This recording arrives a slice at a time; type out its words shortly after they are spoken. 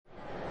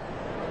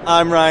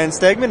I'm Ryan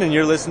Stegman, and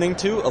you're listening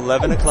to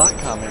 11 O'Clock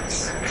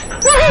Comics.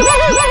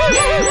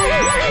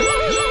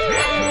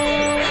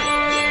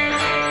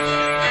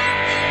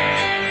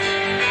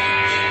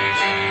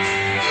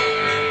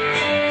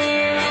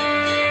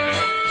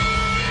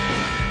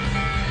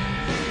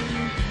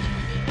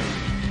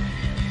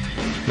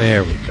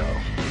 There we go.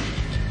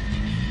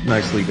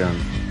 Nicely done.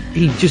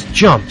 He just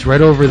jumped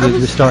right over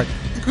the start.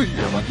 You're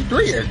lucky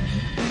three.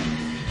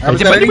 I was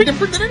that any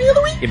different than any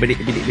other week?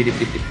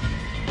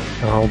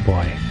 Oh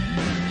boy.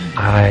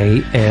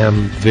 I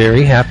am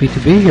very happy to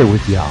be here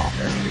with y'all.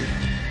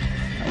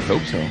 I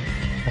hope so.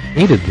 I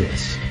needed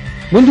this.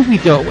 When did we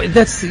go?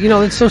 That's,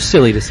 it's so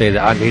silly to say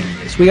that I needed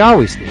this. We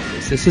always need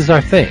this. This is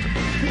our thing.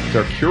 It's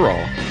our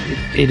cure-all.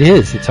 It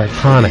is. It's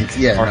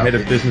iconic. Our head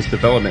of business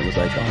development was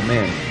like, oh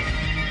man,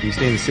 can you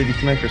stay in the city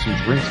tonight for some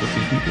drinks with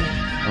some people?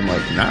 I'm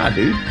like, nah,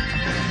 dude.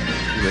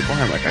 He's like,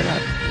 why? I'm like, I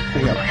got a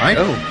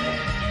show.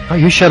 Oh,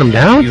 you shut him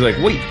down? He's like,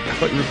 wait, I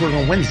thought you recorded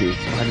on Wednesdays,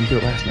 so I didn't do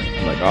it last night.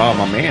 I'm like, oh,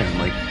 my man. I'm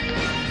like,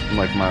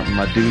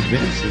 my dude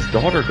Vince, his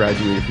daughter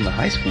graduated from the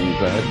high school.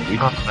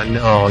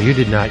 No, you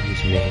did not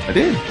use me. I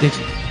did. Did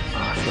you? Oh,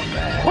 I feel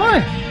bad.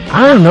 Why?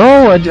 I don't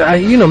know.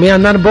 You know me,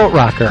 I'm not a boat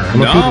rocker. I'm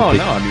a people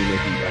I mean,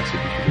 if you should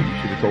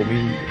have told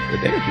me a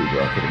day or two ago.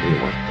 I could have made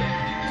it work.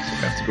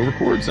 I have to go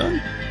record, son.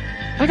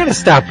 I gotta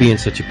stop being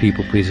such a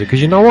people pleaser,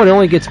 because you know what? It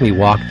only gets me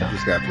walked on.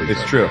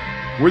 It's true.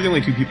 We're the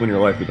only two people in your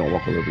life that don't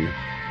walk all over you.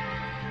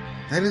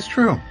 That is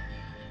true.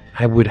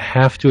 I would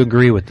have to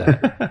agree with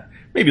that.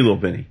 Maybe a little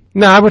Vinny.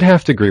 No, I would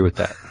have to agree with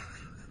that.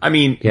 I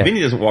mean, Vinny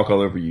doesn't walk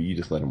all over you. You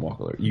just let him walk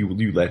all over you.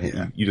 You let him.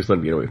 Yeah. You just let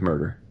him get away with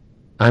murder.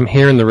 I'm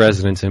hearing the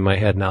resonance in my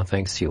head now,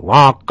 thanks to you.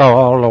 Walk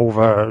all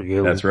over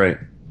you. That's right.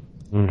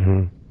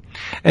 Mm-hmm.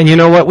 And you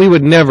know what? We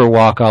would never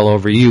walk all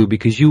over you,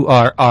 because you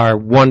are our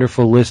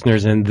wonderful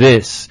listeners, and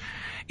this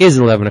is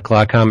 11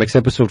 O'Clock Comics,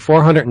 episode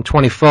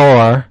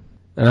 424.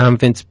 And I'm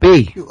Vince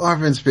B. You are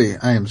Vince B.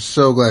 I am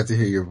so glad to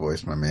hear your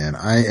voice, my man.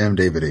 I am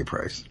David A.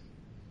 Price.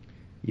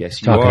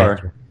 Yes, you are.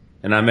 After.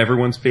 And I'm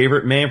everyone's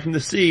favorite man from the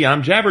sea.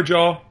 I'm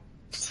Jabberjaw.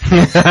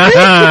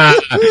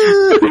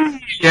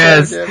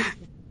 Yes.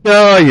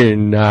 No, you're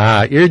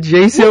not. You're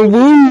Jason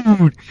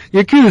Wood.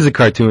 You're cute as a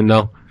cartoon,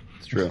 though.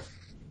 It's true.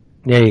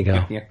 There you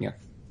go. Yeah.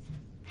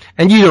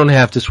 And you don't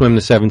have to swim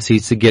the 7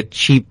 seas to get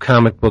cheap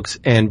comic books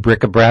and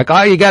bric-a-brac.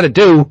 All you gotta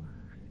do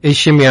is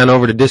shimmy on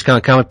over to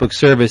Discount Comic Book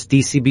Service,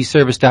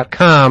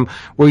 dcbservice.com,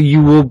 where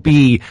you will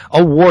be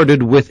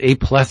awarded with a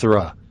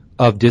plethora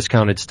of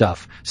discounted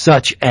stuff,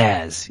 such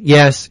as,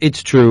 yes,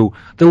 it's true,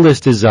 the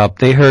list is up,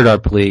 they heard our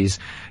pleas.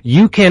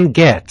 You can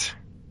get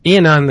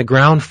in on the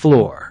ground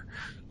floor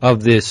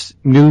of this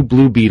new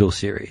Blue Beetle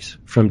series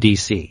from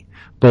DC.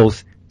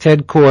 Both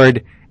Ted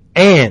Kord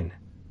and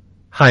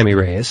Jaime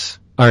Reyes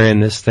are in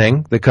this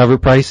thing. The cover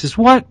price is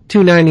what?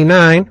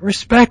 $2.99.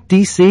 Respect,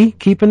 DC,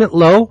 keeping it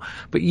low,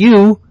 but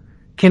you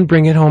can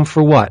bring it home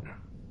for what?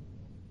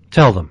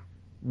 Tell them.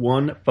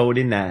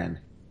 $1.49.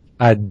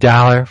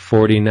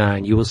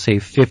 $1.49. You will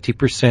save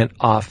 50%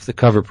 off the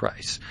cover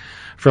price.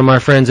 From our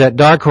friends at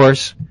Dark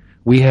Horse,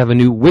 we have a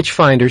new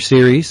Witchfinder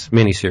series,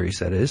 miniseries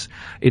that is.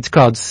 It's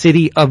called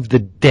City of the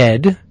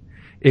Dead.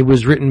 It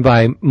was written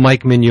by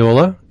Mike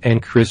Mignola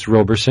and Chris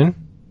Roberson.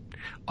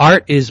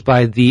 Art is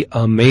by the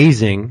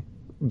amazing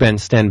Ben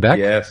Stenbeck.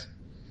 Yes.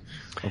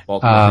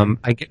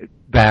 I get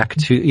back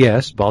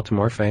to,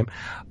 Baltimore fame.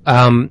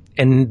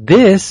 And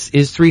this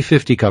is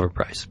 $3.50 cover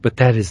price, but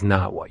that is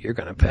not what you're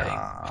gonna pay.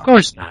 Of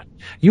course not.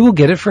 You will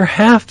get it for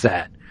half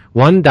that.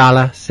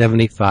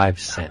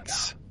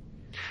 $1.75.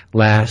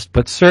 Last,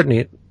 but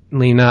certainly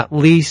not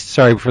least,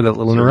 sorry for that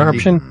little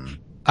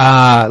interruption.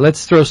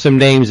 Let's throw some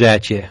names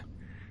at you.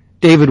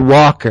 David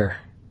Walker,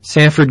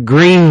 Sanford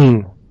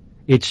Green.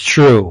 It's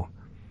true.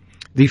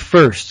 The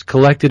first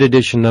collected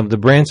edition of the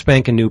brand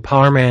spanking new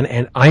Power Man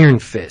and Iron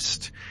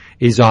Fist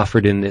is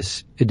offered in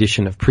this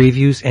edition of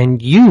previews, and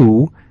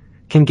you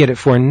can get it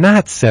for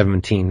not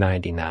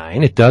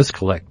 $17.99. It does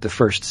collect the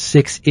first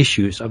 6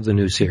 issues of the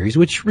new series,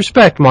 which,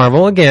 respect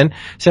Marvel, again,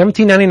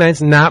 $17.99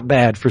 is not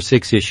bad for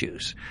 6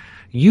 issues.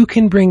 You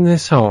can bring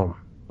this home.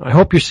 I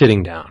hope you're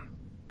sitting down,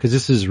 because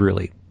this is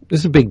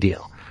a big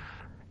deal.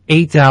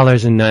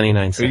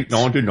 $8.99.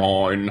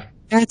 $8.99.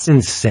 That's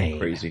insane.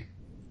 Crazy.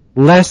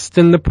 Less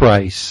than the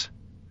price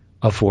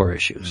of 4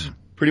 issues.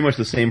 Pretty much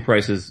the same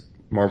price as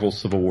Marvel's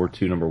Civil War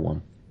 2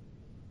 #1.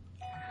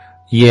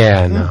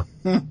 Yeah, no.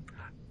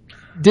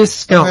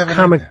 Discount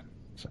comic...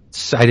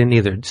 I didn't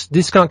either.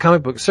 Discount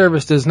Comic Book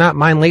Service does not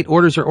mind late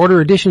orders or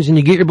order additions, and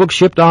you get your book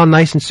shipped all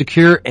nice and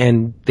secure,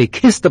 and they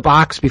kiss the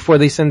box before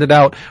they send it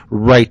out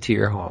right to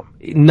your home.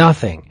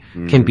 Nothing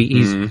can be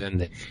easier than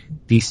the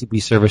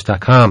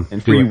DCBService.com.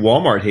 And for you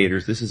Walmart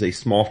haters, this is a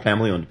small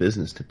family-owned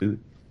business to boot.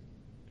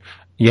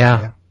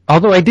 Yeah.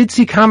 Although I did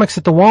see comics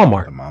at the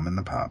Walmart. The mom and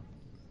the pop.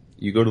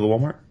 You go to the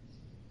Walmart?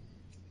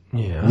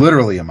 Yeah.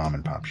 Literally a mom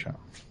and pop shop.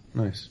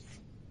 Nice.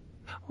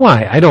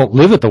 Why? I don't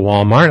live at the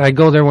Walmart. I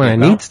go there when I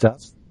need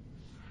stuff.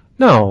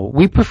 No,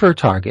 we prefer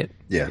Target.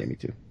 Yeah, me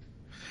too.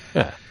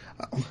 Yeah.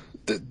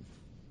 The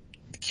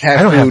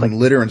cat food and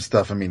litter and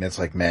stuff, I mean, it's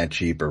like mad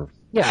cheap or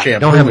Yeah, shampoo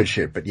don't have and a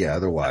shit, but yeah,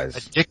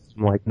 otherwise.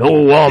 I'm like, no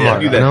Walmart. Yeah,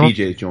 do that you know?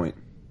 BJ's joint.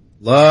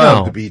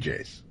 Love No. the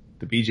BJ's.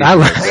 The BJ's I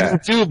like like them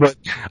that. too, but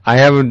I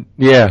haven't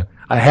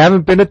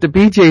been at the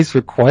BJ's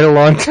for quite a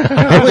long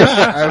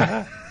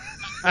time.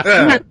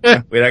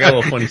 Wait, I got a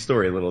little funny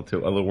story, a little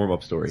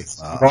warm-up story.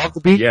 All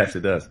the BJ's? Yes,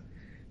 it does.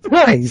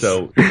 Nice.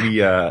 So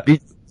we, Everything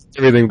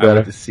I went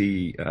better. to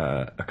see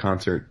a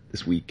concert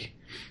this week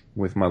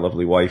with my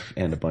lovely wife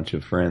and a bunch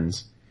of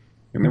friends.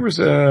 And there was,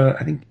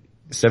 I think,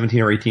 17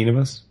 or 18 of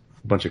us,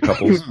 a bunch of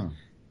couples.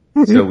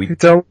 So we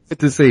Tell them what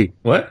to see.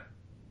 what?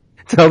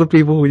 Tell the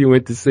people who you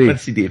went to see.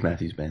 Let's see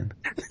DeMatteis band.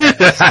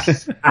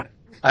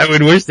 I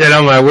would wish that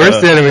on my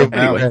worst enemy.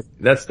 Anyway,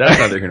 that's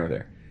neither here nor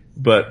there.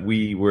 But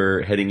we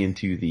were heading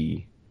into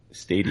the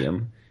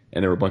stadium,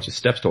 and there were a bunch of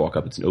steps to walk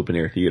up. It's an open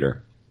air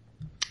theater,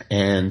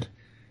 and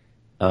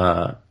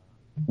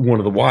one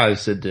of the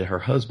wives said to her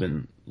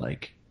husband,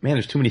 like, "Man,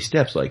 there's too many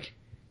steps. Like,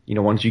 you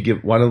know, why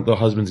don't the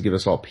husbands give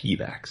us all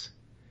piggybacks?"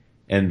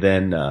 And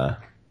then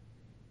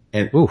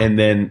and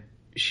then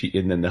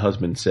the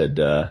husband said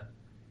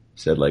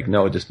like,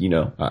 "No, just, you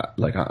know,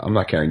 like, I'm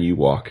not carrying you,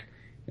 walk."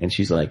 And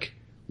she's like,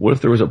 "What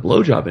if there was a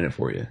blowjob in it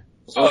for you?"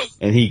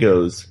 And he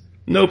goes,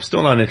 "Nope,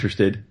 still not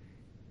interested."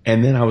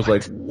 And then I was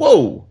like,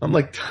 whoa, I'm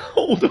like,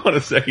 hold on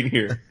a second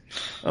here.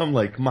 I'm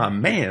like, my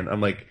man,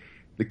 I'm like,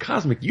 the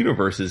cosmic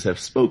universes have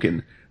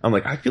spoken. I'm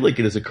like, I feel like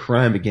it is a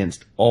crime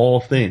against all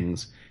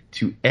things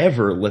to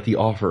ever let the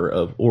offer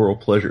of oral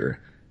pleasure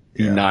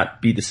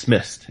not be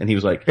dismissed. And he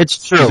was like,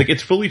 It's true. He's like,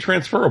 it's fully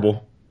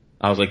transferable.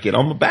 I was like, get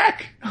on my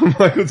back. I'm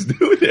like, let's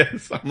do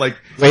this. I'm like,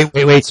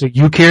 Wait, so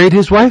you carried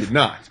his wife? did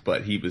not,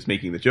 but he was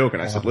making the joke,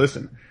 and I said,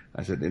 listen,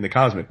 I said, in the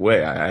cosmic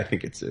way, I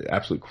think it's an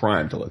absolute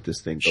crime to let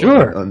this thing go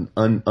Sure.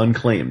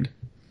 unclaimed.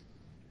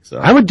 So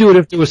I would do it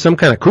if there was some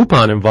kind of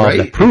coupon involved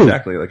that proved.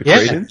 exactly, like a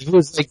trade-in. It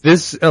was like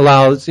this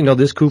allows,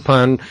 this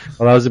coupon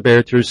allows the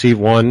bear to receive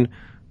one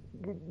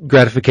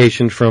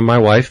gratification from my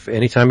wife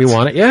anytime you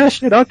want it. Yeah,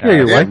 shit, I'll carry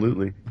your wife.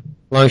 Absolutely. As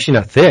long as she's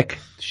not thick.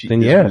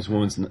 Then yeah. This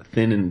woman's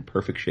thin and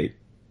perfect shape.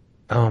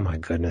 Oh my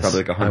goodness. Probably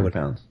like 100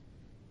 pounds.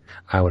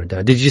 I would have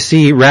done. Did you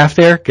see Raph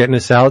there getting a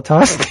salad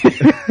tossed?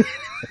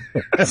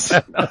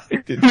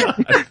 I did not.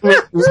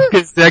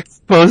 Because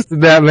Dex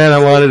posted that, man,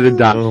 I wanted to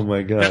die. Oh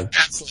my god.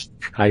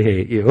 I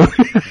hate you.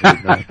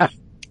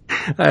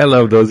 I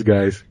love those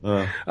guys.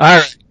 Uh,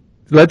 Alright,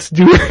 let's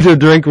do the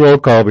drink roll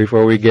call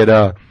before we get,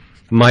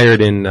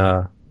 mired in,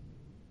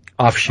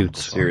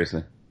 offshoots.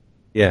 seriously.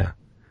 Yeah.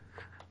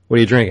 What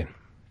are you drinking?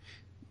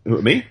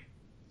 Who, me?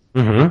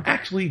 Mm-hmm.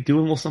 Actually doing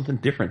a little something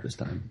different this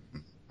time.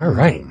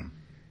 Alright.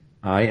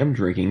 I am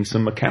drinking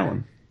some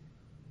Macallan.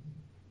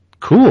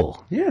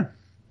 Cool. Yeah.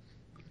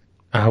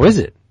 How is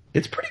it?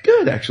 It's pretty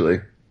good,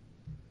 actually.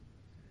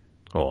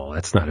 Oh,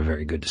 that's not a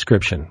very good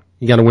description.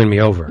 You gotta win me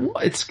over. Well,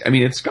 it's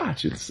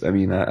Scotch. I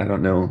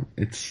don't know.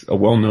 It's a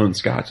well-known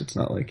Scotch. It's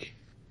not like...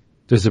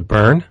 Does it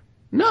burn?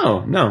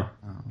 No. No,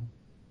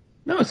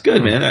 it's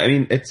good, man. I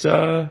mean, it's,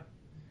 I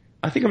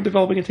think I'm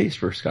developing a taste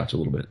for Scotch a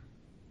little bit.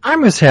 I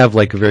must have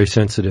like a very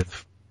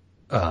sensitive,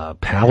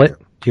 palate.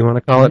 Do you want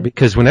to call it?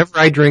 Because whenever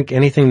I drink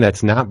anything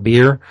that's not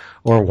beer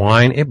or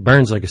wine, it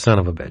burns like a son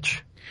of a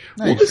bitch.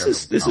 Well, this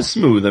is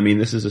smooth. I mean,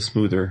 this is a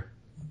smoother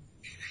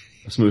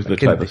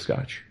type of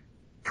Scotch.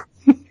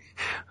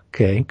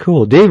 Okay,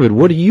 cool. David,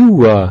 what are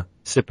you,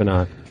 sipping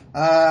on?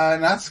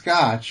 Not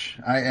Scotch.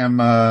 I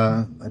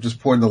just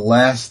poured the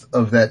last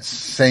of that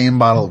same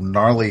bottle of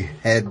Gnarly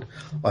Head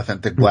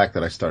Authentic Black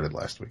that I started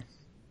last week.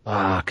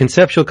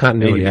 Conceptual Hey,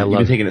 continuity. I you've love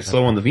been it. taking it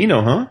slow on the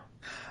vino, huh?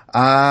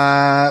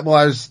 Well,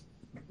 I was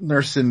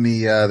nursing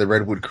the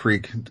Redwood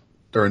Creek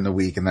during the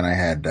week, and then I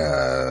had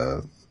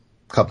a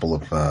couple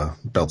of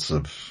belts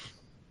of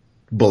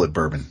Bullet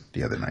Bourbon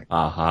the other night.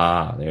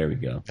 Aha, there we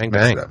go. Bang,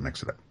 bang.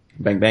 Mix it up.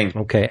 Bang, bang.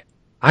 Okay.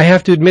 I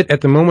have to admit,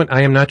 at the moment,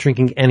 I am not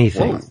drinking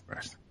anything. Whoa.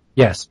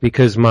 Yes,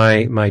 because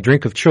my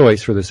drink of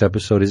choice for this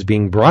episode is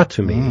being brought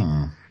to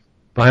me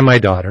by my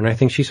daughter, and I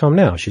think she's home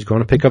now. She's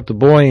going to pick up the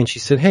boy, and she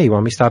said, "Hey, you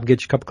want me to stop and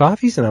get you a cup of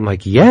coffees?" And I'm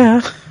like, "Yeah."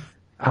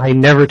 I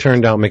never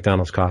turn down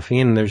McDonald's coffee,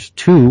 and there's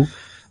 2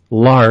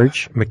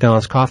 large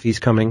McDonald's coffees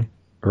coming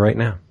right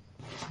now.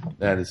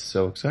 That is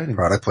so exciting.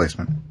 Product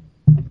placement.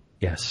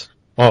 Yes.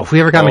 Oh, if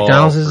we ever got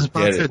McDonald's as a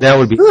forget sponsor, it. that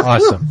would be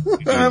awesome.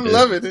 I'm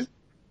loving it.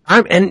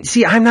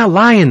 I'm not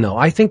lying though.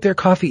 I think their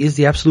coffee is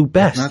the absolute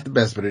best. Not the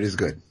best, but it is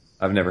good.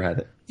 I've never had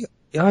it.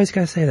 You always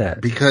gotta say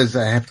that. Because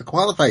I have to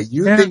qualify.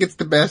 You Yeah. think it's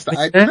the best,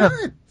 I do Yeah. not.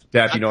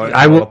 Dap, you know what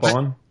I I'm will-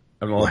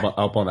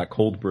 up on that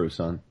cold brew,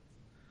 son.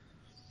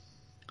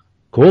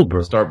 Cold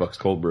brew. Starbucks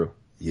cold brew.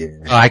 Yeah.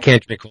 Oh, I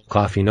can't drink cold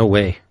coffee. No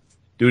way.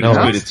 Dude, No, it's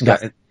good. it's It's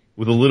got,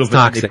 with a little, it's they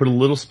toxic. put a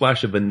little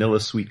splash of vanilla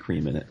sweet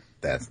cream in it.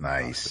 That's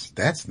nice.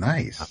 That's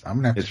nice. I'm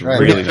gonna have to It's try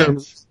really that.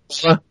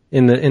 nice.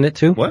 In it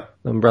too? What?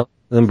 The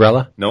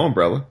umbrella? No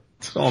umbrella.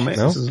 It's all man.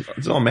 No?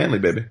 It's all manly,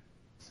 baby.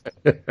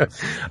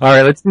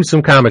 Alright, let's do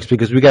some comics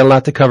because we got a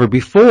lot to cover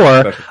before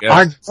Special guest.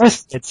 our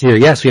guest gets here.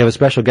 Yes, we have a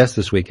special guest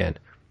this weekend.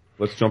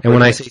 Let's jump And right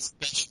when I in. say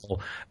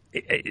special,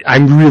 I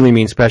really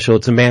mean special.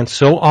 It's a man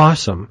so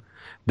awesome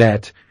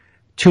that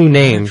two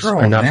names Throw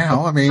are 'em not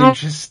now. I mean,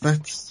 just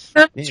that's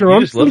Man, you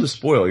just love to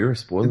spoil. You're a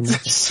spoiler.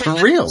 it's for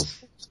real.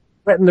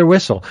 wetting their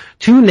whistle.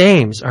 Two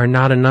names are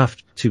not enough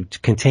to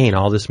contain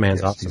all this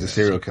man's Yes, he's a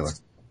serial killer.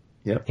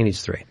 Yep. He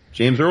needs three.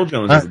 James Earl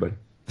Jones, everybody.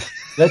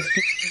 Let's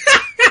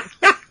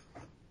do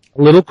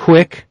a little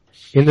quick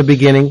in the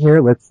beginning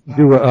here. Let's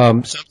do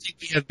something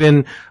we have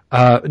been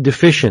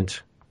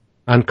deficient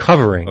on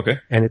covering, Okay.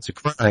 and it's a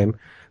crime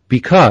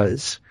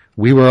because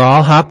we were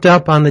all hopped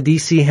up on the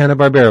DC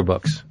Hanna-Barbera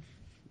books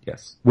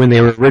Yes. when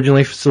they were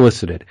originally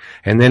solicited,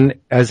 and then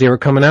as they were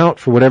coming out,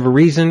 for whatever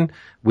reason,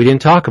 we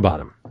didn't talk about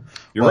them.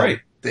 You're Well, right.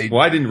 they-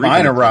 Well, I didn't read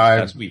mine them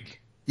arrived- last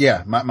week.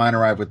 Yeah, mine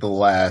arrived with the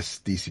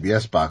last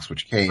DCBS box,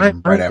 which came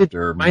Mine right did-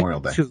 after mine Memorial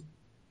did Day. too.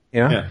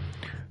 Yeah. Yeah.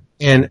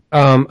 And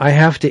I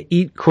have to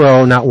eat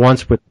crow not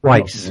once but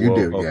twice. You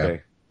do,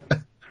 okay.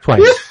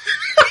 Twice.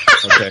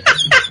 Okay.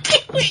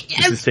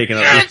 This is taking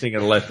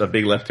a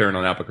big left turn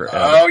on Albuquerque.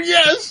 Oh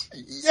yes,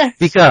 yes.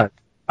 Because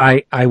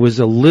I was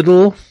a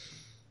little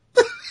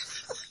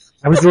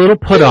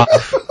put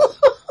off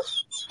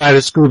by the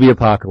Scooby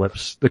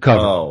Apocalypse, the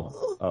cover. Oh.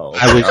 Okay.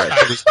 I was, All right.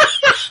 I was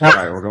All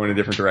right, we're going in a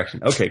different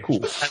direction. Okay, cool.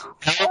 put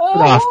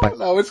off by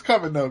No, it's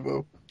coming though,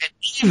 boo.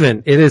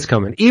 it is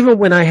coming. Even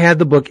when I had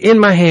the book in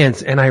my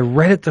hands and I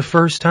read it the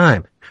first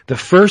time, the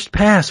first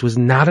pass was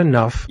not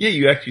enough. Yeah,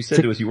 you actually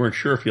said to us you weren't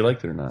sure if you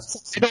liked it or not.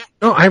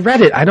 No, I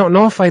read it. I don't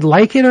know if I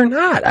like it or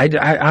not.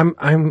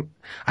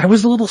 I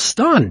was a little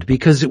stunned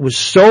because it was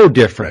so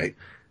different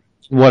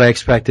from what I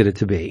expected it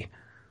to be.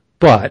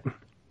 But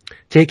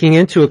taking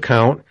into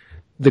account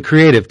the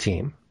creative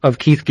team of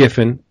Keith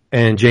Giffen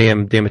and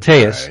J.M.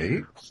 DeMatteis,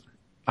 Right.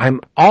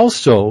 I'm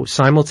also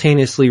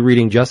simultaneously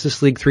reading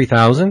Justice League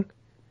 3000,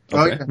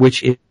 Okay.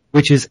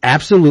 which is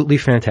absolutely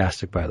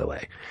fantastic, by the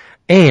way.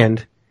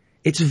 And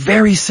it's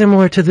very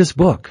similar to this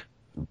book.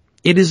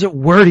 It is a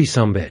wordy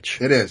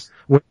sumbitch. It is.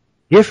 When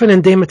Giffen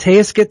and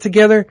DeMatteis get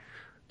together,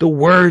 the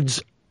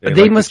words, they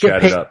like must to get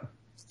chat it paid, up.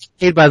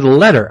 paid by the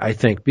letter, I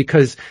think,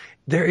 because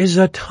there is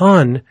a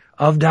ton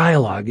of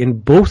dialogue in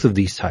both of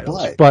these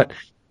titles. But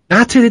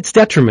not to its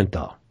detriment,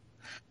 though.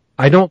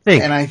 I don't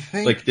think. And I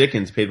think Like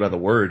Dickens, paid by the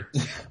word.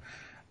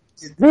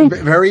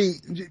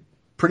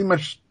 pretty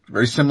much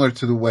very similar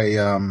to the way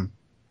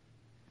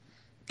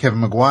Kevin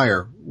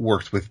Maguire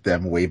worked with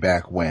them way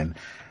back when.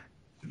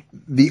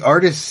 The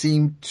artists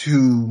seem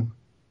to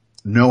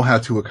know how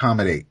to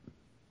accommodate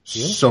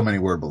so many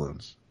word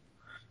balloons.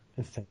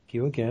 Thank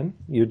you again.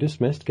 You're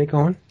dismissed. Get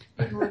going.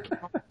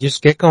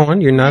 Just get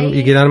going. You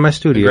get out of my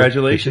studio.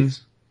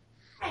 Congratulations.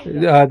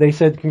 They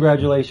said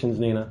congratulations,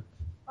 Nina.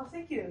 Oh,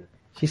 thank you.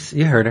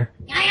 You heard her.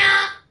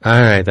 All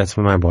right, that's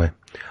my boy.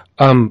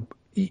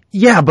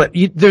 Yeah, but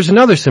there's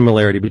another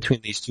similarity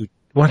between these two.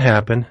 What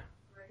happened?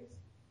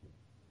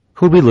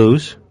 Who'd we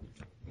lose?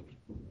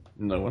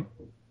 No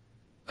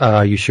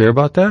one. You sure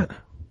about that?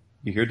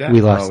 You hear that? We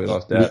lost. Oh, we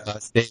lost that. We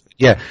lost David.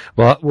 Yeah.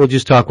 Well, we'll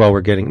just talk while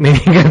we're maybe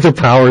get the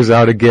powers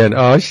out again.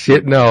 Oh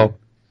shit, no.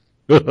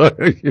 We'd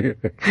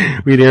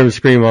hear him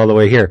scream all the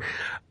way here.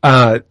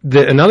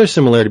 Another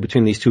similarity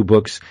between these two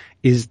books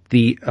is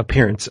the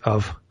appearance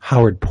of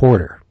Howard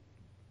Porter.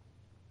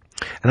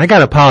 And I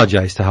gotta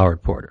apologize to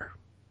Howard Porter.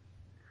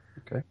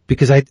 Okay.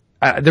 Because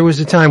there was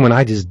a time when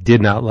I just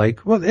did not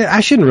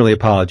I shouldn't really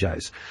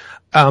apologize.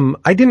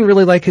 I didn't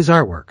really like his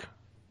artwork.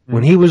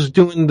 When he was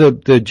doing the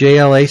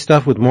JLA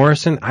stuff with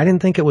Morrison, I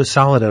didn't think it was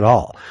solid at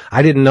all.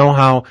 I didn't know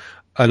how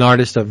an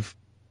artist of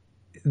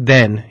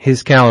then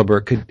his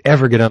caliber could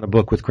ever get on a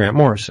book with Grant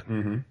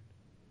Morrison.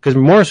 Because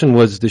Morrison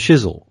was the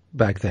shizzle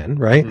back then,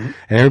 right? And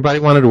everybody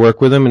wanted to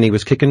work with him, and he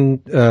was kicking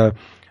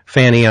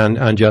Fanny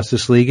on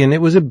Justice League, and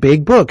it was a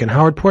big book. And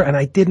Howard Porter, and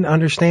I didn't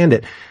understand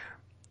it.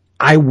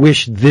 I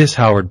wish this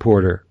Howard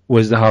Porter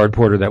was the Howard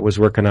Porter that was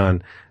working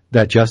on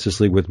that Justice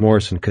League with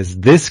Morrison, because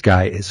this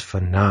guy is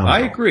phenomenal. I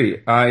agree.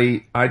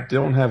 I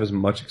don't have as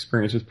much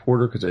experience with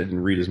Porter because I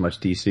didn't read as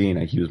much DC,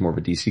 and he was more of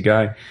a DC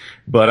guy.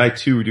 But I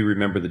too do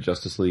remember the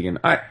Justice League, and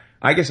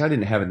I guess I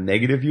didn't have a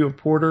negative view of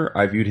Porter.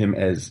 I viewed him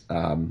as,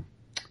 and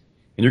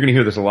you're going to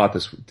hear this a lot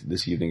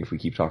this evening if we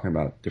keep talking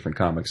about different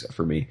comics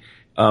for me.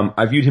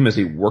 I viewed him as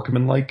a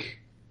workmanlike.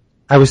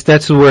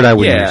 That's the word I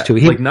would use too.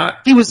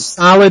 He was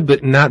solid,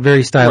 but not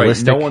very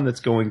stylistic. Right, no one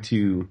that's going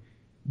to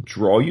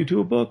draw you to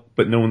a book,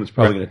 but no one that's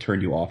probably going to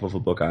turn you off of a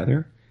book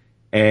either.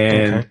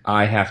 And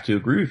I have to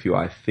agree with you.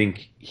 I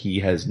think he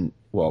has,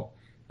 well,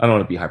 I don't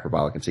want to be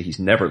hyperbolic and say he's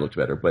never looked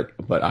better, but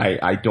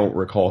I don't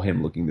recall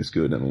him looking this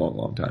good in a long,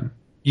 long time.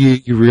 You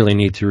really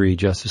need to read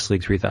Justice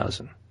League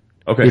 3000.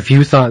 Okay. If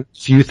you thought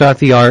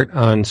the art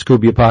on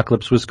Scooby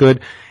Apocalypse was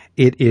good,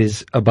 it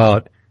is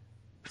about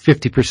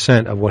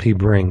 50% of what he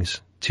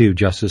brings to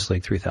Justice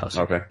League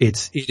 3000. Okay.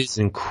 It is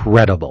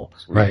incredible,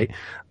 right?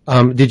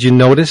 Did you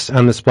notice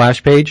on the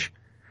splash page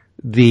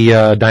the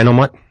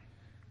Dynomutt?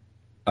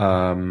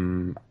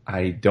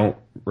 I don't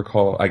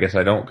recall. I guess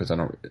I don't because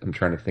I'm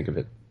trying to think of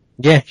it.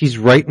 Yeah, he's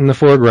right in the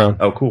foreground.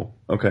 Oh, cool.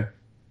 Okay.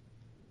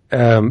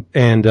 I'm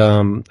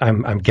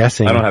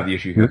guessing. I don't have the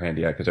issue here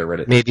handy because I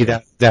read it. Maybe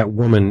that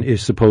woman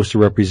is supposed to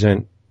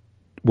represent,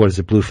 what is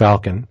it, Blue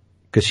Falcon,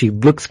 Cause she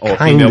looks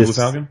female Blue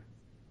Falcon?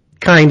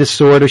 Kinda,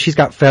 sorta. She's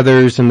got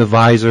feathers and the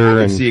visor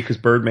I and. see it cause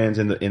Birdman's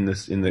in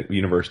the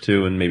universe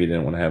too, and maybe they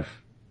didn't want to have.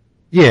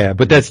 Yeah,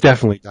 but that's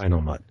definitely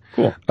Dynamite.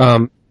 Cool.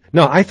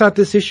 No, I thought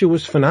this issue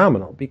was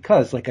phenomenal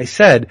because, like I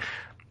said,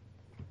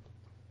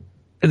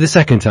 the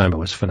second time it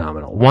was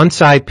phenomenal. Once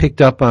I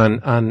picked up on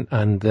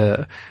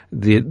the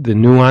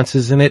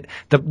nuances in it,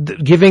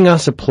 giving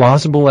us a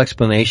plausible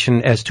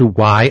explanation as to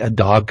why a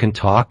dog can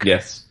talk.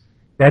 Yes.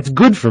 That's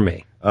good for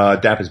me.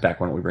 Dap is back.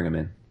 Why don't we bring him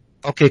in?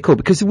 Okay, cool.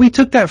 Because we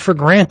took that for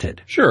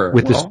granted. Sure.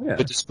 With the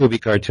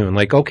Scooby cartoon.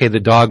 Like, okay,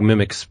 the dog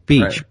mimics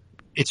speech. Right.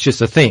 It's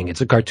just a thing.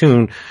 It's a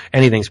cartoon.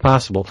 Anything's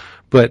possible.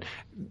 But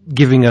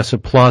giving us a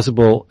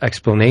plausible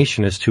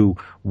explanation as to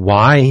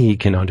why he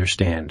can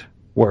understand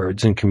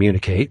words and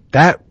communicate,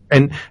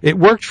 and it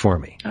worked for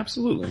me.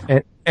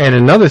 Absolutely. And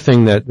another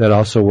thing that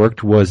also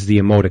worked was the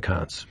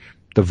emoticons.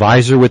 The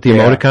visor with the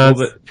emoticons.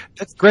 Well,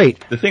 that's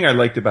great. The thing I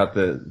liked about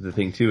the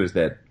thing too is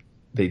that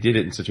they did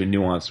it in such a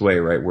nuanced way,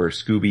 right? Where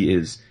Scooby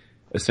is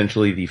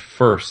essentially the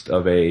first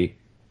of a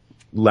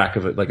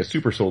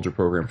super soldier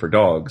program for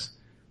dogs.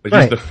 But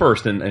he's the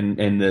first, and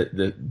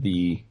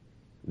the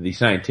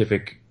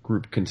scientific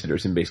group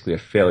considers him basically a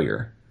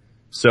failure.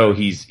 So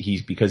he's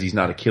because he's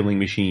not a killing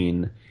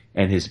machine,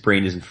 and his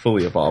brain isn't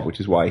fully evolved, which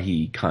is why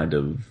he kind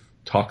of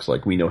talks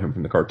like we know him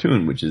from the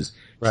cartoon, which is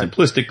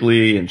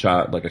simplistically and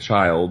like a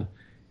child.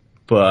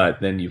 But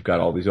then you've got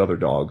all these other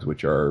dogs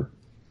which are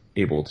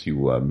able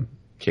to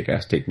kick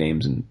ass, take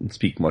names, and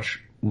speak much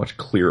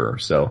clearer.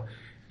 So,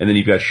 and then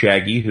you've got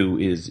Shaggy, who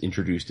is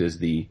introduced as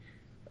the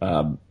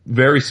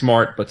very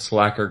smart but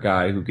slacker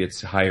guy who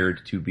gets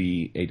hired to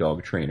be a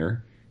dog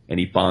trainer, and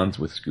he bonds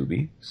with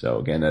Scooby. So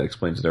again, that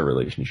explains their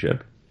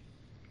relationship.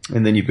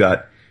 And then you've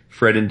got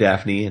Fred and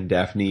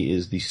Daphne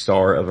is the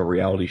star of a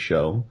reality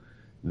show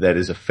that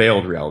is a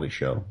failed reality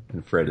show,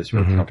 and Fred is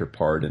her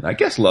counterpart, and I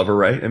guess lover,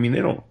 right? I mean,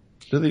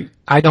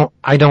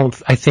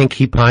 I think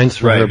he pines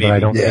for her, but I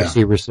don't think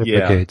he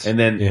reciprocates. Yeah. And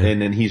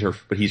then he's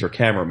her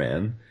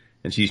cameraman,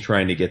 and she's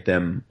trying to get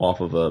them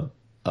off of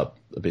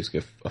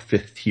basically a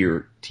fifth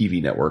tier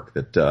TV network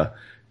that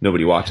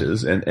nobody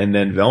watches. And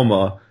then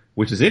Velma,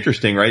 which is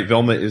interesting, right?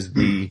 Velma is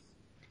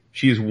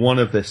she is one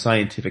of the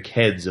scientific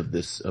heads of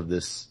this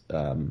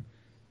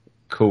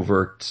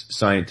covert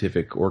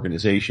scientific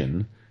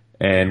organization,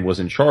 and was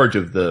in charge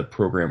of the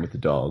program with the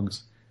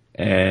dogs,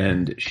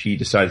 and she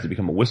decides to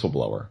become a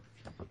whistleblower.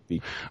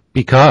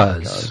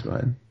 Because go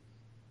ahead.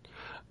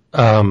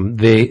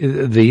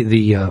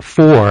 The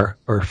 4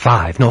 or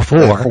 5, no 4.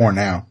 There are 4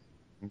 now.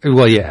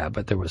 Well, yeah,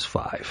 but there was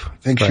 5. I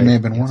think she may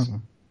have been one of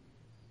them.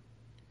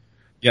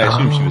 Yeah, I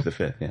assume she was the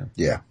 5th, yeah.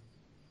 Yeah.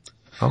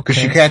 Okay. Because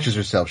she catches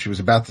herself. She was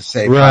about to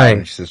say 5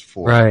 and she says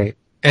 4. Right.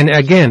 And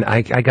again,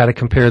 I gotta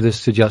compare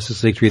this to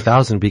Justice League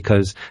 3000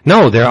 because,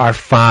 no, there are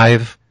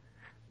 5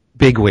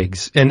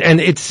 bigwigs. And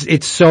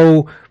it's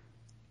so,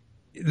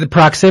 the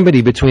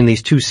proximity between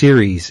these two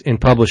series in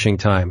publishing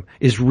time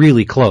is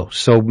really close.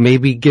 So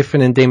maybe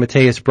Giffen and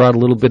DeMatteis brought a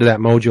little bit of that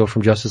mojo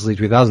from Justice League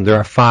 3000. There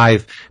are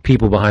 5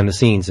 people behind the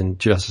scenes in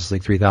Justice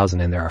League 3000,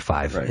 and there are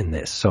 5 in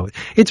this. So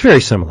it's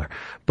very similar.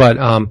 But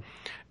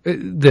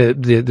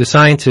the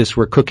scientists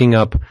were cooking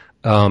up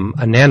a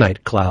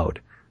nanite cloud,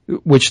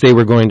 which they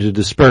were going to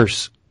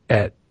disperse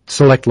at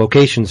select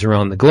locations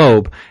around the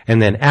globe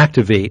and then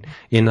activate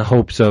in the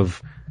hopes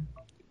of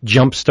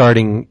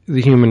jump-starting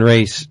the human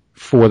race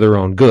for their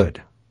own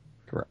good.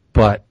 Correct.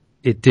 But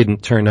it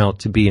didn't turn out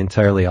to be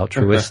entirely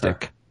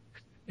altruistic.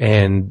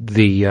 And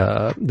the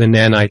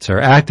nanites are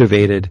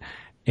activated,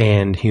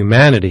 and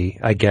humanity,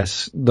 I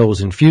guess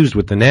those infused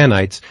with the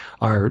nanites,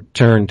 are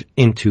turned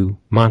into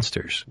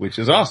monsters. Which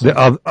is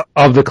awesome.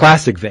 Of the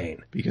classic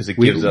vein. Because it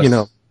gives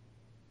us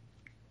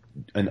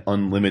an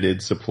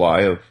unlimited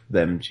supply of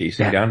them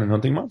chasing down and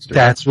hunting monsters.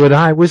 That's what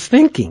I was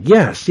thinking.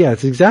 Yes,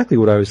 it's exactly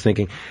what I was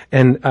thinking.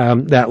 And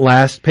that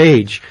last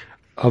page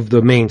of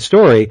the main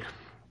story,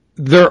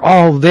 they're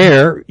all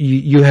there.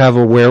 You have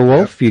a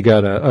werewolf, you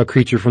got a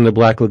creature from the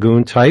Black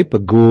Lagoon type, a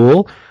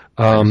ghoul,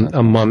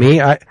 a mummy,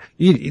 a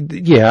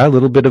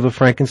little bit of a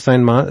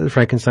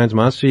Frankenstein's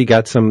monster. You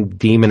got some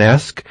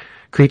demon-esque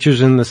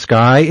creatures in the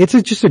sky. It's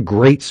just a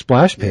great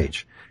splash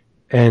page.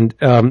 And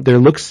there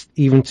looks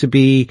even to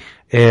be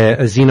a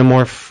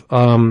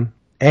xenomorph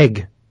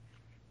egg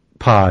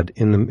pod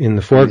in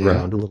the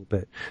foreground a little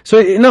bit. So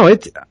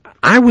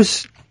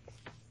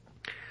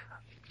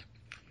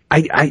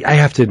I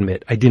have to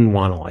admit, I didn't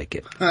want to like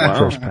it.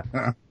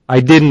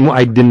 I did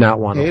not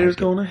want to like it. Haters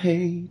gonna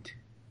hate.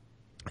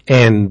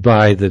 And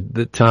by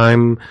the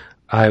time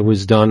I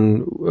was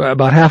done,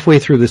 about halfway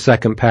through the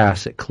second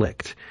pass, it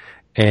clicked.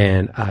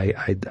 And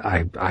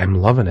I'm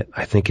loving it.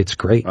 I think it's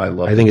great.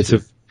 I think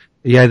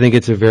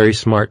it's a very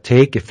smart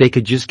take. If they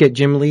could just get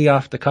Jim Lee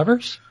off the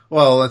covers.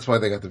 Well, that's why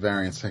they got the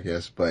variants, I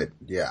guess. But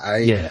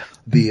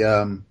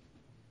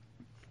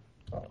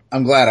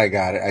I'm glad I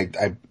got it.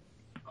 I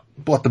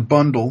bought the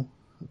bundle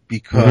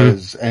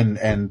because,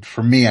 and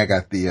for me, I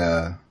got the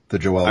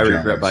Joelle Jones. I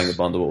regret buying the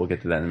bundle, but we'll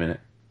get to that in a minute.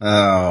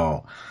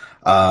 Oh,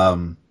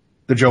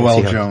 the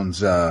Joelle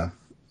Jones,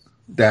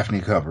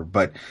 Daphne cover,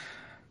 but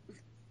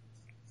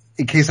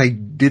in case I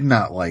did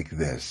not like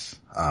this,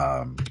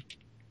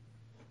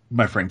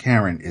 my friend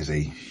Karen is a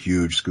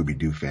huge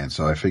Scooby-Doo fan,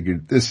 so I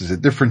figured this is a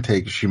different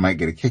take. She might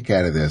get a kick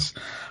out of this.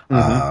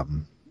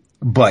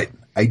 But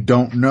I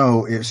don't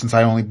know if, since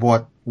I only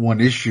bought one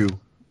issue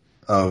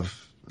of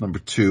number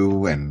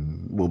 2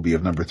 and will be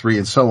of number 3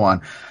 and so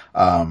on,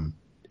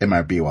 it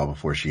might be a while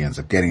before she ends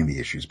up getting the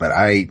issues, but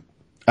I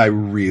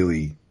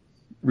really,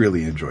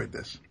 really enjoyed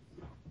this.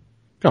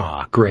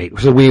 Oh, great.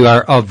 So we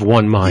are of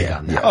one mind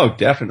on that. Oh,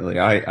 definitely.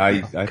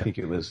 I think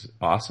it was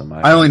awesome.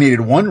 I only needed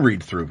one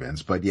read through,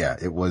 Vince, but yeah,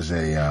 it was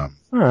a,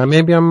 all right,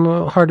 maybe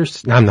I'm harder.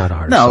 I'm not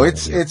harder. No,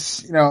 it's,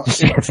 you know,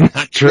 it's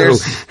not true.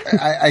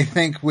 I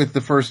think with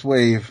the first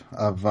wave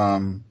of,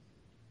 I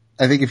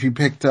think if you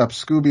picked up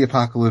Scooby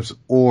Apocalypse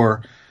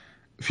or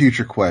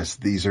Future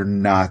Quest, these are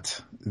not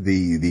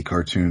the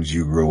cartoons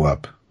you grew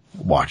up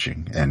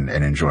watching and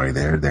enjoying.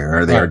 They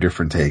are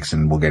different takes,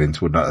 and we'll get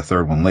into a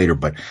third one later,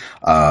 but,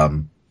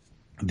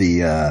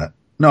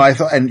 no, I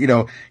thought, and, you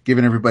know,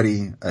 giving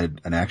everybody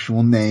an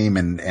actual name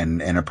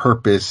and a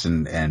purpose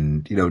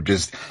and, you know,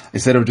 just,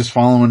 instead of just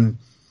following,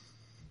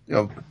 you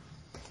know,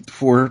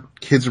 4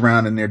 kids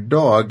around and their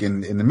dog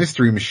in the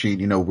Mystery Machine,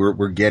 you know,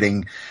 we're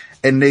getting,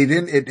 and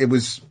Giffen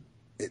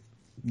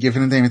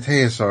and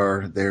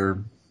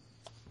DeMatteis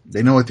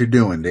they know what they're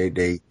doing.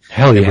 They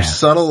were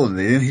subtle, and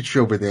they didn't hit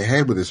you over the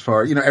head with as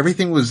far, you know,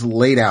 everything was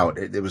laid out.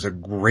 It was a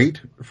great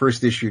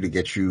first issue to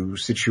get you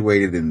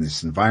situated in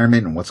this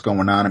environment and what's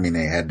going on. I mean,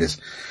 they had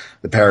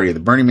the parody of the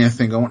Burning Man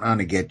thing going on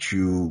to get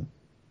you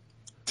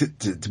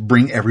to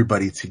bring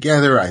everybody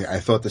together.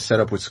 I thought the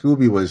setup with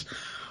Scooby was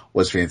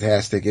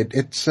fantastic.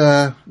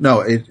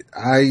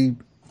 I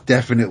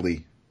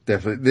definitely,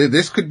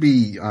 this could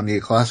be on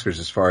the Classics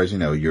as far as, you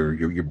know,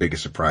 your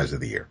biggest surprise of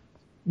the year.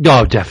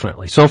 Oh,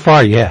 definitely. So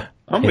far, yeah.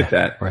 I'm with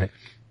that. Right.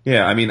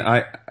 Yeah, I mean,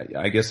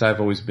 I guess I've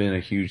always been a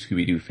huge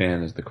Scooby-Doo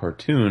fan as the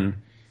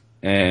cartoon,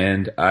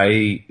 and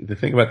the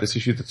thing about this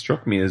issue that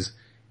struck me is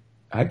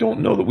I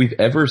don't know that we've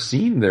ever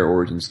seen their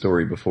origin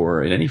story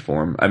before in any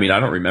form. I mean, I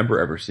don't remember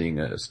ever seeing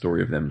a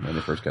story of them when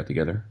they first got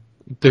together.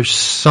 There's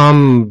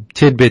some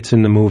tidbits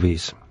in the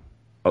movies.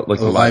 Oh, like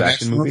the live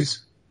action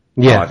movies?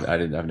 Yeah. Oh,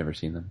 I've never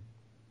seen them.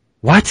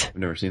 What? I've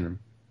never seen them.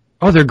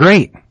 Oh, they're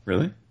great.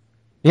 Really?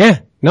 Yeah.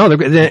 No,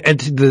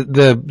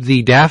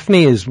 the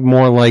Daphne is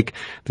more like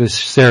the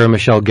Sarah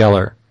Michelle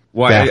Gellar.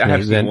 Well, I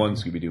have seen one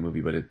Scooby-Doo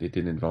movie, but it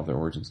didn't involve their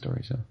origin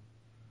story, so.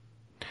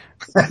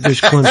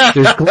 There's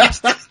glimpses.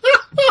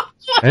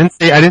 I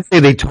didn't say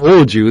they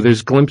told you.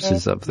 There's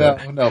glimpses of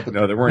them. No,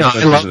 there weren't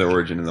glimpses of their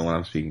origin in the one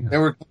I'm speaking of.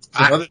 There were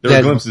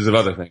glimpses of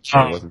other things.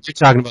 You're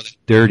talking about the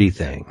dirty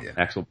thing. Yeah.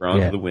 Axel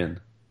Braun for the win.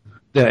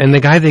 And the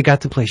guy they got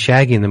to play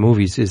Shaggy in the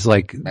movies is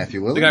like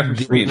Matthew Lillard. The guy from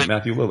Scream,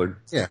 Matthew Lillard.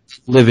 Yeah.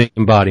 Living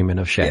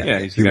embodiment of Shaggy. Yeah,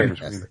 he's the guy from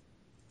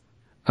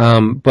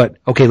Scream. But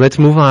okay, let's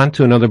move on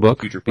to another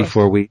book Future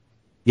before we.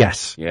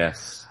 Yes.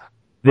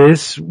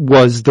 This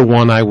was the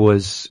one I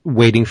was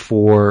waiting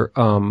for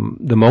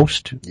the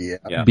most.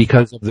 Yeah.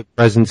 Because of the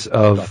presence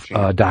of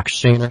Doc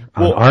Shaner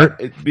on art.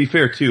 To be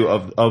fair too,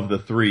 of the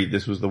 3,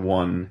 this was the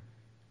one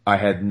I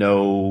had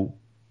no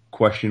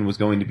question was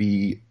going to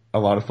be a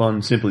lot of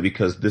fun, simply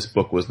because this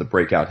book was the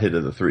breakout hit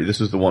of the 3.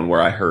 This was the one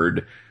where I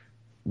heard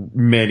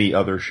many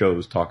other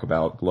shows talk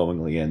about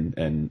glowingly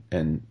and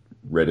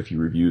read a few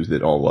reviews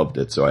that all loved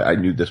it. So I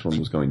knew this one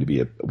was going to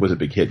be was a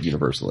big hit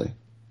universally.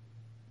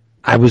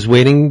 I was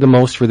waiting the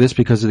most for this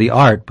because of the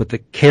art, but the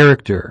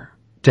character,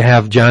 to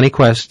have Johnny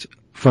Quest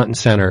front and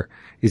center,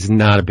 is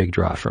not a big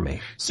draw for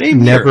me.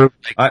 Same Never.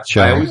 Here.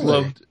 I always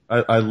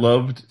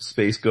loved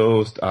Space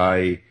Ghost.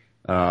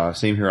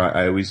 Same here.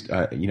 I always,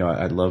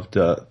 I loved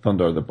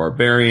Thundar the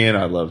Barbarian.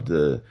 I loved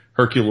the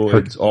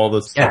Herculoids, all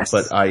the stuff.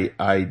 But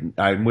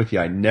I'm with you.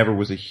 I never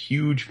was a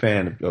huge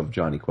fan of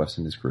Johnny Quest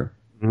and his crew.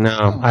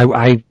 No,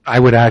 I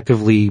would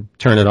actively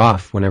turn it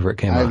off whenever it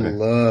came out. I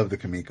love the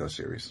Kamiko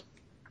series.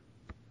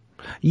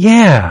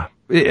 Yeah.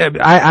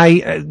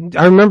 I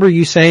remember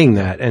you saying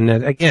that, and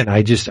again,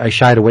 I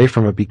shied away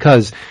from it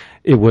because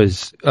it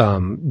was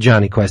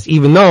Johnny Quest,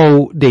 even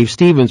though Dave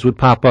Stevens would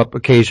pop up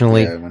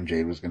occasionally. Yeah, when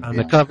Jade was going to be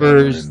on the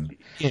covers. And,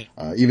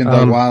 even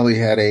though Wally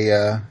had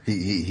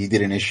he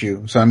did an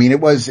issue. So I mean,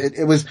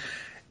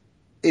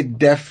 it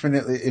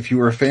definitely, if you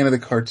were a fan of the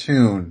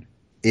cartoon,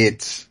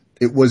 it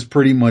was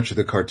pretty much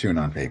the cartoon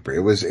on paper. It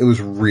was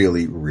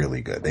really,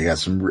 really good. They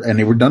got and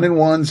they were done in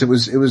ones. It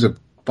was a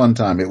fun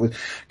time.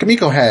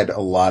 Kamiko had a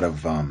lot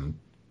of,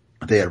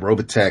 they had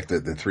Robotech,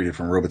 the 3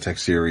 different Robotech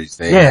series.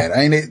 They had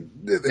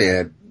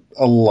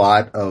a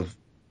lot of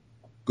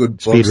good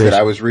books that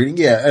I was reading.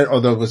 Yeah.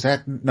 Although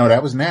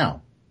that was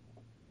Now.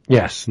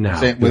 Yes,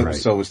 Now. Right.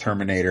 So was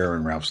Terminator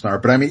and Ralph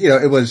Snart. But I mean,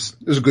 it was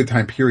a good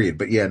time period.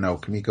 But yeah, no,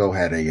 Kamiko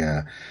had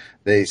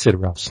they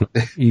said Ralph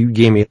Snart. You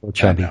gave me a little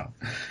chubby.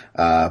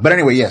 But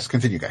anyway, yes,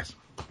 continue guys.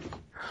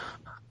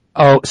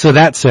 Oh, so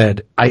that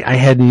said, I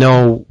had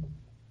no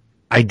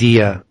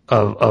idea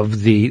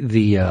of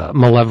the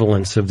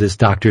malevolence of this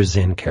Dr.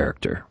 Zinn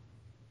character.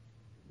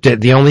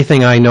 The only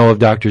thing I know of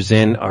Dr.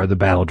 Zinn are the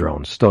battle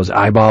drones. Those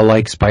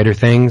eyeball-like spider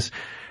things.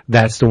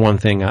 That's the one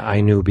thing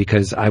I knew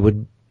because I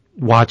would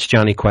watch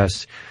Johnny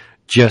Quest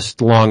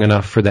just long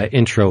enough for that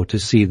intro to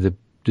see the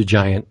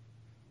giant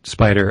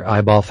spider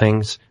eyeball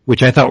things,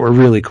 which I thought were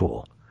really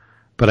cool.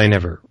 But I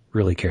never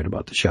really cared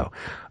about the show.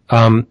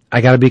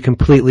 I gotta be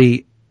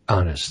completely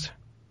honest.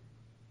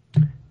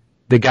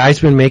 The guy's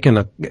been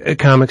making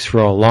comics for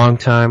a long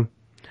time.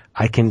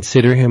 I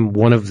consider him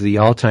one of the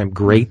all-time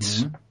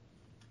greats. Mm-hmm.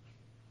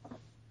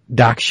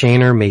 Doc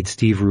Shaner made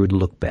Steve Rude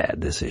look bad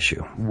this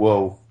issue.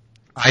 Whoa.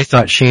 I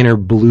thought Shaner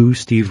blew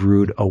Steve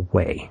Rude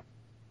away.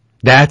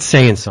 That's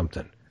saying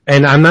something.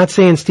 And I'm not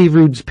saying Steve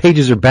Rude's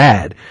pages are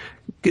bad.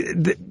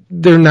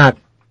 They're not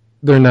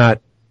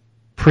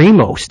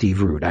primo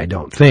Steve Rude, I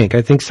don't think.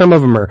 I think some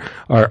of them are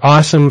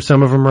awesome,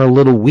 some of them are a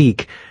little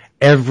weak.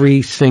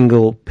 Every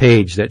single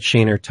page that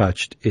Shaner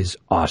touched is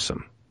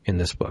awesome in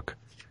this book.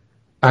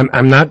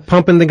 I'm not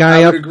pumping the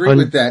guy up. I would agree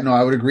with that. No,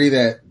 I would agree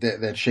that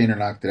Shaner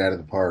knocked it out of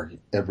the park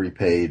every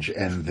page,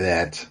 and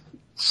that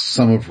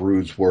some of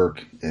Rude's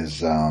work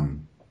is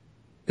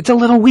it's a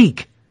little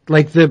weak.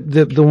 Like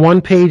the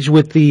one page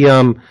with the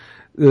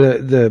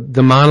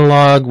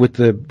monologue with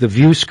the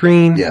view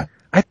screen. Yeah.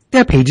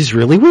 That page is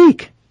really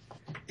weak.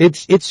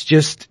 It's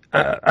just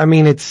I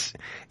mean it's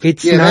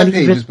yeah, not that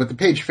page even is, but the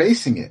page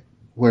facing it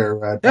where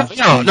no,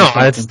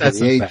 that's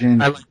the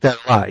agent. I like that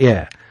a lot.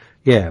 Yeah.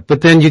 Yeah, but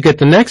then you get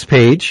the next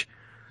page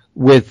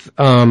with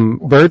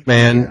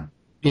Birdman,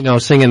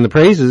 singing the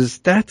praises.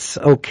 That's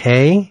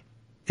okay.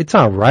 It's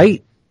all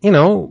right.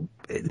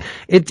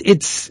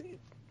 It's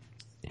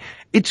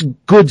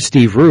good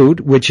Steve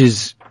Rude, which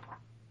is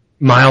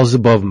miles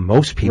above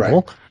most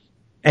people.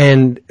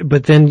 Right.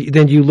 But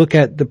then you look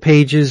at the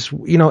pages,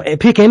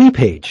 pick any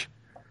page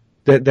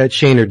that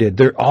Shaner did.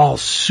 They're all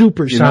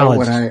super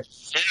solid.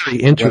 Very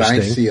interesting.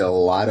 What I see a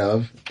lot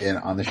of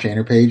on the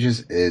Shaner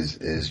pages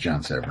is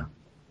John Severin.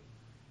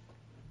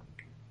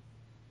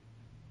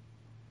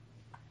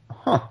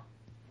 Huh.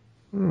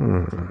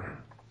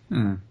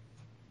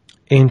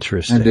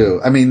 Interesting. I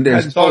do. I mean,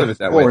 there's I thought of it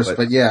that way,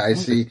 but yeah, I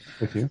see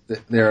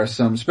that there are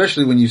some,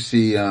 especially when you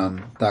see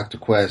Dr.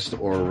 Quest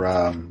or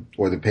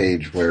the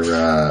page where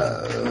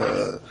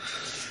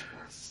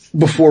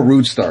before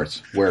Rude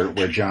starts,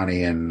 where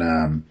Johnny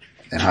and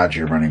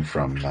Haji are running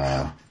from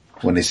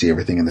when they see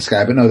everything in the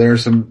sky. But no,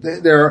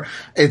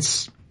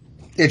 it's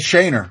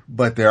Shaner,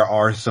 but there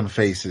are some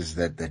faces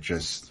that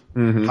just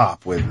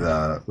pop with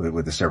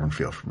the Severin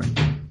feel for me.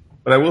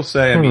 But I will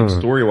say, I mean,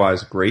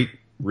 story-wise, great,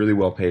 really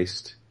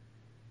well-paced,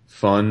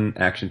 fun,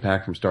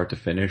 action-packed from start to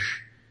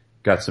finish.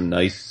 Got some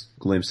nice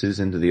glimpses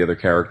into the other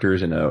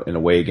characters in a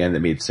way, again, that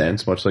made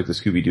sense, much like the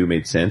Scooby-Doo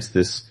made sense.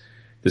 This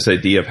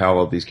idea of how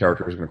all these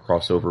characters are going to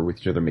cross over with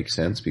each other makes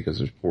sense because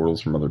there's portals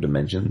from other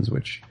dimensions,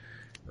 which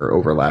are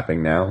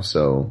overlapping now,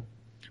 so.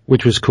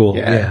 Which was cool,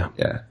 yeah.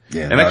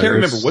 And I can't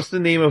remember, what's the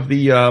name of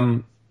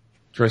the,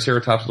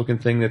 Triceratops looking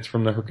thing that's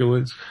from the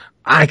Hercules?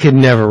 I could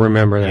never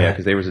remember that. Yeah,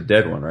 because there was a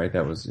dead one, right?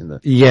 That was in the...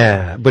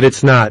 Yeah, but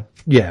it's not...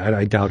 Yeah,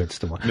 I doubt it's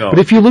the one. No. But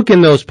if you look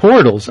in those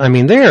portals, I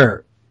mean,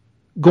 they're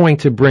going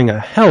to bring a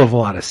hell of a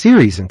lot of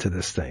series into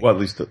this thing. Well,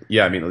 at least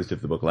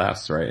if the book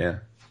lasts, right? Yeah.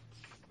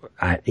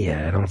 I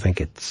don't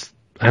think it's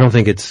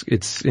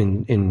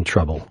in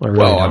trouble. I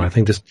really don't. I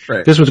think this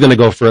was going to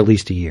go for at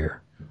least a year.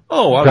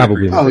 Oh,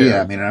 probably. Oh,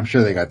 yeah. I mean, I'm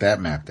sure they got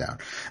that mapped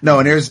out. No,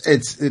 and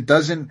it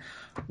doesn't,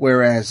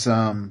 whereas,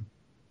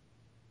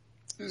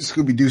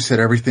 Scooby-Doo set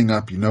everything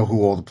up. You know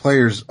who all the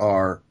players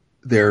are.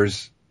 There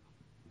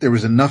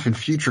was enough in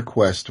Future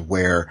Quest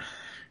where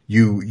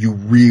you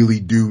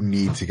really do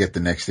need to get the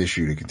next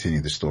issue to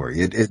continue the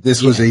story.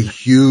 This was a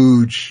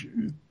huge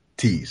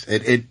tease.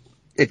 It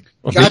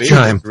got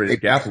time.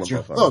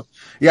 Look,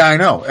 yeah, I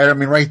know. I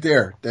mean, right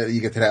there,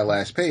 you get to that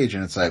last page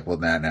and it's like, well,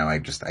 now I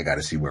got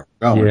to see where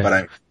we're going.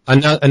 Yeah.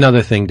 But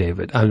another thing,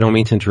 David, I don't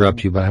mean to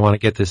interrupt you, but I want to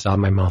get this out of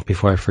my mouth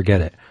before I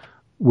forget it.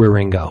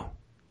 Waringo.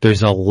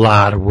 There's a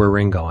lot of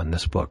Waringo in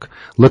this book.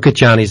 Look at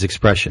Johnny's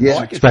expression.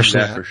 Yeah,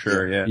 especially that for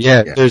sure,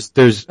 yeah.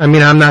 There's, I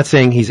mean, I'm not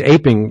saying he's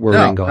aping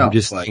Waringo. No, I'm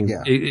just saying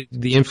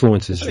the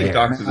influence is there.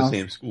 Doc's in the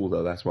same school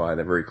though, that's why.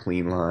 They're very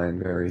clean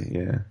line,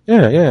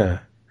 Yeah.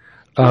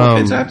 I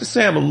have to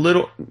say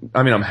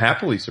I'm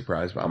happily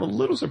surprised, but I'm a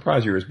little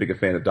surprised you're as big a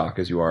fan of Doc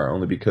as you are,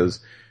 only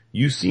because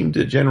you seem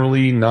to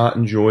generally not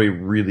enjoy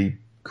really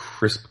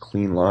crisp,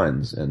 clean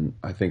lines, and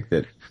I think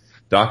that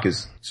Doc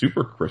is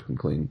super crisp and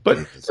clean, but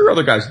there are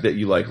other guys that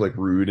you like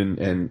Rude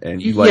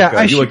and you like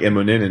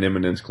Eminem, and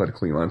Eminem's quite a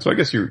clean line. So I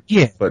guess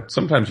but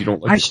sometimes you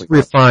don't like. I should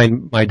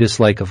refine my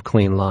dislike of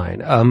clean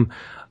line.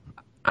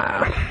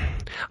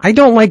 I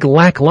don't like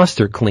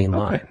lackluster clean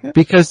line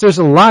because there's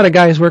a lot of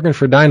guys working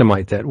for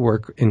Dynamite that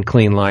work in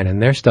clean line,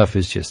 and their stuff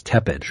is just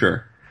tepid.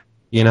 Sure.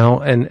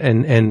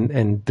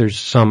 And there's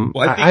some.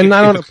 Well, I don't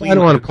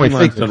want to point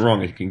fingers. Done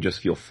wrong, it can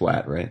just feel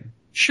flat, right?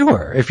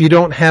 Sure. If you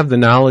don't have the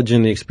knowledge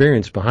and the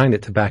experience behind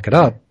it to back it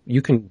up,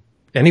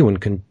 anyone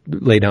can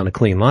lay down a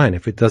clean line.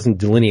 If it doesn't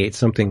delineate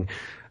something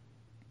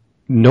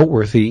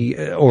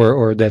noteworthy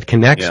or that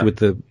connects with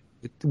the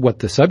what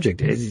the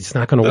subject is. It's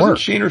not going to work.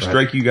 Doesn't Shaner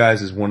strike you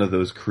guys as one of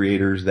those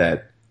creators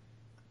that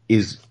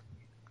is,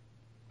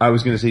 I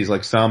was going to say he's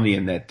like Somni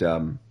in that,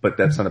 but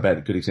that's not a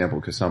good example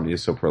because Somni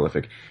is so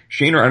prolific.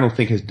 Shaner, I don't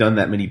think has done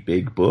that many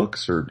big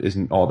books or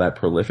isn't all that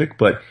prolific,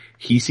 but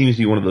he seems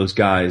to be one of those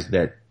guys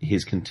that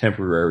his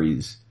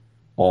contemporaries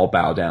all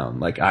bow down.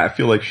 Like, I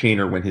feel like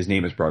Shaner, when his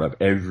name is brought up,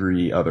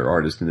 every other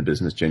artist in the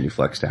business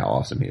genuflects to how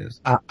awesome he is.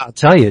 I'll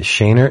tell you,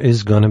 Shaner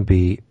is going to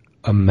be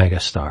a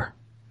megastar.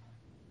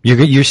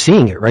 You're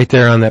seeing it right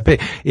there on that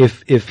page.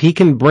 If he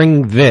can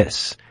bring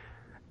this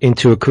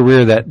into a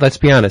career that, let's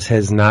be honest,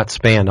 has not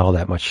spanned all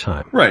that much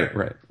time. Right.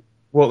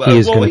 Well,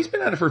 he's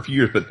been at it for a few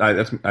years, but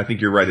I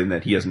think you're right in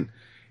that he's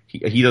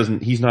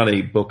not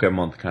a book a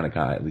month kind of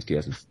guy. At least he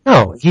hasn't.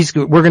 No,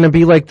 we're going to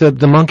be like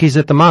the monkeys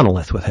at the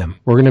monolith with him.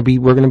 We're going to be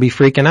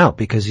freaking out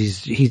because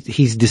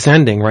he's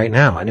descending right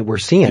now, and we're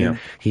seeing him.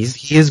 He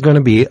is going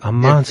to be a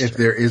monster. If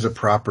there is a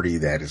property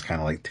that is kind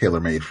of like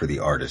tailor-made for the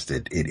artist,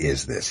 it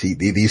is this.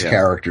 These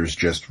characters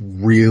just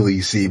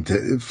really seem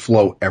to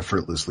flow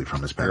effortlessly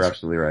from his pencil. You're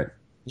absolutely right.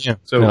 Yeah.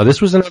 So no,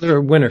 this was another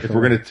winner. If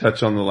we're going to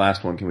touch on the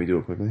last one, can we do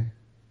it quickly?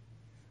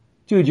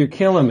 Dude, you're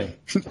killing me.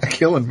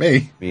 Killing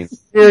me?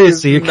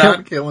 Seriously, you're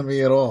not killing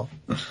me at all.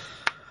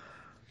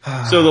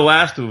 So the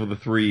last of the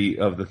three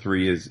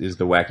is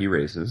the Wacky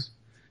Races.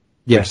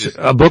 Yes,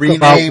 a book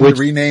about which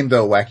renamed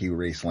though Wacky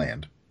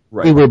Raceland.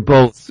 Right. We were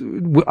both.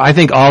 I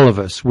think all of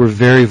us were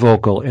very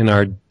vocal in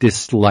our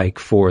dislike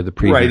for the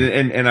preview. Right,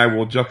 and I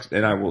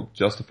will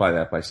justify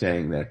that by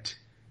saying that.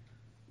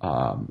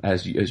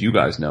 As you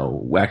guys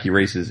know, Wacky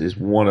Races is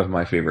one of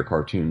my favorite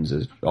cartoons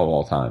of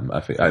all time.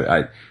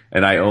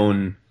 I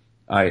own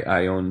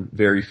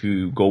very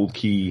few gold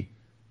key,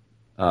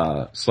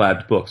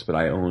 slabbed books, but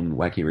I own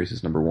Wacky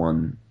Races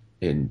 #1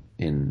 in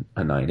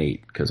a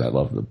 9/8 because I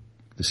love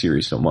the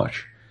series so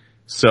much.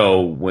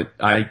 So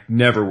I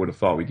never would have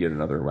thought we'd get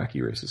another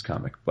Wacky Races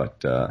comic,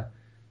 but,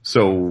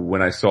 so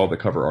when I saw the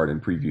cover art and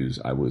previews,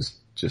 I was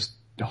just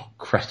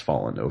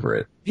crestfallen over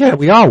it. Yeah,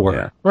 we all were.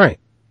 Yeah. Right.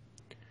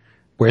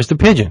 Where's the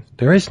pigeon?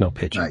 There is no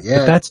pigeon. Not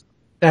yet.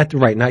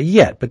 Right, not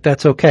yet, but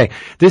that's okay.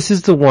 This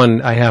is the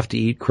one I have to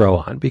eat crow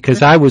on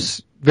because I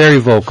was very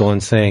vocal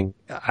in saying,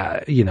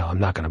 I'm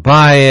not going to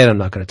buy it. I'm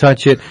not going to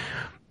touch it.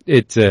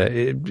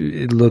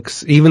 It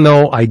looks, even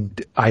though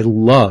I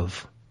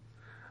love,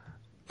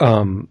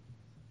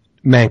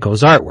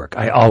 Manco's artwork.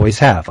 I always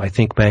have. I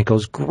think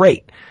Manco's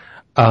great.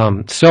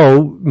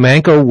 So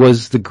Manco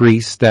was the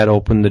grease that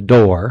opened the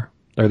door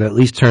or that at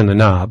least turned the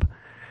knob.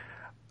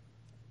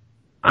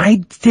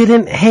 I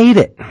didn't hate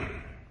it.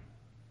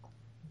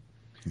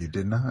 You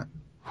did not?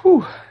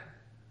 Whew.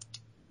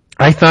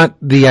 I thought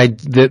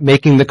the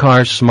making the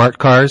cars smart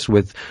cars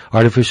with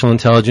artificial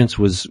intelligence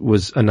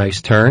was a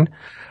nice turn.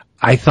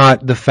 I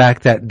thought the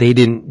fact that they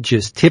didn't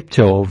just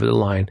tiptoe over the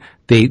line,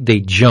 they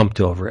jumped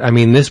over it. I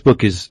mean, this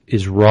book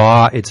is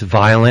raw, it's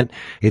violent,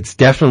 it's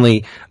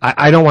definitely,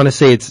 I don't want to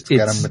say it's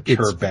got a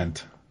mature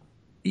bent.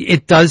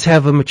 It does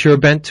have a mature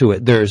bent to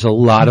it. There's a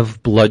lot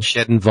of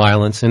bloodshed and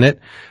violence in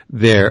it.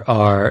 There's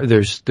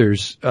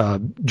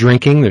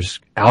drinking, there's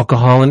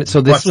alcohol in it.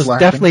 So this was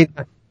definitely,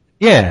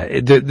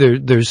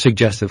 there's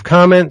suggestive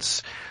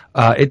comments.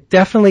 It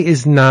definitely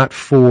is not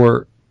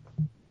for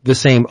the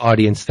same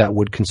audience that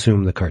would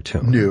consume the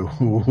cartoon.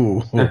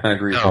 No. I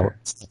agree. No.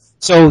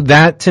 So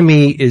that to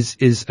me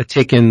is a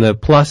tick in the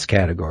plus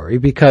category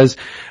because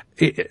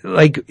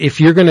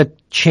if you're going to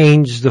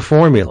change the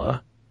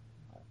formula,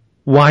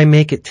 why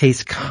make it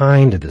taste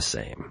kind of the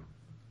same?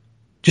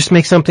 Just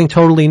make something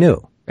totally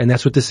new. And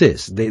that's what this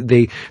is.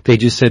 They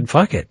just said,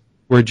 fuck it.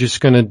 We're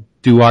just gonna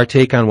do our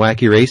take on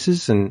Wacky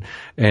Races and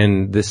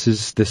this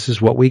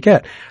is what we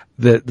get.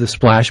 The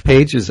splash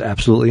page is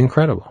absolutely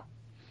incredible.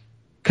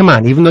 Come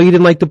on, even though you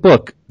didn't like the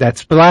book, that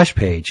splash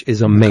page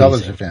is amazing. The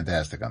colors are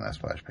fantastic on that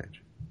splash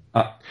page.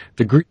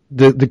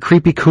 The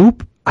creepy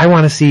coop, I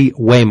want to see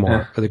way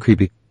more of the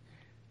creepy.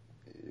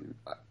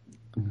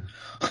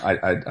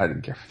 I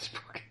didn't care for this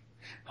book.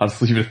 I'll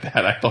just leave it at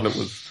that. I thought it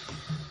was,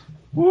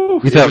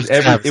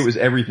 it was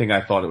everything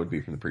I thought it would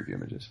be from the preview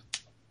images.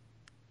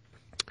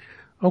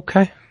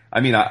 Okay.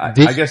 I mean, I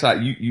guess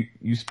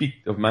you speak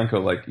of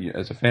Manco like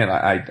as a fan.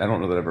 I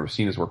don't know that I've ever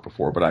seen his work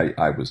before, but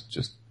I was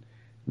just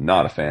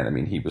not a fan. I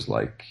mean, he was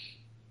like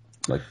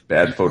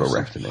bad photo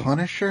ref to me.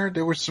 Punisher,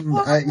 there was some,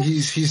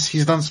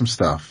 he's done some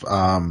stuff.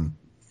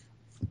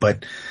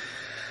 But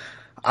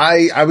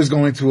I was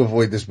going to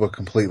avoid this book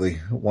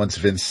completely once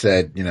Vince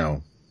said, he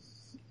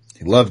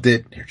loved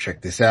it. Here, check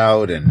this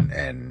out.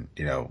 And,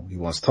 he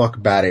wants to talk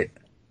about it.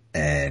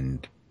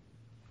 And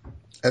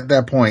at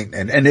that point,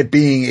 and it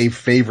being a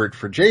favorite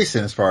for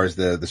Jason as far as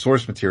the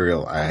source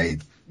material, I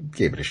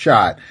gave it a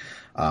shot.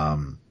 I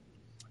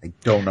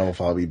don't know if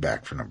I'll be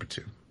back for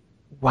 #2.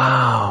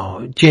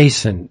 Wow.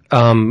 Jason,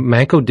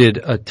 Manco did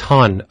a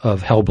ton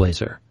of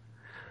Hellblazer,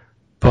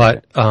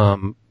 but,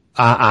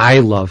 I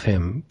love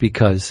him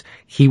because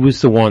he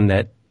was the one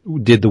that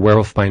did the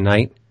Werewolf by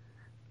Night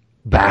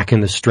back in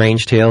the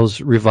Strange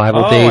Tales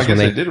revival days.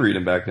 I did read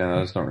him back then.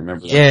 I just don't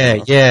remember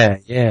that.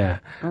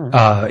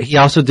 Yeah. He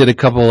also did a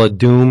couple of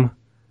Doom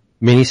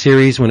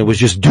miniseries when it was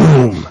just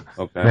Doom.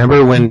 Okay.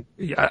 Remember when,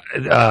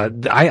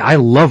 I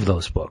love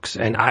those books,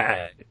 and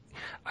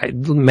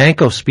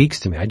Manco speaks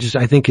to me. I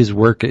think his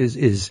work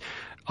is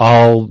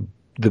all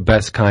the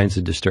best kinds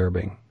of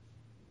disturbing.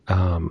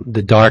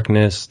 The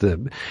darkness,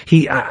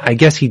 I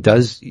guess he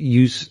does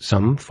use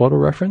some photo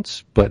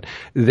reference,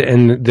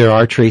 and there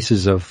are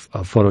traces of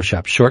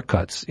Photoshop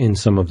shortcuts in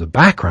some of the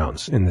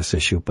backgrounds in this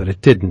issue, but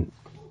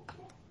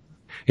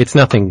it's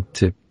nothing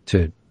to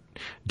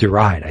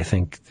deride. I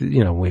think,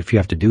 if you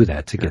have to do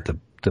that to get it's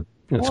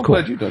well, cool.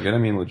 I'm glad you dug it. I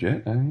mean,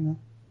 legit.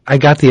 I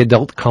got the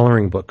adult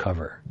coloring book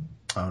cover.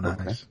 Oh, nice.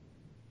 Okay.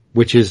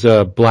 Which is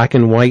black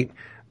and white.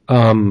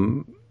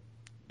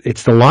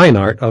 It's the line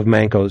art of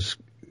Manco's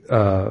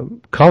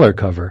color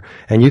cover,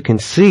 and you can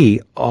see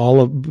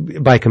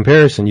by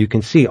comparison, you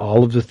can see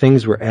all of the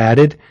things were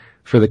added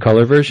for the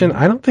color version.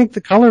 I don't think the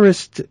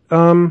colorist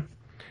on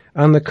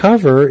the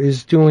cover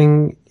is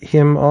doing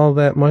him all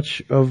that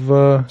much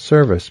of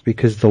service,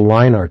 because the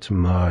line art's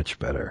much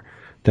better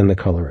than the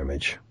color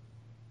image.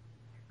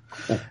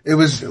 It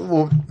was,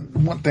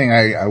 one thing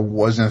I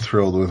wasn't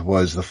thrilled with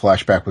was the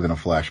flashback within a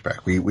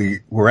flashback.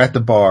 We were at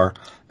the bar,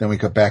 then we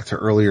cut back to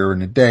earlier in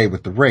the day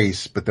with the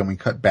race, but then we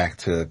cut back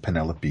to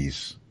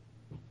Penelope's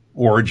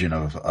origin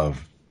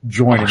of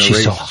joining the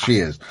race as she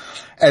is.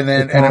 And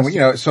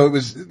then, so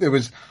it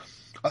was,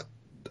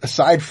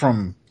 aside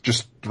from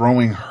just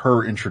throwing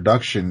her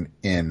introduction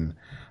in,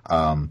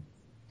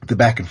 the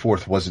back and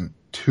forth wasn't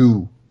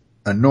too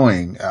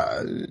annoying,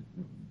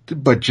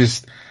 but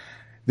just,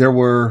 there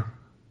were,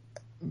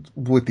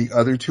 with the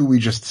other two we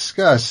just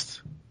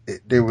discussed,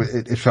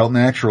 it felt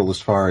natural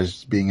as far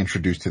as being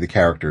introduced to the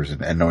characters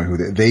and knowing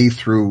who they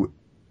threw.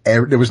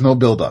 There was no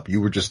build up. You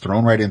were just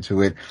thrown right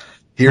into it.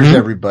 Here's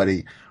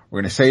everybody.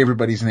 We're going to say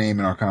everybody's name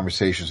in our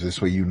conversations. So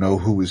this way you know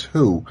who is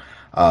who.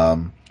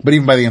 But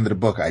even by the end of the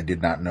book, I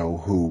did not know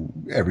who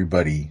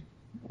everybody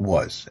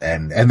was.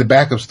 And the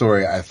backup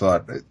story I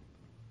thought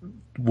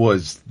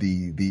was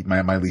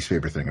my least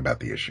favorite thing about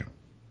the issue.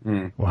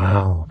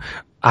 Wow.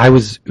 I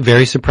was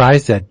very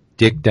surprised that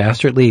Dick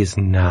Dastardly is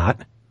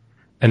not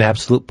an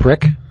absolute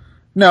prick.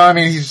 No, I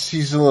mean,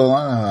 he's a little,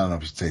 I don't know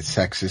if you'd say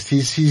sexist.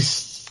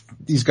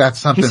 He's got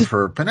something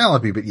for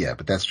Penelope,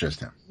 but that's just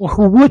him. Well,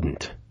 who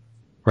wouldn't?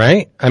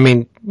 Right? I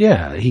mean,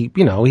 yeah,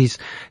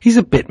 he's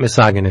a bit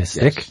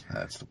misogynistic,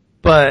 Yes,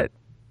 but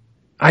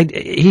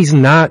he's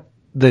not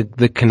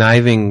the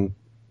conniving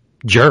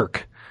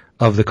jerk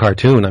of the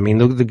cartoon. I mean,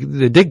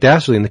 the Dick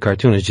Dastardly in the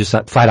cartoon is just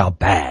flat out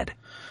bad.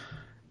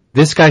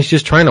 This guy's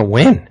just trying to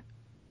win.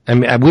 I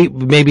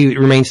mean, maybe it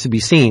remains to be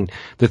seen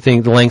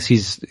the lengths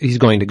he's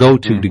going to go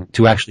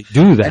to actually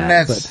do that. And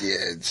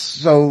that's,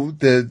 so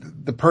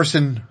the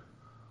person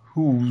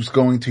who's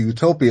going to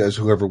Utopia is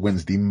whoever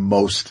wins the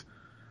most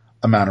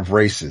amount of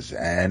races.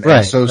 And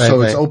so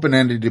it's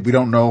open-ended. We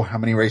don't know how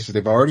many races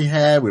they've already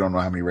had. We don't know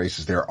how many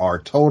races there are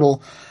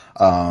total.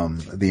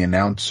 The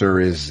announcer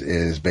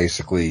is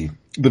basically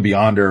the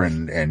Beyonder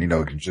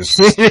and just.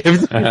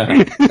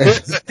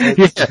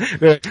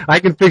 Yeah. I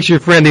can picture your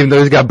friend even though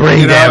he's got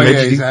brain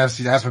damage. Yeah,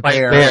 he's half a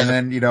bear. And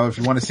then, if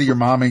you want to see your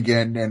mom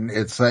again, and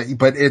it's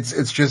but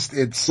it's just.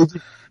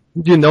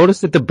 Did you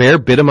notice that the bear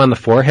bit him on the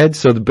forehead?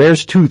 So the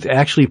bear's tooth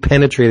actually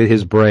penetrated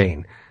his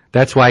brain.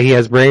 That's why he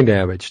has brain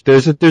damage.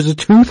 There's a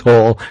tooth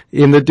hole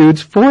in the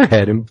dude's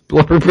forehead, in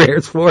Blubber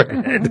Bear's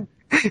forehead.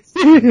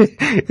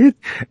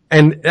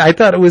 And I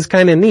thought it was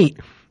kind of neat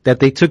that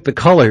they took the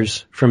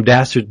colors from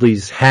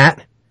Dastardly's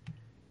hat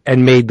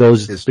and made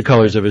those the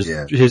colors of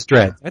his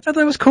dread. I thought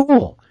that was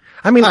cool.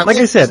 I mean, like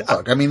I said,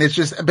 look, I mean, it's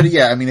just, but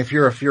yeah, I mean, if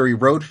you're a Fury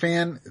Road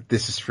fan,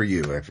 this is for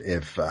you.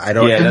 If I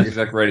don't, yeah, that's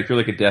exactly right. If you're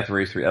like a Death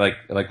Race 3, and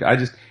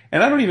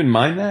I don't even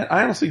mind that.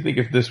 I honestly think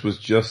if this was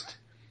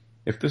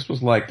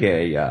like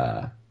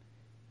a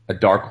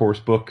Dark Horse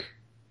book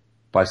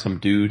by some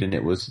dude and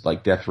it was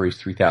like Death Race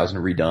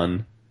 3000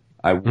 redone,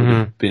 I would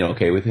have been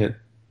okay with it.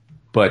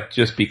 But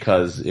just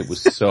because it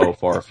was so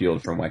far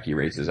afield from Wacky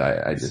Races,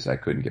 I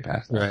couldn't get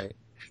past that. Right.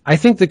 I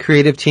think the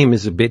creative team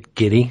is a bit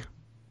giddy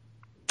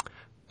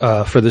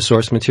for the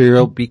source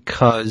material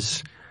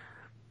because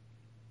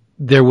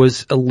there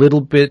was a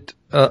little bit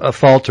a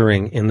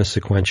faltering in the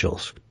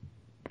sequentials,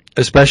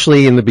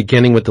 especially in the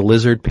beginning with the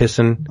lizard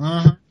pissing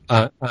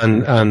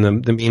on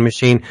the Mean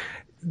Machine.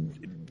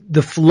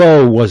 The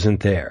flow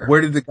wasn't there.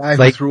 Where did the guy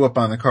who threw up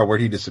on the car,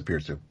 where'd he disappear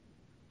to?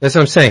 That's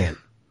what I'm saying.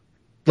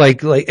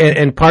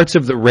 And parts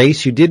of the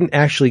race, you didn't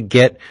actually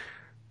get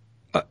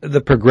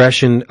the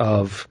progression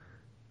of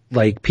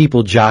like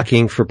people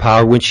jockeying for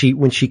power when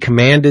she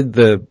commanded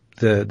the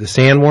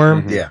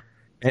sandworm. Yeah.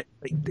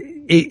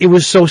 It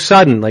was so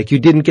sudden. Like you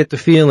didn't get the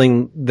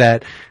feeling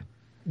that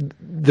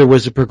there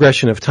was a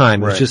progression of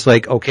time. It was just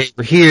like, okay,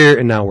 we're here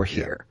and now we're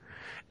here.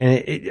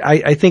 And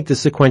I think the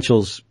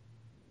sequentials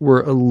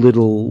were a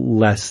little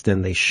less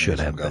than they should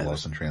have been. Got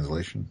lost in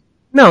translation.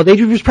 No, they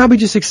was probably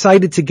just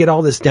excited to get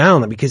all this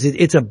down because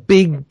it's a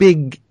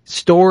big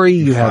story.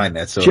 You find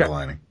that silver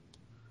lining.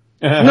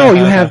 No,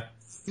 you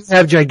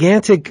have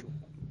gigantic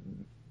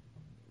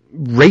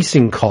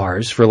racing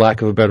cars, for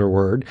lack of a better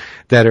word,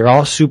 that are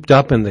all souped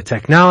up and the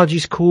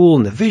technology's cool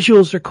and the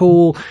visuals are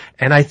cool.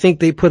 And I think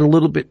they put a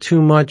little bit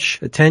too much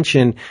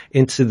attention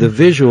into the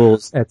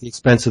visuals at the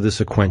expense of the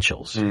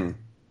sequentials.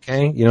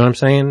 Okay? You know what I'm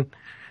saying?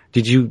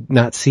 Did you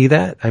not see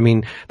that? I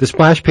mean, the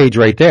splash page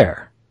right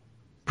there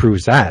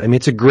proves that. I mean,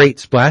 it's a great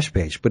splash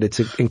page, but it's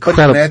an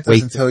incredible. But that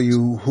doesn't tell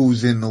you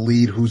who's in the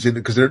lead, who's in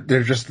it, because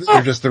they're just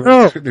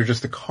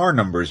the car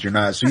numbers. You're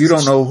not, so you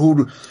don't know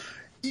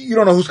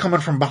who's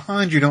coming from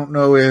behind. You don't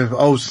know if,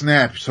 oh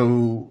snap,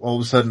 so all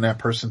of a sudden that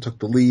person took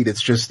the lead.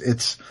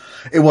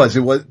 It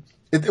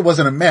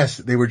wasn't a mess.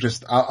 They were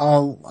just,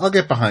 I'll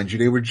get behind you.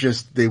 They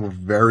were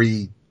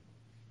very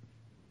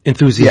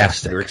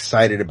enthusiastic. They were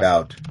excited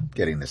about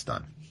getting this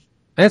done.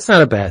 That's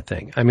not a bad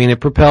thing. I mean, it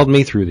propelled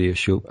me through the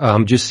issue.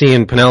 Just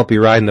seeing Penelope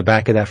ride in the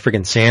back of that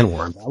friggin'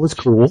 sandworm. That was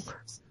cool.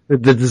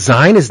 The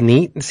design is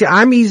neat. See,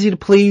 I'm easy to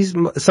please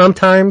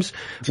sometimes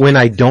when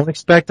I don't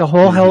expect a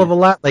whole hell of a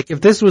lot. Like, if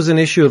this was an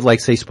issue of,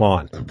 like, say,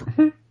 Spawn,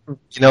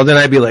 then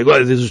I'd be like, well,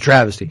 this is a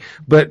travesty.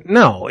 But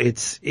no,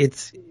 it's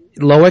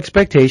low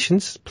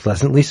expectations,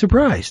 pleasantly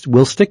surprised.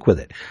 We'll stick with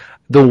it.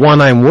 The one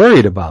I'm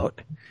worried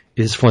about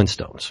is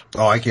Flintstones.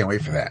 Oh, I can't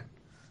wait for that.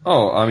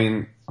 Oh, I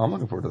mean, I'm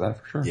looking forward to that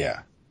for sure.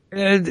 Yeah.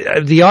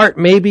 The art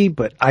maybe,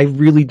 but I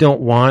really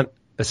don't want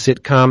a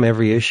sitcom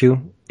every issue.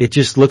 It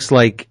just looks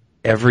like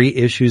every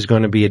issue is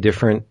going to be a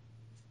different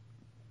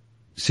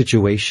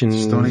situation.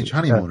 Stone Age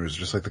Honeymooners,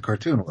 just like the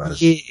cartoon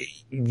was.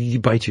 You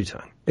bite your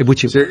tongue.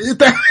 Which you... I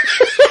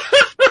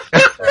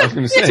was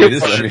going to say, it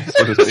is. I mean,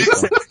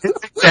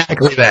 it's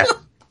exactly that.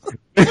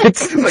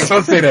 It's like,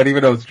 don't say that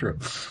even though it's true.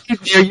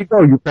 There you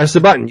go. You press the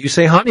button. You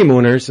say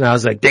Honeymooners, and I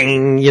was like,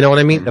 ding. You know what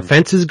I mean? The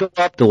fences go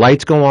up, the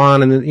lights go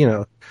on,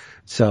 and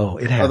so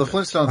it happens. The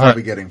Flintstones I'll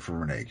be getting for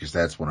Renee, because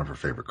that's one of her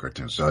favorite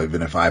cartoons. So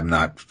even if I'm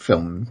not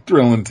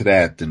thrilling to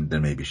that, then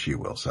maybe she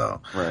will.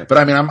 So, right. But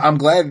I mean, I'm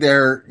glad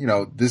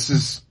this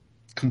is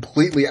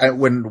completely,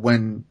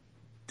 when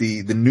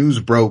the news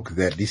broke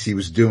that DC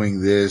was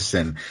doing this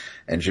and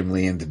Jim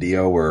Lee and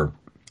DiDio were,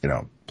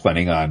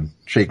 planning on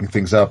shaking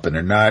things up, and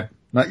they're not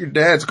your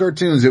dad's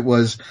cartoons. It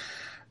was,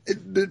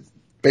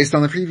 based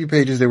on the preview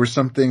pages, there were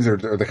some things, or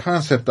the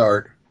concept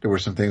art, there were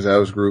some things I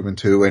was grooving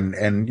to,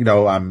 and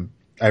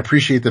I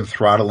appreciate them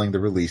throttling the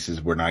releases.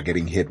 We're not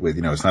getting hit with,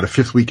 it's not a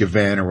 5th week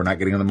event, or we're not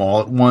getting them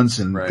all at once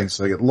and things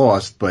like get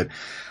lost. But,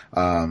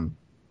 I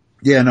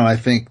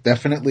think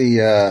definitely,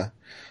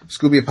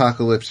 Scooby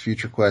Apocalypse,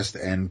 Future Quest,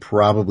 and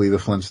probably the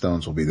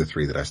Flintstones will be the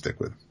 3 that I stick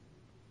with.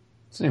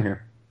 Same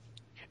here.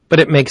 But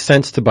it makes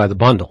sense to buy the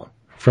bundle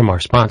from our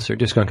sponsor,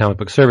 Discount Comic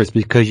Book Service,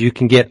 because you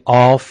can get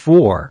all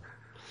 4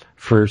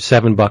 for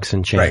 $7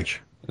 and change. Right.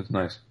 That's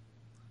nice.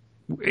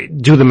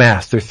 Do the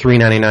math. They're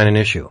 $3.99 an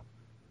issue.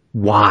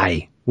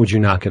 Why would you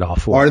not get all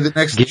 4? Are the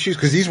next issues,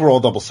 because these were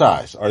all double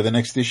sized, are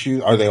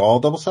they all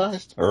double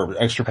sized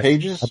or extra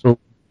pages?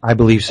 I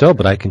believe so,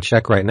 but I can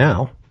check right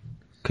now,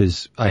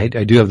 because I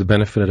do have the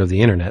benefit of the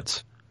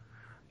internets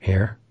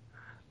here.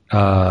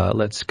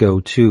 Let's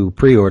go to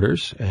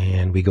pre-orders,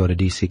 and we go to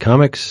DC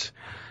Comics,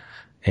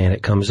 and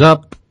it comes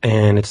up,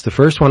 and it's the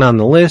first one on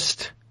the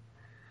list.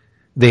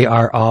 They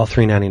are all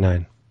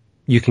 $3.99.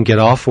 You can get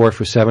all 4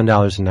 for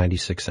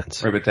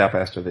 $7.96. Right, but how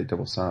fast are they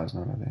double sized?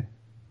 Not are they?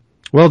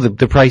 Well,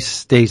 the price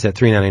stays at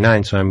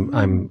 $3.99, so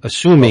I'm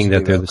assuming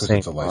that they're the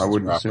same. I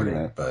wouldn't assume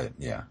that, but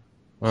yeah.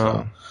 Well,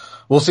 so,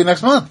 we'll see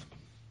next month.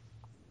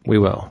 We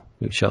will.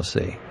 We shall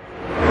see.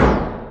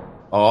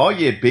 Oh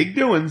yeah, big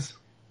doings.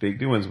 Big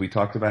doings. We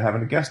talked about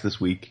having a guest this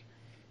week.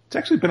 It's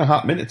actually been a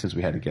hot minute since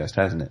we had a guest,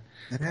 hasn't it?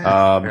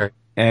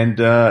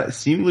 And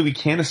seemingly we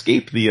can't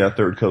escape the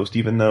Third Coast,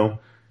 even though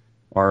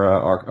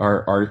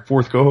our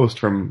fourth co-host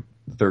from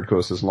the Third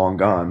Coast is long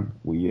gone.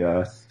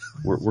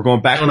 We're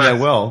going back to that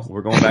well.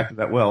 We're going back to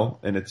that well,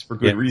 and it's for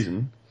good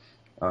reason.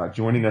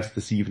 Joining us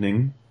this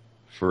evening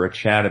for a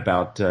chat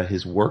about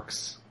his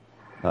works,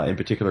 in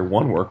particular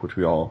one work which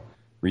we all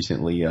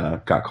recently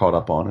got caught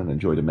up on and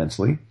enjoyed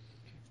immensely.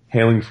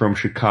 Hailing from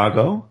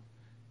Chicago,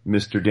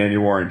 Mr.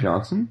 Daniel Warren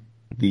Johnson,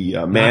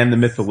 the man, the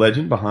myth, the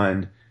legend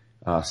behind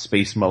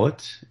Space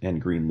Mullet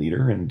and Green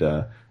Leader,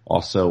 and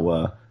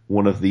also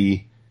one of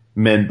the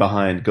men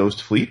behind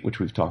Ghost Fleet, which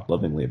we've talked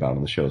lovingly about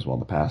on the show as well in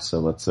the past. So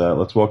let's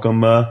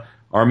welcome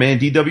our man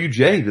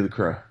DWJ to the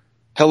crew.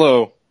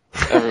 Hello,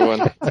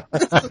 everyone.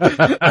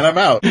 And I'm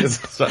out.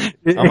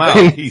 I'm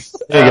out. Peace.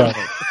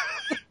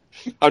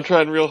 I'm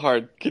trying real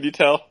hard. Can you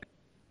tell?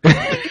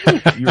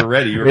 You were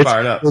ready. You were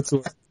fired up.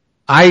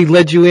 I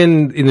led you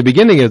in the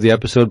beginning of the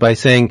episode by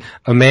saying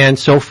a man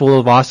so full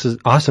of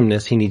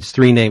awesomeness he needs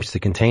 3 names to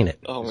contain it.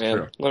 Oh man,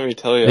 true. Let me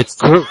tell you. It's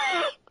true.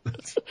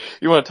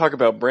 You want to talk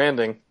about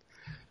branding?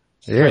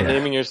 Yeah.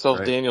 Naming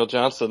yourself Daniel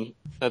Johnson.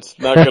 That's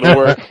not going to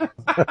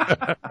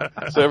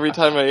work. So every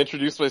time I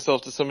introduce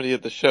myself to somebody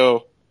at the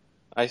show,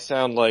 I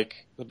sound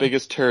like the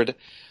biggest turd.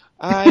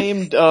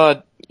 I'm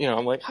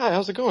like, hi,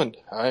 how's it going?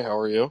 Hi, how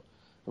are you?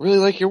 I really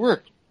like your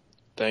work.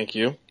 Thank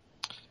you.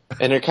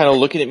 And they're kind of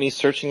looking at me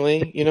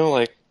searchingly,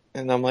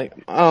 and I'm like,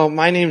 oh,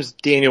 my name's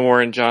Daniel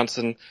Warren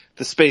Johnson,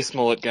 the Space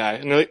Mullet guy.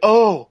 And they're like,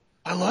 oh,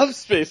 I love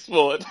Space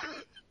Mullet.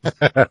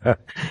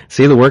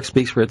 See, the work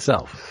speaks for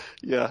itself.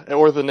 Yeah,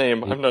 or the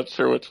name. I'm not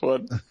sure which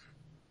one.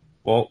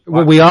 Well,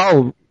 we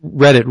all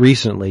read it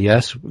recently,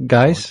 yes,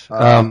 guys?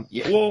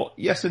 yeah, well,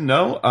 yes and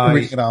no.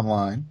 Reading it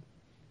online.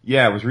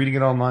 Yeah, I was reading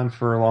it online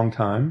for a long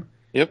time.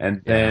 Yep.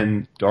 And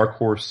then Dark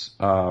Horse,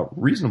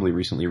 reasonably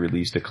recently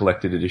released a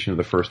collected edition of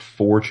the first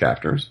 4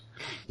 chapters.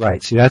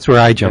 Right. See, that's where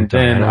I jumped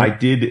and then on. I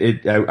did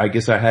it. I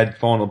guess I had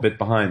fallen a bit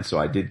behind, so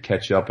I did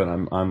catch up,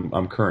 and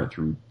I'm current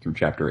through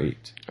chapter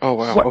 8. Oh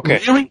wow. What,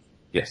 Okay. really?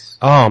 Yes.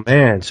 Oh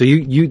man. So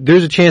you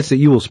there's a chance that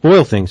you will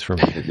spoil things for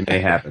me. It may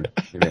happen.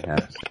 It may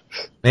happen.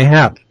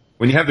 Mayhap.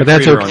 When you have the But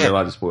that's creator on, okay. you're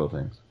allowed to spoil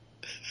things.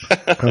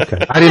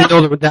 Okay. I didn't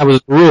know that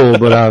was the rule,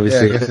 but Yeah, I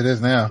obviously. guess it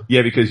is now.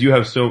 Yeah, because you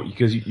have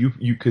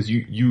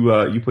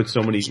you put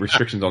so many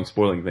restrictions on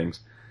spoiling things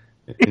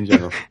in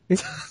general.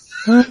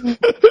 What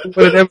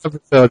an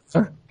episode.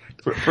 Huh?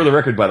 For the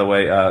record, by the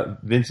way,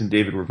 Vince and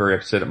David were very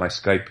upset at my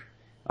Skype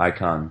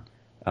icon,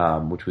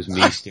 which was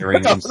me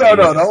staring. No,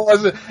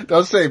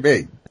 don't say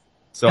me.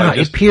 So No, I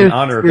just, in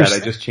honor of that, I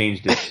just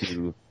changed it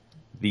to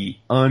the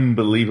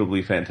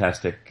unbelievably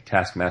fantastic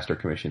Taskmaster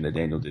commission that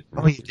Daniel did.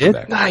 Oh, you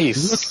did?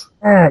 Nice.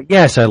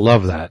 Yes, I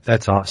love that.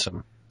 That's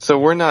awesome. So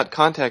we're not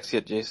contacts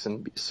yet,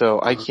 Jason. So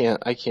I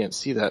can't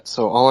see that.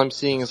 So all I'm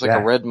seeing is like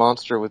a red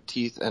monster with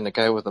teeth and a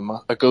guy with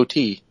a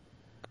goatee.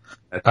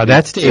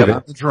 That's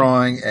David. The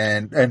drawing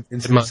and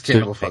it's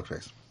cannibal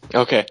fuckface.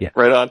 Okay. Yeah.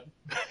 Right on.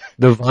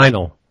 The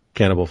vinyl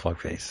cannibal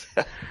fuckface.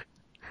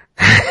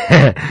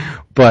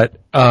 But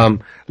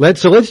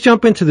let's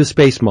jump into the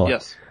Space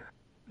Mullet.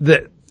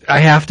 Yes. I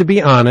have to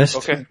be honest.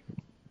 Okay.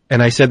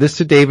 And I said this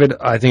to David,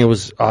 I think it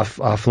was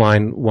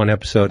offline one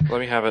episode. Let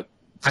me have it.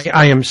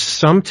 I am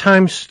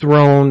sometimes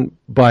thrown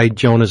by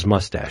Jonah's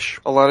mustache.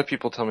 A lot of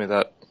people tell me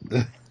that.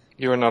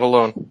 You are not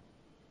alone.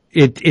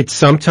 It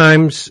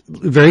sometimes,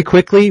 very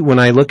quickly, when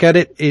I look at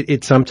it,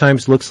 it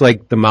sometimes looks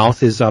like the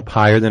mouth is up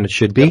higher than it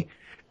should be. Yep.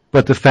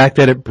 But the fact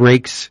that it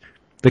breaks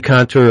the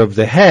contour of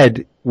the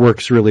head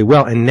works really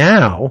well. And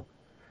now,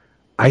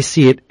 I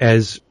see it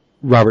as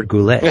Robert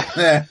Goulet.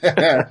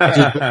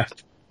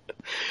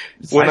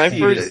 When I I see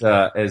first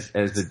it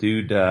as the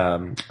dude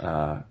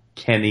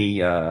Kenny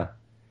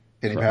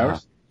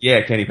Powers?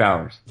 Yeah, Kenny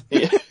Powers.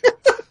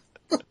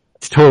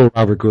 It's total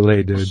Robert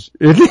Goulet, dude.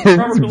 It's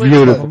Robert Goulet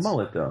beautiful. a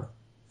mullet though.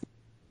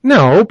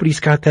 No, but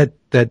he's got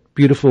that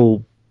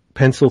beautiful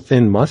pencil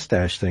thin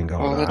mustache thing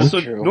going on. So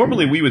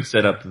normally we would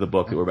set up the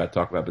book that we're about to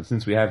talk about, but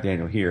since we have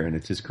Daniel here and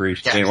it's his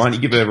creation, Daniel, why don't you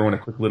give everyone a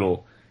quick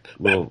little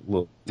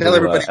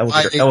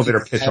elevator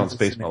pitch on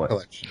Space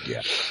Mullet?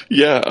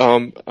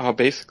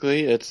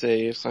 Basically it's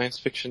a science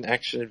fiction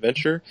action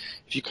adventure.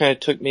 If you kind of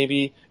took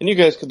maybe, and you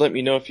guys could let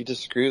me know if you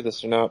disagree with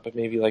this or not, but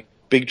maybe like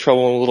Big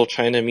Trouble in Little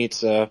China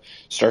meets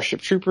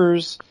Starship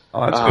Troopers.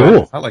 Oh, that's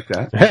cool. I like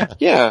that.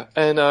 Yeah,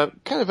 and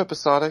kind of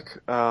episodic,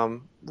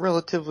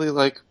 relatively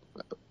like,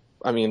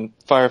 I mean,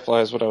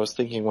 Firefly is what I was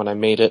thinking when I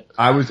made it.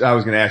 I was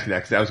going to ask you that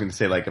because I was going to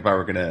say like if I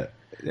were going to,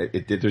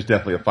 there's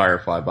definitely a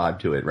Firefly vibe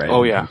to it, right?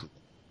 Oh yeah.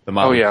 The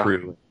Motley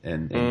Crew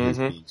and his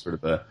being sort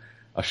of a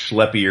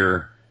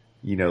schleppier,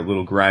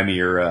 little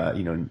grimier,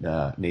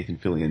 Nathan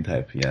Fillion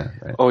type. Yeah.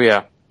 Right. Oh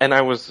yeah. And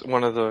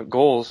one of the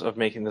goals of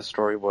making this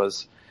story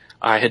was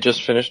I had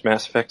just finished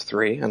Mass Effect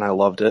 3 and I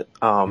loved it.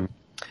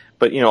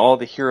 But all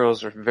the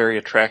heroes are very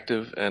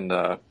attractive and,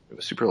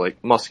 super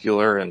like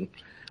muscular, and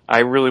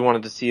I really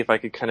wanted to see if I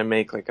could kind of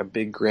make like a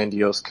big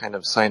grandiose kind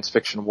of science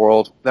fiction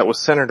world that was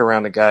centered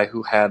around a guy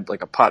who had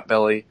like a pot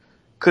belly,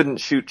 couldn't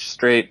shoot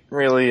straight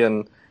really,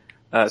 and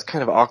is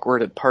kind of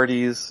awkward at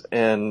parties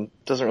and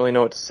doesn't really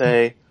know what to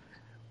say.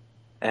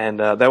 And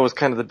that was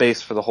kind of the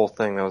base for the whole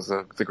thing. That was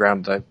the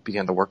ground that I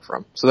began to work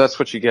from. So that's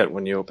what you get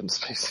when you open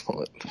Space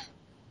Mullet.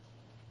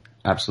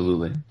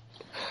 Absolutely.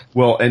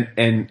 Well,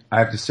 and I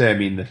have to say, I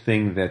mean, the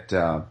thing that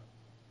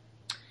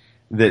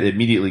that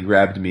immediately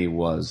grabbed me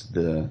was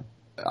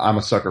I'm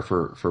a sucker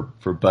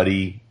for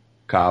buddy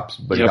cops,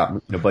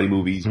 buddy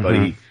movies,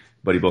 buddy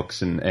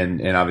books,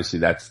 and obviously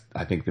that's,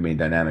 I think, the main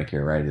dynamic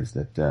here, right? Is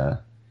that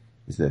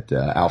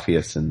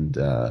Alpheus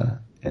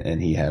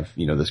and he have,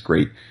 this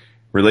great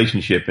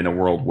relationship in a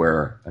world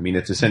where, I mean,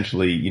 it's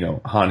essentially,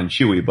 Han and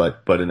Chewie,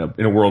 but in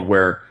a world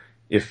where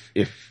if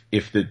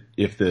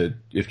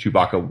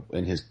Chewbacca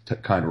and his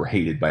kind were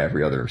hated by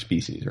every other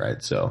species,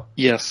 right? So.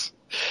 Yes,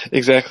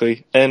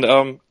 exactly.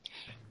 And,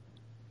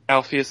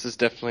 Alpheus is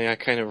definitely, I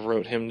kind of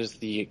wrote him as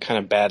the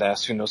kind of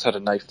badass who knows how to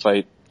knife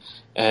fight,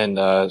 and,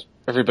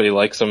 everybody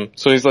likes him.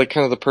 So he's like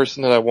kind of the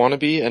person that I want to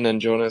be, and then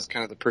Jonah is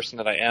kind of the person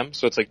that I am.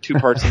 So it's like two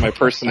parts of my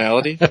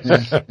personality.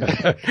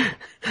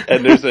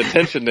 And there's a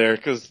tension there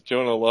because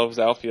Jonah loves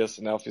Alpheus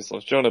and Alpheus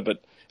loves Jonah,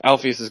 but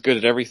Alpheus is good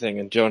at everything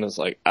and Jonah's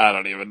like, I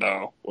don't even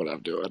know what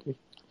I'm doing.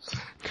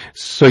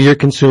 So you're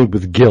consumed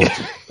with guilt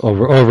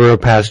over a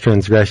past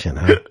transgression,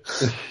 huh?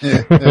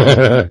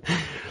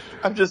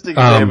 I'm just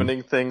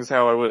examining things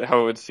how I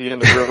would see in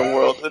the real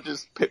world and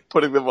just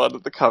putting them onto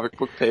the comic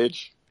book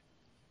page.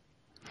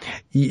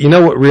 You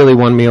know what really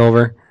won me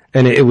over?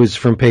 And it was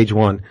from page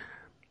 1.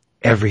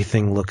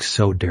 Everything looks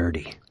so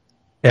dirty.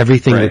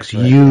 Everything looks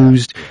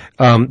used.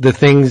 The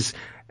things,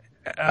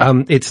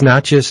 it's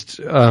not just,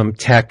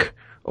 tech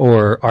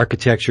or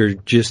architecture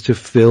just to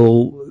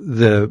fill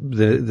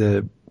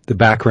the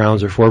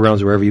backgrounds or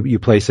foregrounds or wherever you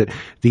place it.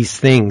 These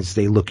things,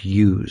 they look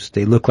used.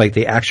 They look like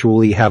they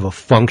actually have a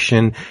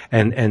function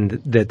and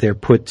that they're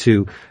put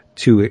to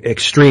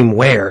extreme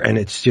wear. And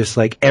it's just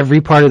like every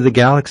part of the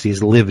galaxy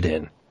is lived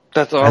in.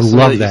 That's awesome.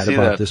 I love that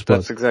about this book.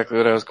 That's exactly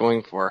what I was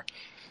going for.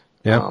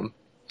 Yeah.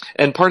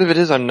 And part of it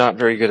is I'm not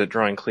very good at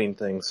drawing clean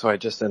things, so I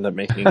just end up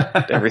making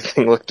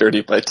everything look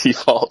dirty by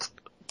default.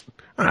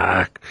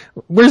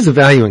 Where's the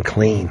value in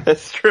clean?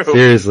 That's true.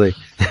 Seriously.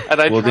 And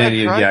I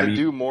tried to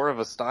do more of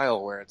a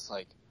style where it's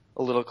like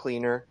a little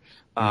cleaner,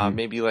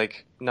 maybe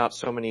like not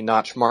so many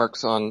notch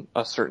marks on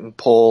a certain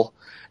pole,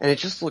 and it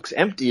just looks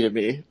empty to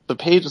me. The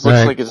page looks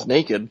like it's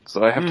naked,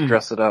 so I have to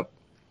dress it up.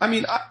 I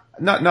mean, I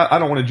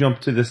don't want to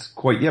jump to this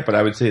quite yet, but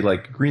I would say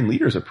like Green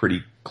Leader is a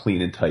pretty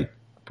clean and tight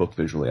book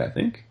visually, I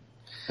think.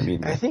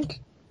 I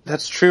think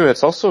that's true.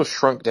 It's also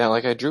shrunk down.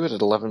 Like I drew it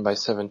at 11 by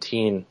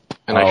 17,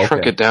 and I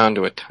shrunk it down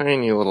to a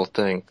tiny little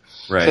thing.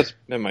 Right. So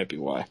that might be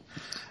why.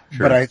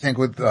 Sure. But I think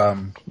with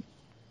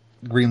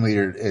Green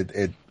Leader,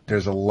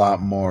 there's a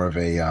lot more of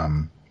a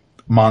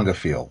manga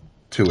feel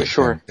to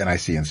it than I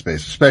see in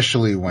Space,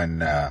 especially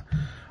when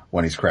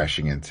he's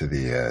crashing into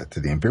the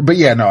Imperium. But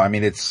yeah, no, I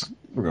mean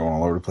we're going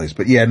all over the place.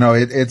 But yeah, no,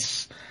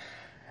 it's.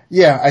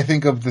 Yeah, I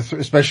think of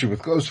especially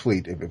with Ghost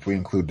Fleet, if we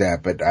include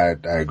that, but I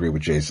agree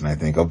with Jason. I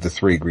think of the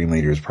three, Green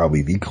Leader is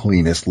probably the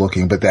cleanest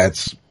looking, but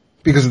that's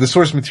because of the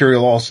source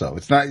material also.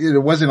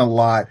 It wasn't a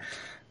lot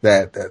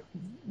that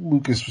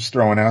Lucas was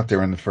throwing out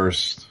there in the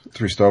first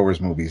 3 Star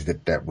Wars movies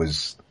that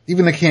was,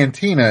 even the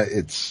Cantina,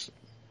 it's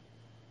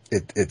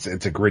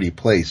a gritty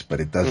place, but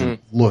it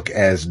doesn't look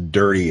as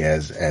dirty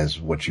as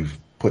what you've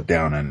put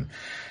down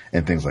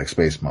in things like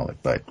Space Mullet,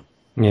 but.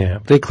 Yeah,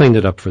 they cleaned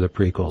it up for the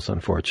prequels,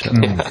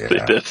 unfortunately.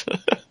 They did.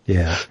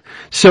 Yeah.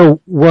 So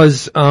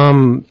was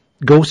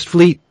Ghost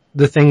Fleet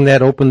the thing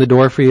that opened the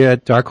door for you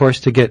at Dark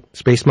Horse to get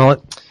Space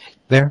Mullet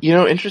there? You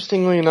know,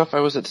 interestingly enough, I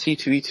was at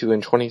C2E2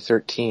 in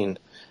 2013,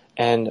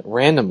 and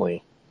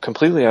randomly,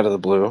 completely out of the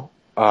blue,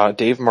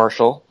 Dave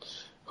Marshall,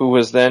 who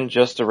was then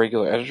just a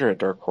regular editor at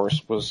Dark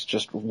Horse, was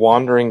just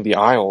wandering the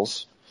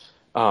aisles.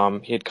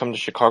 He had come to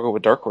Chicago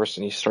with Dark Horse,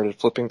 and he started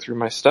flipping through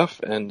my stuff,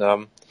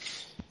 and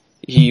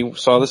he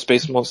saw the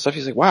Space Mullet stuff.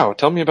 He's like, wow,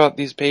 tell me about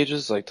these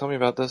pages. Like, tell me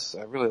about this.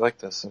 I really like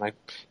this. And I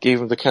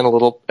gave him the kind of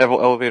little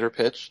elevator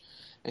pitch.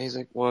 And he's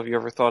like, well, have you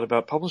ever thought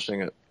about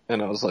publishing it?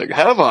 And I was like,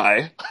 have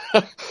I?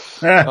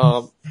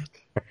 So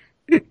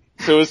it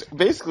was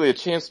basically a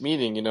chance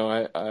meeting, you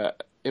know.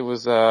 It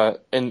was,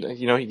 and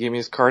you know, he gave me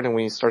his card and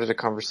we started a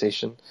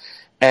conversation.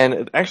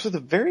 And actually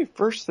the very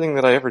first thing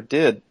that I ever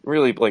did,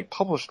 really like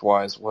published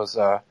wise, was,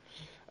 I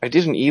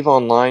did an EVE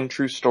Online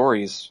True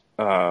Stories,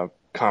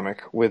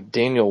 comic with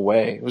Daniel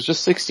Way. It was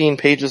just 16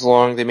 pages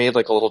long. They made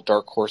like a little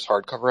Dark Horse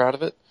hardcover out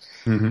of it.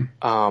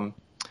 Mm-hmm.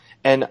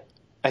 And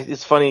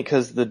it's funny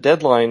because the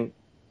deadline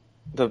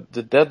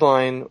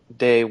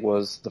day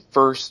was the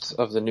 1st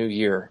of the new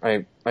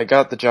year. I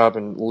got the job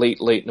in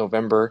late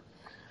November,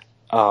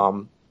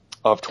 of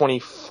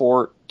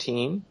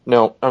 2014.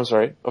 No, I'm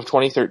sorry, of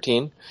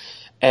 2013.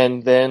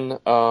 And then,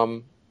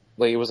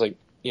 like it was like,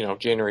 you know,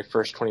 January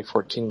 1st,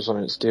 2014 was when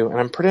it was due. And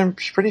I'm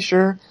pretty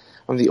sure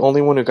I'm the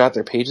only one who got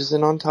their pages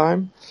in on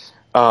time,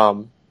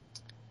 cause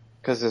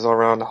it's all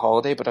around the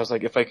holiday, but I was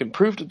like, if I can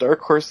prove to Dark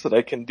Horse that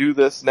I can do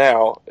this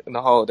now in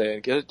the holiday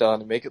and get it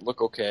done and make it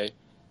look okay,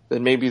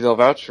 then maybe they'll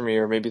vouch for me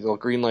or maybe they'll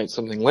greenlight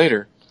something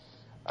later.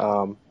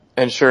 And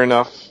sure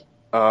enough,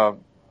 I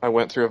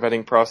went through a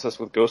vetting process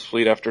with Ghost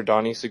Fleet after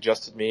Donnie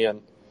suggested me,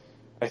 and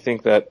I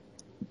think that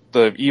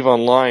the EVE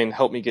Online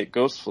helped me get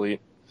Ghost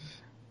Fleet.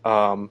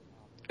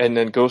 And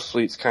then Ghost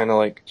Fleet's kind of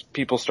like,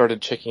 people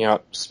started checking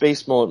out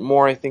Space Mullet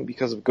more, I think,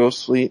 because of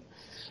Ghost Fleet.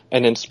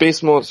 And then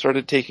Space Mullet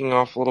started taking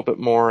off a little bit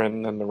more,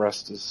 and then the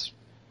rest is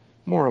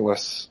more or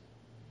less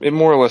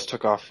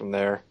took off from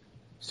there.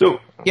 So,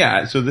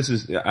 yeah, so this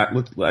is, I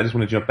just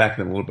want to jump back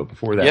then a little bit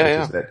before that.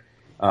 Yeah, which is that,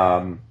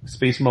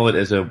 Space Mullet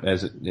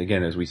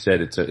again, as we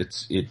said, it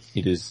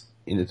is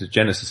a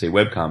Genesis, a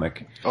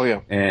webcomic. Oh yeah.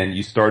 And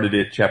you started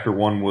it, chapter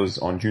 1 was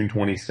on June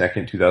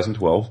 22nd,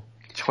 2012.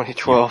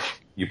 2012.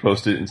 You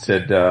posted and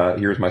said,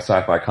 here's my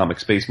sci-fi comic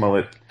Space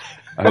Mullet.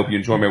 I hope you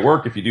enjoy my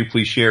work. If you do,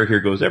 please share. Here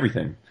goes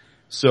everything.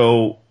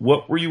 So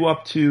what were you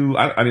up to?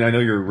 I mean, I know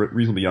you're a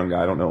reasonably young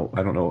guy. I don't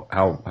know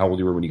how old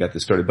you were when you got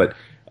this started, but,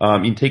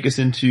 you take us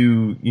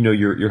into, you know,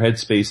 your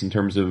headspace in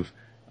terms of,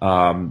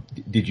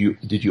 did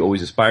you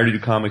always aspire to do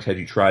comics? Had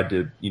you tried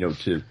to, you know,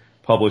 to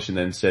publish and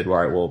then said, all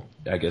right, well,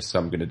 I guess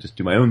I'm going to just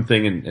do my own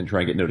thing and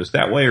try and get noticed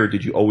that way? Or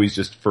did you always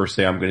just first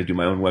say, I'm going to do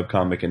my own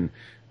webcomic and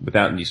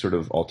without any sort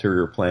of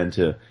ulterior plan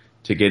to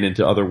get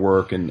into other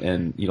work,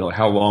 and you know,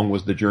 how long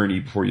was the journey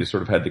before you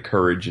sort of had the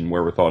courage and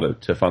wherewithal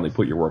to finally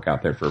put your work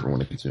out there for everyone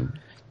to consume?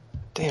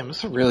 Damn,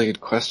 that's a really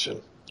good question.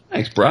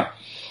 Thanks, bro.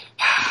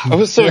 I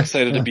was so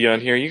excited to be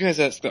on here. You guys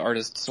asked the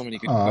artists so many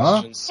good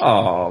questions.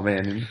 Oh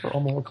man, you're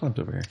almost clamped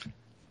over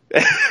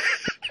here.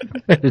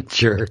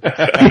 Sure.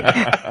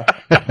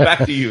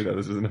 Back to you, though.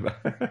 This isn't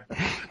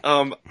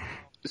about.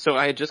 So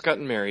I had just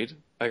gotten married.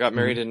 I got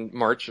married in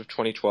March of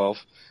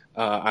 2012.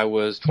 I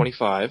was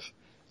 25.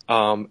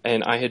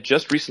 And I had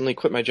just recently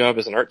quit my job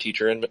as an art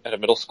teacher at a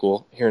middle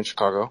school here in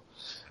Chicago.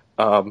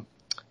 And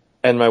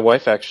my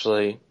wife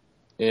actually,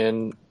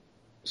 after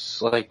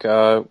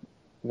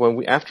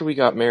we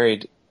got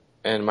married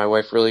and my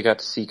wife really got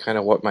to see kind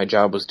of what my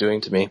job was doing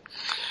to me,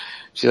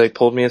 she like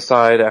pulled me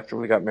aside after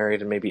we got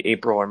married in maybe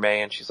April or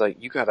May, and she's like,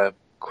 you gotta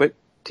quit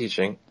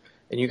teaching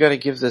and you gotta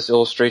give this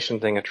illustration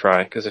thing a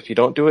try, because if you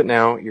don't do it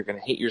now, you're gonna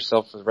hate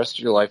yourself for the rest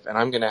of your life, and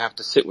I'm gonna have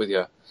to sit with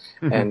you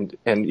and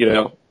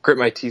grit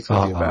my teeth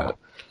with you about it.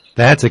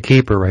 That's a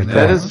keeper right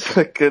there. That is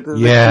a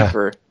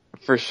keeper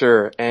for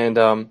sure. And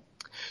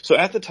so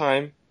at the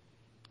time,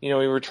 we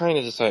were trying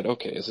to decide,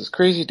 okay, is this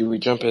crazy? Do we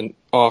jump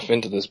off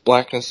into this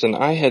blackness? And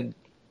I had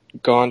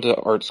gone to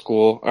art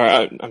school,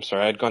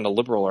 I'd gone to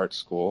liberal art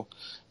school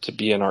to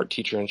be an art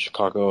teacher in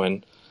Chicago,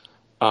 and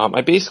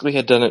I basically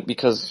had done it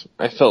because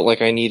I felt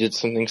like I needed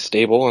something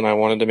stable and I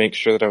wanted to make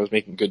sure that I was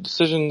making good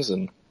decisions,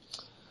 and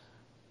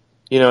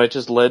it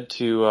just led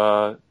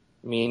to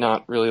me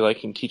not really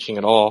liking teaching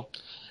at all.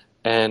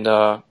 And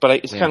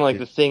it's kind of like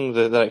the thing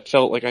that I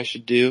felt like I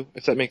should do,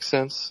 if that makes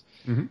sense.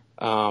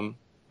 Mm-hmm.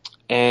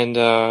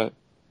 And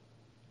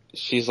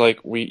she's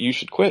like, you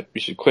should quit.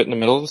 You should quit in the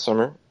middle of the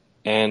summer,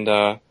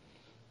 and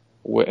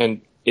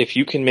if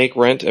you can make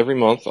rent every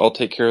month, I'll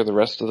take care of the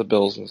rest of the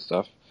bills and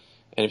stuff.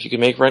 And if you can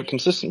make rent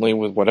consistently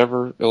with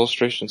whatever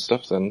illustration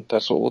stuff, then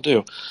that's what we'll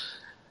do.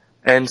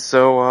 And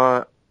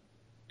so,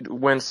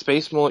 when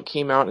Space Mullet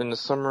came out in the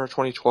summer of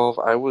 2012,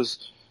 I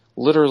was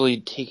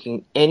literally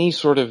taking any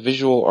sort of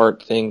visual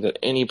art thing that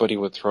anybody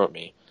would throw at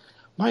me.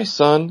 My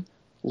son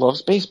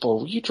loves baseball.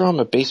 Will you draw him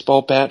a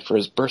baseball bat for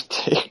his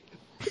birthday?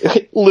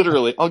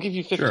 Literally, I'll give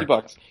you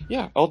 $50.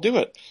 Yeah, I'll do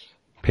it.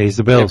 Pays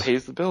the bills. It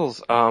pays the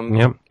bills.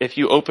 Yep. If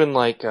you open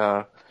like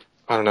the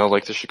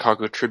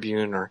Chicago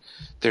Tribune, or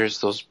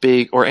there's those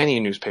big, or any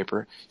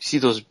newspaper, you see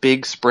those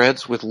big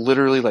spreads with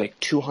literally like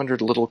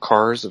 200 little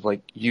cars of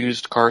like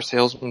used car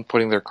salesmen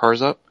putting their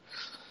cars up.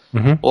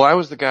 Mm-hmm. Well, I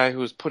was the guy who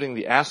was putting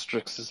the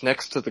asterisks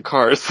next to the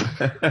cars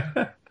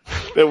that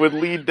would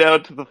lead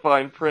down to the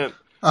fine print.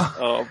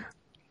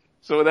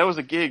 So that was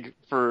a gig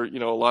for,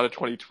 a lot of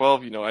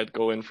 2012. I'd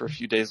go in for a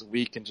few days a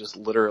week and just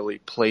literally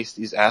place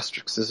these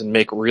asterisks and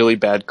make really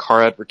bad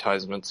car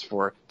advertisements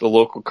for the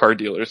local car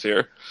dealers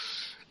here.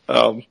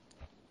 And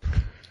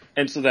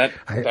so that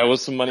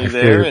was some money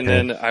there, and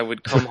then I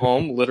would come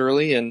home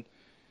literally and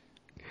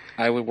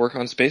I would work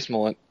on Space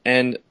Mullet.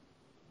 And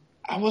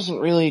I wasn't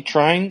really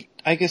trying,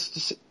 I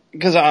guess,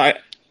 because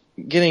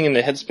getting in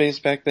the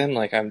headspace back then,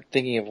 like I'm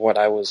thinking of what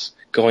I was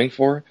going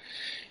for.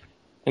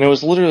 And it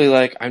was literally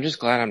like, I'm just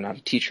glad I'm not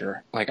a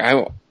teacher. Like I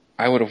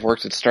would have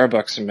worked at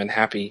Starbucks and been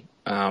happy.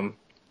 I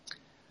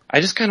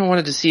just kind of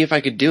wanted to see if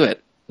I could do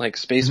it. Like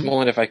Space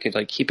Mullet, if I could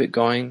like keep it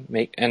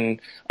going,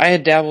 and I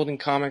had dabbled in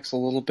comics a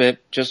little bit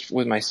just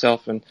with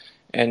myself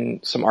and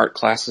some art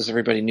classes.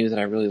 Everybody knew that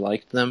I really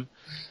liked them.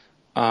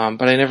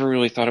 But I never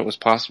really thought it was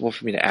possible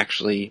for me to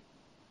actually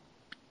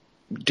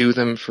do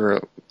them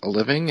for a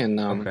living. And,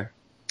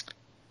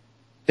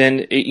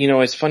 then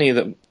it's funny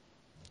that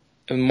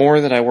the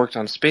more that I worked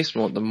on Space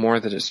Mullet, the more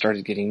that it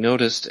started getting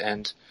noticed,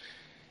 and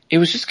it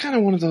was just kind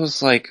of one of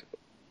those like,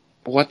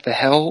 what the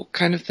hell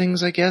kind of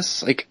things, I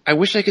guess. Like, I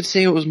wish I could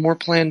say it was more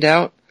planned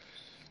out,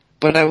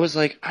 but I was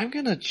like, I'm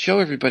gonna show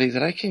everybody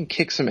that I can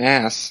kick some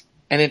ass,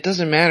 and it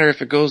doesn't matter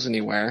if it goes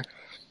anywhere.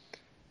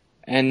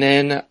 And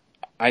then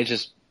I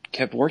just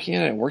kept working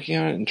on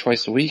it, and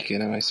twice a week,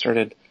 and then I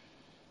started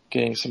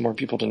getting some more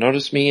people to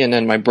notice me, and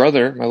then my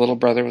little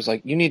brother was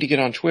like, you need to get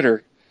on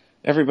Twitter.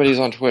 Everybody's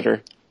on Twitter.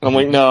 And I'm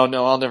like, no,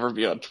 I'll never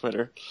be on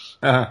Twitter.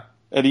 Uh-huh.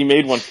 And he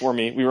made one for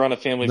me. We were on a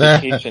family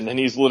vacation, and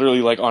he's literally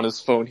like on his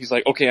phone. He's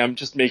like, okay, I'm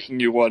just making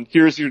you one.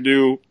 Here's your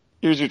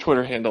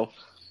Twitter handle.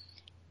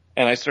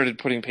 And I started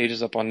putting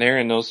pages up on there,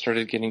 and those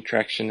started getting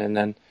traction. And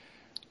then,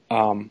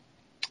 and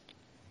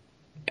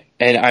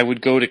I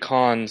would go to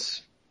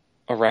cons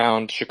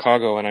around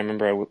Chicago, and I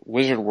remember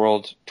Wizard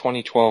World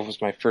 2012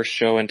 was my first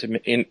show, and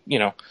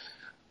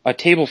a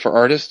table for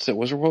artists at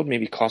Wizard World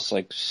maybe costs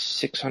like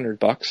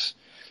 $600.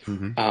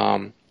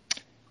 Mm-hmm.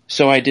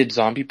 So I did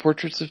zombie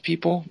portraits of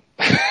people.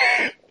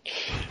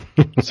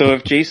 So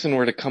if Jason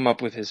were to come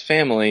up with his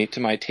family to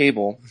my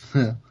table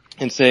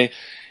and say,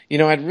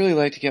 I'd really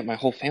like to get my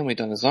whole family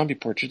done as zombie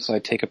portraits, so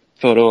I'd take a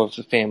photo of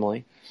the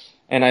family,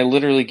 and I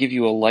literally give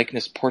you a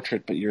likeness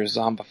portrait, but you're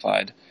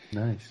zombified.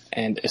 Nice.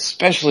 And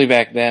especially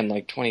back then,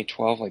 like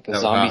 2012, like the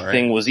zombie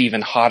thing was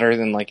even hotter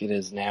than like it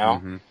is now.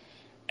 Mm-hmm.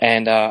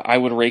 And I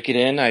would rake it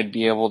in. I'd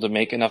be able to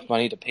make enough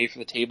money to pay for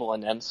the table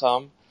and then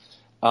some.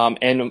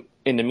 And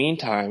in the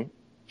meantime,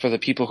 for the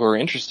people who are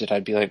interested,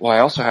 I'd be like, well, I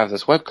also have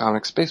this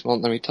webcomic, Space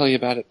Mullet, let me tell you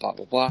about it, blah,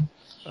 blah, blah.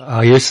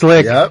 Oh, you're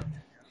slick. Yep.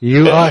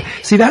 You are.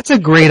 See, that's a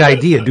great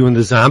idea, doing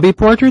the zombie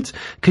portraits,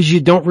 because you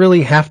don't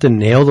really have to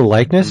nail the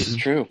likeness. It's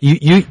true.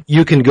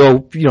 You can go,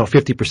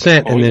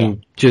 50% and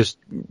then just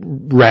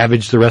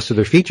ravage the rest of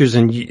their features,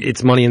 and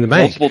it's money in the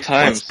bank. Multiple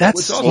times.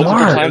 That's Multiple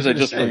smart. times I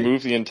just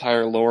remove the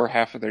entire lower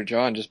half of their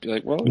jaw and just be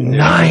like, well.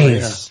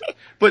 Nice. Yeah.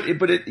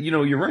 But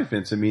you're right,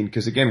 Vince. I mean,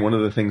 because again, one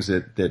of the things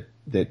that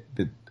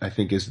I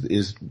think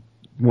is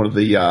one of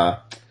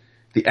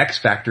the X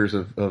factors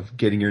of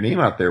getting your name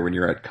out there when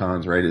you're at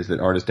cons, right, is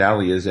that Artist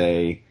Alley is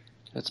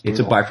it's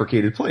a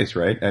bifurcated place,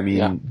 right? I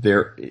mean,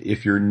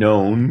 if you're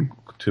known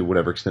to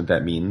whatever extent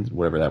that means,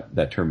 whatever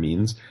that term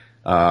means,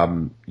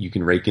 you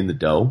can rake in the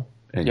dough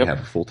and you have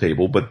a full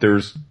table, but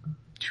there's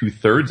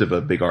 2/3 of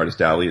a big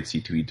Artist Alley at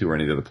C2E2 or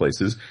any of the other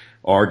places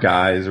are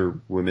guys or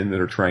women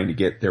that are trying to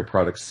get their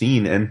products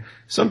seen. And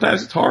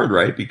sometimes it's hard,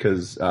 right?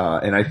 Because,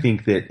 and I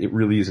think that it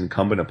really is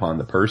incumbent upon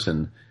the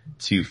person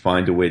to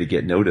find a way to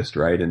get noticed,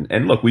 right?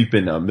 And look, we've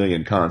been a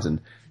million cons and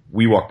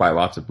we walk by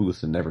lots of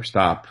booths and never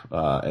stop,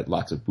 at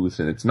lots of booths.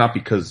 And it's not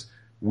because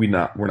we're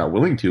not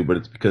willing to, but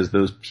it's because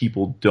those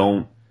people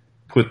don't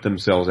put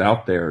themselves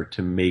out there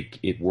to make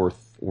it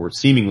worth or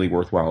seemingly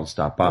worthwhile to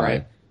stop by.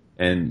 Right.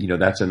 And,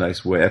 that's a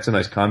nice way, that's a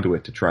nice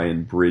conduit to try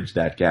and bridge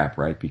that gap,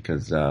 right?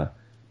 Because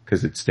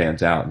it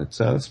stands out and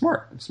it's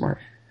smart. It's smart.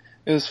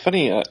 It was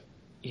funny,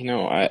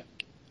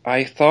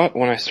 I thought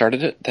when I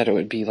started it that it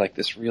would be like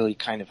this really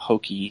kind of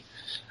hokey,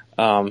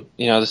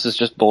 this is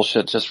just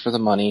bullshit just for the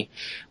money.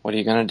 What are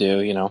you gonna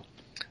do,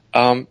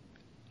 and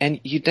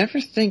you'd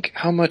never think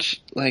how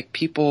much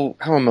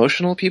how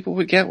emotional people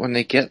would get when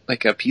they get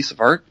like a piece of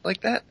art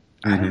like that.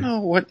 Mm-hmm. I don't know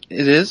what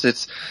it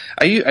is.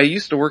 I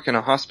used to work in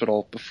a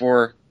hospital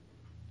before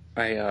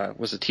I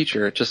was a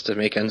teacher just to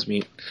make ends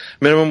meet.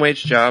 Minimum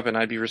wage job, and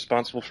I'd be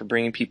responsible for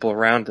bringing people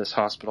around this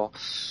hospital.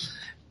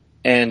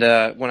 And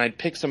when I'd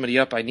pick somebody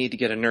up, I'd need to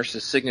get a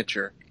nurse's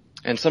signature.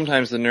 And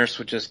sometimes the nurse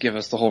would just give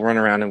us the whole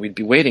runaround and we'd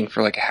be waiting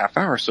for like a half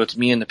hour. So it's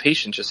me and the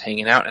patient just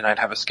hanging out, and I'd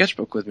have a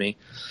sketchbook with me.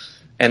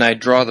 And I'd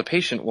draw the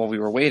patient while we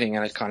were waiting,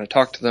 and I'd kind of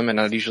talk to them, and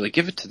I'd usually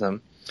give it to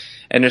them.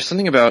 And there's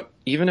something about,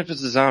 even if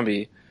it's a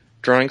zombie,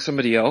 drawing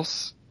somebody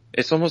else,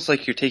 it's almost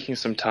like you're taking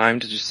some time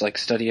to just like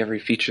study every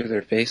feature of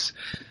their face.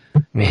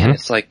 Man,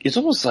 it's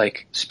almost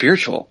like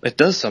spiritual. It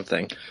does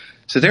something.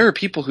 So there are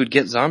people who'd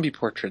get zombie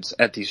portraits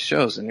at these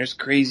shows, and there's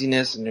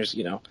craziness, and there's,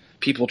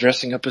 people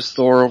dressing up as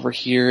Thor over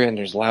here, and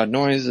there's loud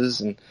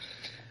noises, and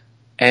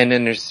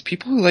then there's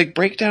people who like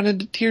break down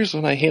into tears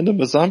when I hand them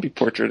a zombie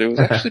portrait. It was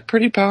actually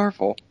pretty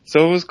powerful.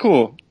 So it was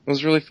cool. It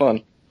was really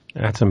fun.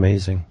 That's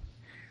amazing.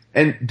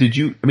 And so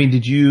you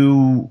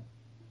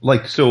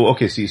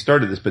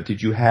started this, but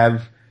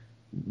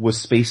was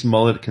Space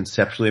Mullet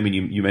conceptually, I mean,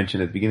 you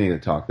mentioned at the beginning of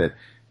the talk that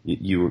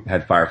you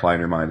had Firefly in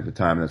your mind at the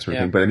time and that sort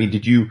of thing, but I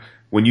mean,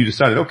 when you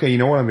decided, okay, you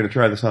know what, I'm going to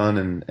try this on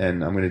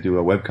and I'm going to do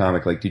a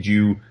webcomic, like, did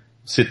you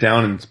sit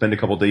down and spend a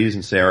couple days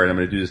and say, all right, I'm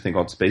going to do this thing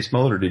called Space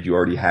Mullet, or did you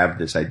already have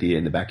this idea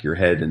in the back of your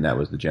head and that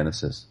was the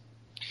genesis?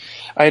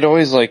 I'd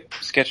always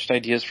sketched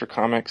ideas for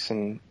comics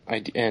and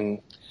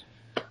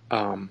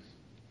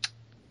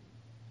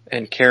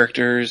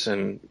characters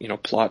and,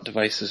 plot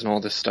devices and all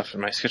this stuff in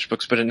my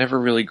sketchbooks, but it never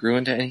really grew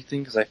into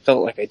anything because I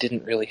felt like I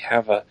didn't really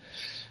have a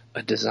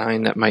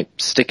design that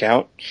might stick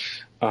out.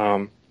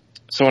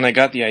 So when I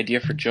got the idea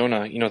for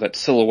Jonah, that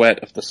silhouette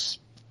of the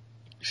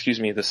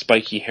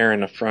spiky hair in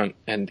the front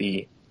and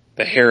the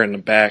hair in the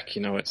back,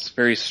 it's a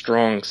very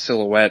strong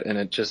silhouette, and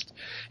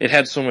it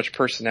had so much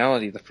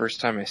personality the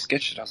first time I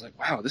sketched it. I was like,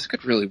 wow, this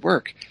could really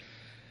work.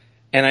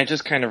 And I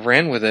just kind of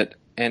ran with it,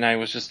 and I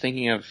was just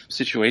thinking of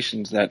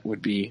situations that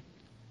it'd be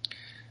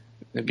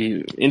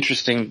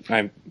interesting,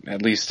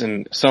 at least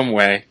in some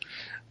way,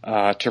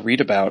 to read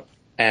about.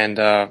 And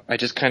I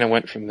just kind of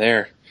went from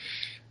there.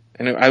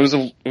 And it was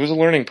a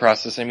learning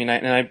process. I mean,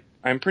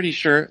 I'm pretty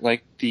sure,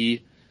 like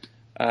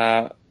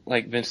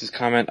Vince's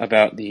comment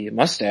about the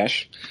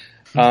mustache,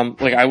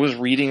 I was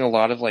reading a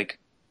lot of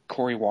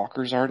Cory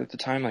Walker's art at the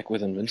time,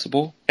 with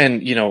Invincible,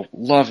 and,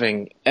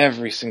 loving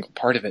every single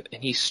part of it.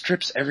 And he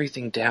strips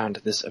everything down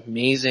to this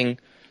amazing,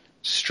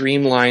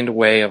 streamlined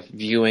way of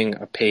viewing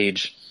a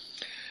page.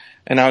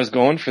 And I was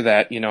going for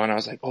that, and I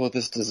was like, oh,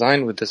 this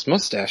design with this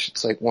mustache,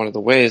 it's one of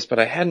the ways, but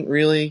I hadn't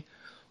really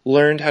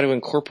learned how to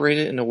incorporate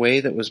it in a way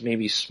that was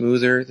maybe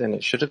smoother than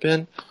it should have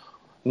been.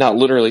 Not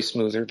literally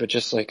smoother, but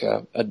just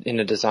in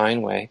a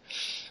design way.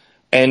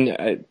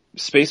 And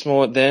Space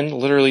Mullet then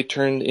literally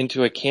turned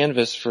into a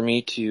canvas for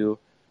me to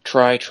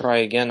try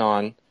again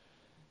on,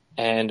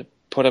 and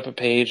put up a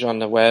page on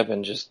the web,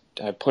 and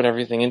I put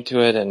everything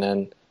into it, and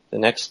then the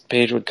next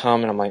page would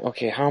come, and I'm like,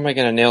 okay, how am I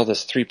going to nail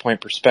this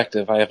 3-point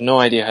perspective? I have no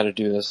idea how to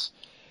do this.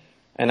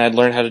 And I'd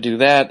learn how to do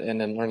that, and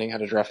then learning how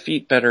to draw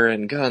feet better,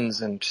 and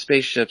guns, and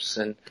spaceships,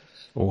 and...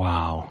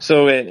 Wow.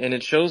 So, and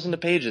it shows in the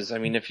pages. I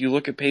mean, if you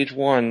look at page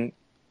 1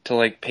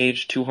 to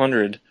page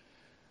 200,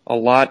 a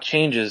lot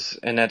changes,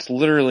 and that's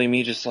literally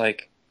me just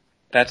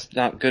that's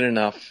not good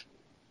enough.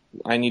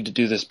 I need to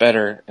do this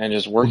better, and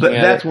just working at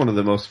it. That's one of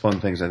the most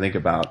fun things I think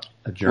about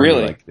a journey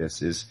like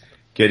this, is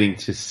getting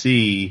to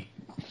see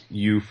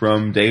you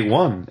from day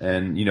one.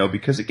 And,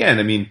 because again,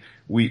 I mean,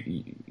 very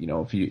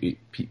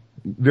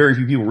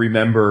few people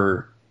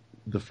remember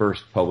the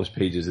first published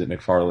pages that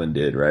McFarlane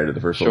did, right? Or the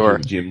first one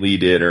that Jim Lee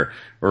did, or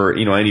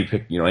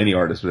any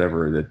artist,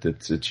 whatever,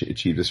 that's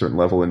achieved a certain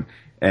level.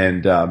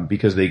 And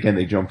because they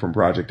jump from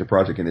project to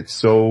project, and it's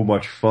so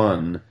much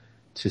fun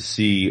to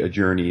see a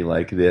journey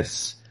like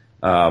this,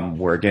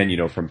 where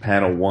again, from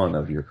panel 1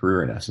 of your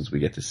career, in essence, we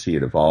get to see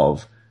it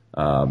evolve.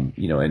 And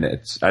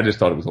I just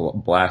thought it was a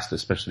blast,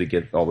 especially to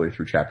get all the way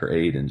through chapter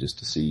 8 and just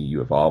to see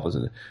you evolve as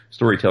a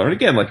storyteller. And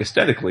again, like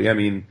aesthetically, I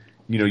mean,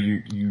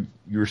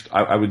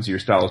 I wouldn't say your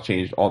style has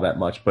changed all that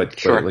much,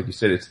 but like you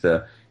said,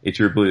 it's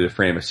your ability to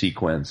frame a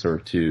sequence, or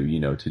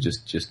to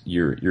just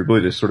your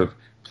ability to sort of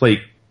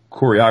play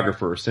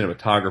choreographer or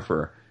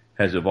cinematographer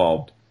has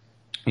evolved,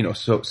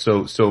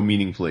 so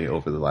meaningfully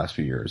over the last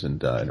few years,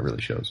 and it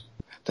really shows.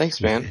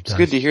 Thanks, man. It's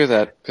good to hear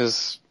that,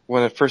 because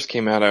when it first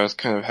came out, I was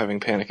kind of having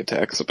panic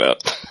attacks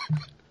about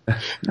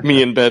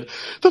me in bed.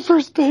 The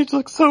first page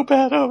looks so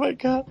bad. Oh my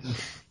god.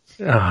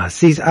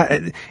 See,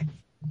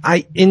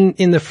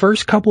 in the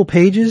first couple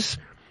pages,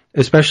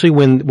 especially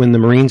when the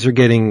Marines are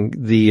getting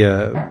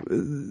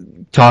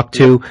the talked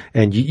to,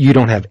 and you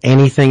don't have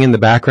anything in the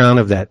background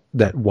of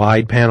that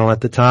wide panel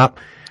at the top,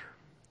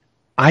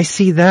 I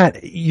see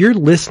that you're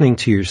listening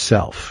to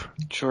yourself.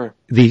 Sure.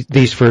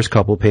 These first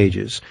couple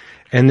pages,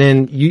 and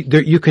then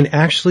you can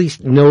actually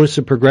notice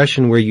a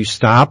progression where you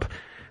stop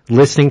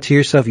listening to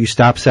yourself, you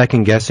stop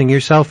second guessing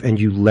yourself, and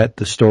you let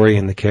the story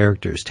and the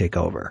characters take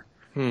over.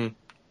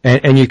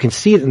 And you can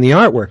see it in the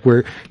artwork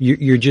where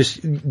you're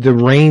just, the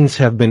reins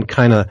have been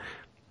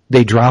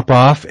they drop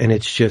off, and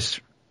it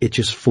just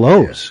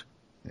flows.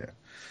 Yeah.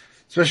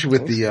 Especially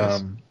with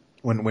the,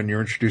 when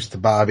you're introduced to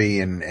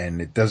Bobby,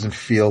 and it doesn't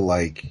feel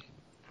like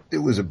it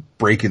was a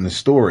break in the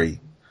story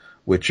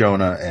with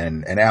Jonah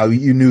and Al.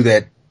 You knew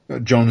that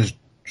Jonah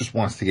just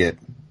wants to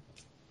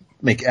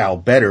make Al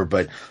better,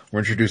 but we're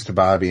introduced to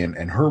Bobby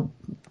and her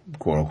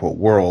quote unquote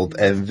world,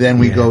 and then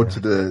we go to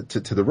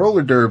the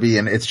roller derby,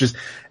 and it's just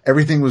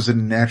everything was a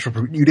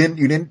natural.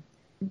 It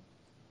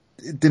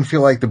didn't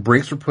feel like the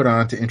brakes were put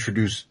on to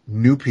introduce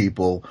new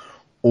people,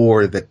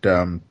 or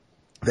that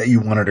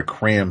you wanted to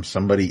cram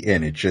somebody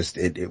in.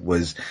 It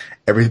was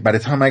by the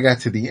time I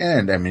got to the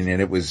end, I mean,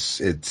 and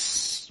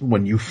it's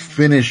when you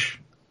finish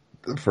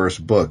the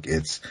first book,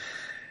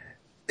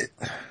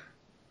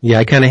 yeah,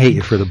 I kind of hate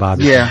you for the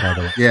Bobby thing, by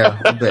the way. Yeah,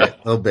 a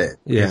little bit.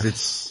 Yeah.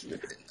 It's,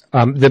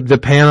 the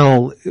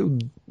panel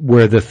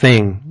where the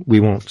thing, we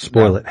won't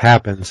spoil it,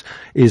 happens,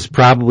 is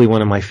probably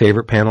one of my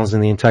favorite panels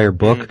in the entire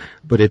book,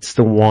 but it's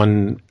the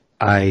one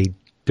I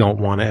don't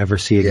want to ever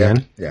see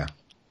again. Yeah.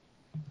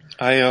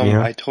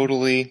 I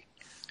totally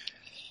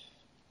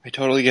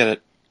get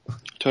it.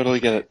 Totally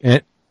get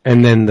it.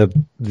 And then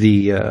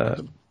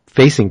the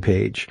facing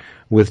page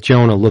with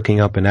Jonah looking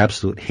up in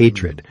absolute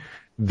hatred.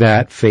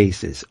 That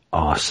face is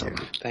awesome.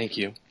 Thank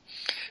you.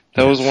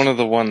 That was one of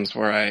the ones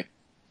where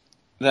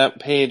that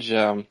page,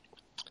 I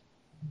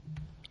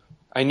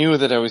knew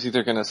that I was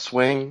either gonna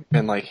swing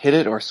and hit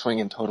it, or swing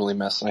and totally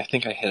miss, and I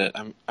think I hit it.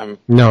 I'm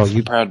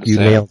proud to say. You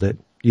nailed it.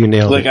 You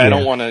nailed it. I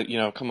don't want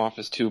to, come off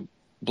as too,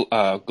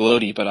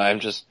 gloaty, but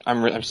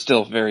I'm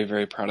still very,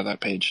 very proud of that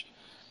page.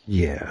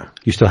 Yeah.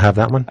 You still have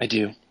that one? I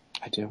do.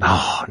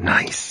 Oh,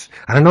 nice.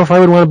 I don't know if I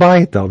would want to buy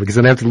it though, because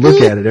I'd have to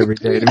look at it every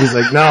day. And he's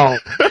like, no.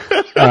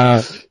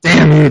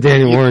 Damn you,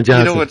 Daniel Warren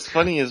Johnson. What's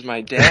funny is my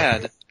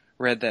dad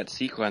read that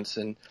sequence,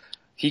 and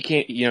he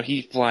came,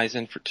 he flies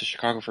in to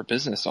Chicago for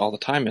business all the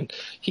time, and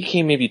he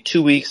came maybe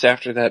 2 weeks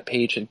after that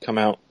page had come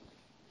out,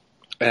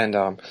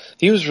 and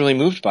he was really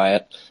moved by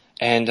it.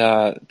 And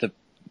the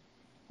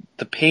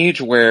page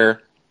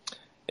where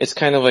it's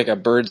kind of like a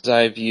bird's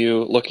eye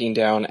view looking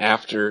down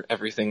after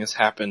everything has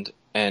happened,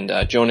 and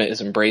Jonah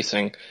is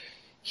embracing,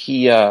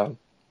 he really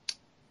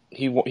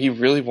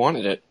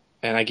wanted it,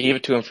 and I gave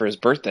it to him for his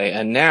birthday,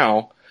 and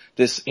now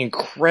this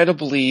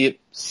incredibly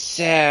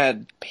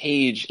sad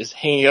page is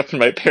hanging up in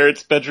my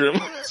parents'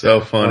 bedroom.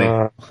 So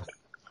funny.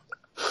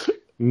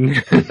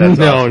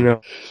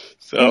 No.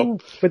 So,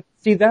 but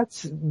see,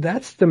 that's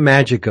the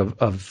magic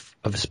of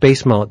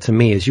Space Mullet to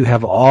me, is you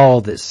have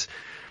all these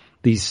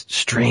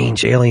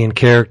strange alien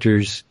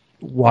characters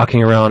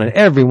walking around, and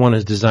everyone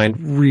is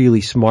designed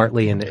really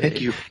smartly, and thank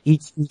you.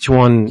 Each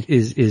one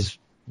is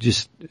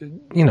just,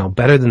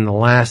 better than the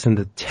last, and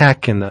the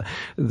tech and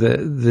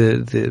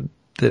the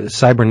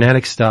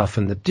cybernetic stuff,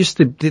 and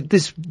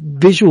this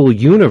visual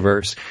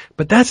universe.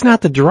 But that's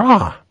not the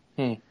draw.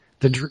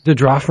 The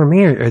draw for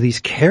me are these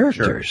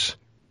characters. Sure.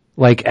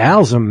 Like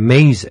Al's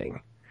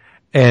amazing.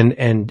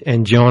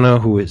 And Jonah,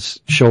 who is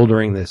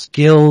shouldering this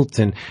guilt,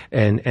 and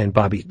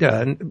Bobby,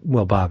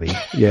 Bobby,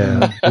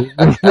 yeah.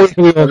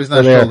 Bobby's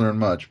not shouldering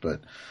much,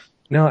 but.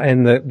 No,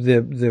 and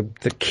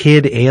the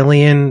kid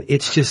alien,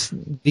 it's just,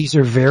 these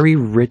are very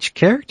rich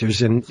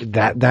characters, and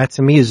that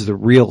to me is the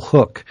real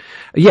hook.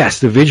 Yes,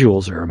 the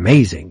visuals are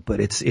amazing,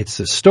 but it's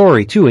the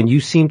story too, and you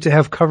seem to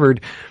have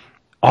covered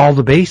all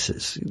the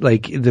bases.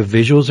 Like, the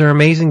visuals are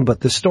amazing,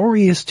 but the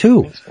story is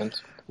too.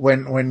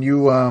 When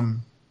you,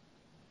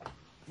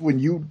 when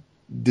you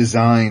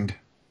designed,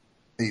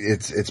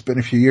 it's been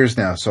a few years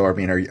now. So I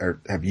mean,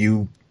 have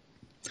you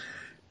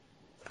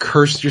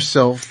cursed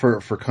yourself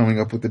for coming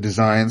up with the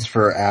designs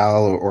for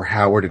Al or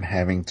Howard and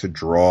having to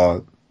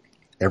draw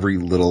every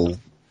little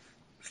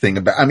thing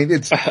about? I mean,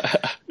 it's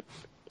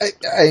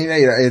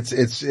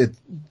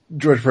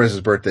George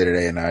Perez's birthday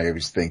today, and I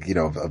always think,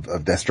 of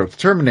Deathstroke the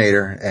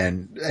Terminator,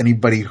 and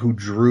anybody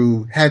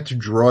who had to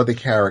draw the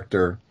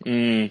character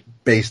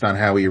based on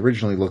how he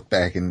originally looked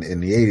back in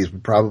the 80s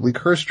would probably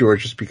curse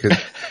George, just because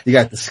you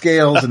got the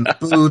scales and the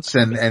boots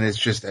and it's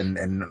just,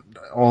 and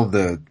all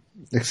the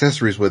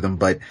accessories with him.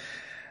 But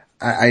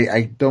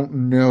I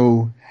don't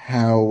know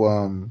how,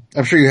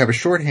 I'm sure you have a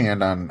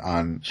shorthand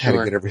on how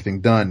to get everything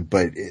done,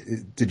 but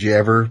did you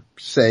ever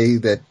say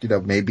that,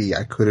 maybe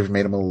I could have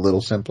made him a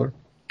little simpler?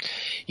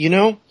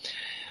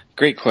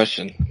 Great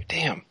question.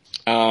 Damn.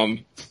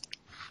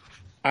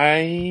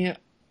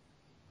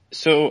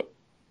 So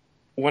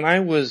when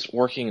I was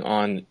working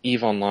on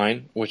EVE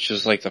Online, which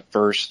is like the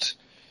first,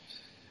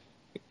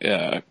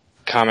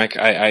 comic,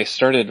 I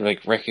started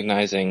like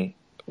recognizing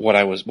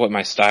what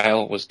my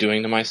style was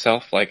doing to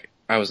myself. Like,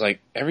 I was like,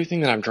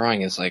 everything that I'm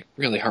drawing is like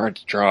really hard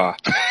to draw.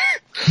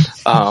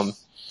 I'm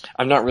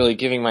not really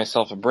giving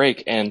myself a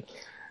break. And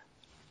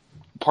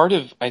part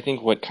of, I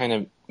think, what kind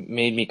of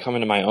made me come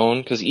into my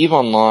own, because EVE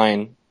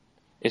Online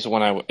is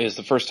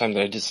the first time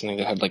that I did something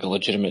that had like a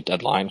legitimate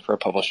deadline for a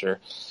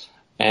publisher.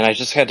 And I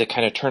just had to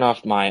kind of turn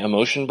off my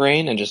emotion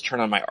brain and just turn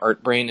on my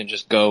art brain and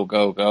just go,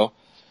 go, go.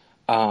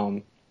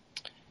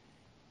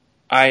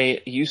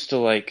 I used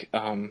to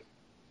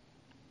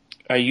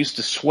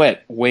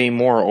sweat way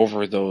more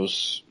over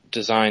those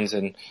designs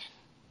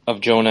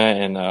of Jonah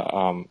and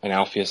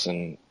Alpheus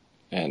and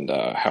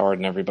Howard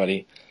and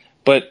everybody.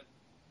 But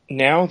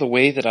now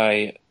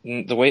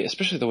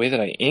especially the way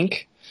that I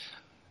ink,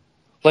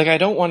 like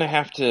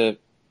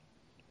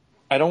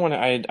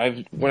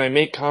when I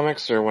make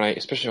comics or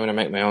especially when I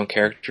make my own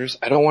characters,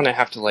 I don't want to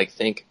have to like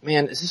think,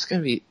 man, it's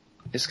going to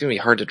be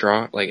hard to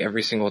draw like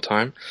every single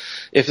time.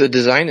 If the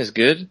design is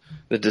good,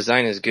 the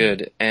design is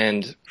good.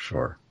 And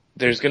sure,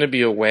 there's going to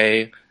be a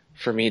way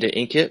for me to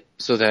ink it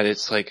so that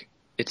it's like,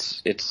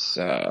 it's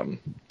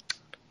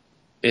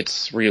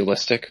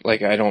realistic.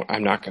 Like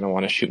I'm not going to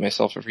want to shoot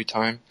myself every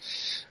time.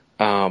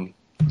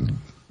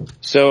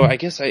 So I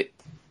guess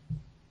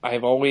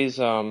I've always,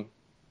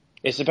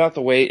 it's about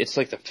the way, it's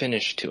like the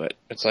finish to it.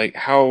 It's like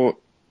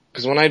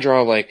because when I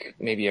draw like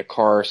maybe a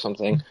car or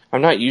something,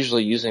 I'm not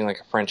usually using like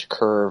a French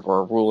curve or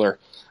a ruler.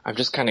 I'm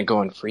just kind of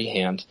going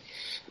freehand.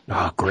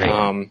 Oh, great.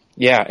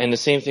 Yeah, and the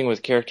same thing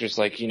with characters,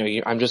 like,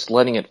 I'm just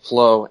letting it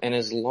flow, and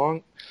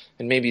and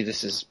maybe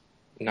this is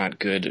not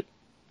good,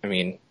 I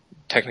mean,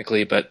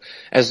 technically, but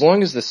as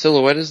long as the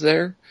silhouette is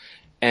there,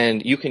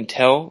 and you can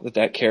tell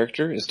that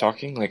character is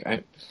talking, like,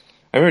 I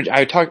remember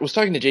was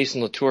talking to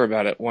Jason Latour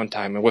about it one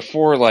time, and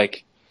before,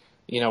 like,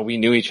 we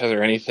knew each other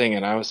or anything,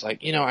 and I was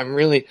like,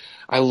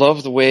 I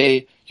love the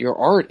way your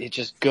art, it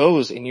just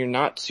goes, and you're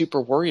not super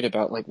worried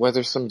about, like,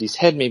 whether somebody's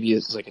head maybe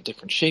is, like, a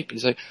different shape.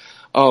 He's like,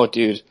 oh,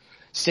 dude,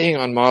 staying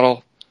on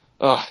model,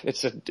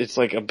 it's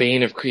like a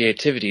bane of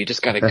creativity. You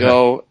just gotta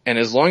go, and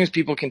as long as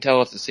people can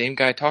tell it's the same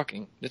guy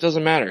talking, it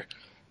doesn't matter.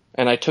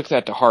 And I took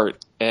that to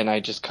heart, and I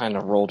just kind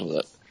of rolled with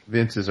it.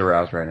 Vince is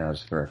aroused right now,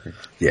 just for record.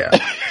 Yeah.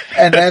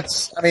 And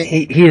that's, I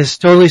mean, he is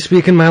totally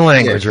speaking my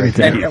language right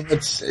there.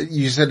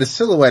 You said the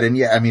silhouette, and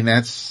yeah, I mean,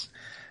 I'm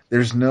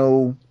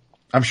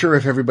sure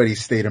if everybody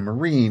stayed a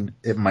Marine,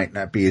 it might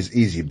not be as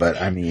easy,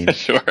 but I mean,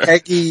 sure.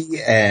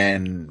 Eggy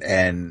and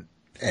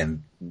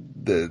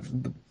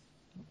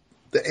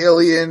the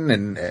alien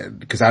and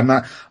because I'm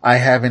not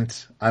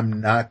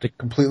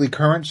completely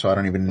current, so I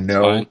don't even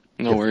know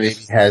no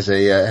worries. If it has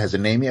a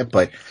name yet,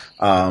 but,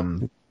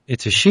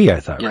 it's a she,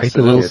 I thought, yes, right?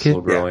 The little kid.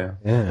 Little girl,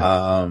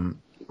 yeah.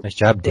 Nice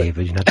job,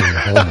 David. You're not doing your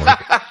homework.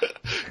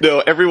 No,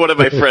 every one of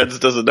my friends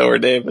doesn't know her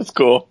name. It's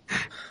cool.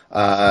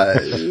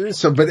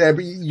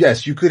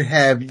 Yes, you could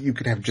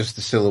have just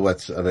the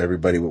silhouettes of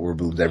everybody with were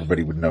balloons.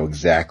 Everybody would know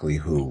exactly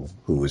who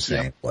was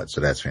saying what.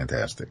 So that's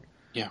fantastic.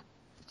 Yeah.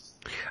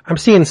 I'm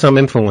seeing some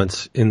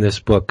influence in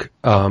this book.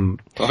 Oh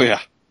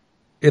yeah.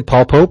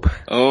 Paul Pope?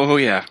 Oh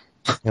yeah.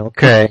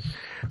 Okay.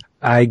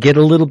 I get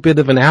a little bit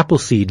of an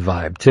Appleseed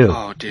vibe too.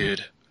 Oh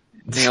dude.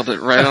 Nailed it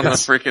right on the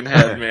freaking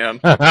head, man.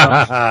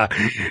 I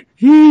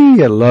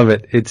love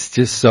it. It's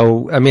just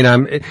so, I mean,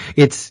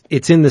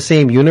 it's in the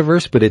same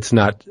universe, but it's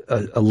not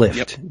a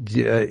lift.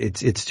 Yep.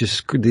 It's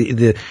just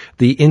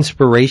the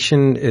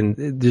inspiration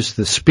and just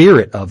the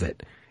spirit of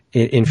it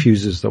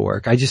infuses the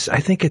work. I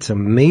think it's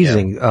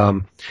amazing. Yeah.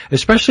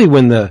 Especially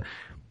when the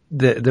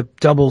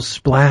double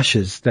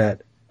splashes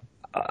that,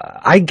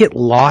 I get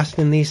lost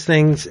in these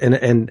things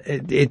and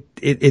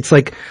it's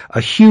like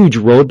a huge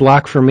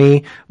roadblock for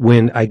me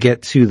when I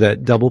get to the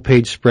double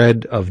page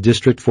spread of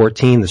District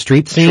 14, the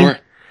street scene. Sure.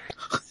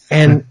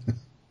 And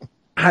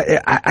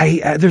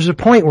I there's a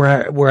point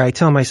where I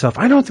tell myself,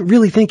 I don't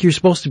really think you're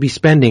supposed to be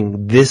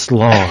spending this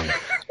long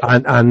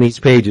on these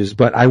pages,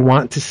 but I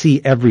want to see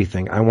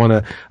everything.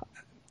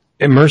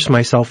 immerse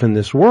myself in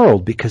this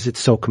world because it's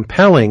so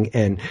compelling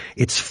and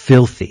it's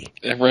filthy.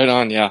 Right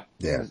on, yeah.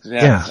 Yeah.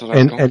 That's what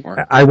I was going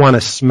for. I want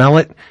to smell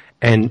it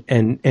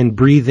and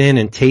breathe in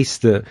and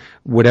taste the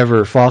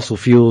whatever fossil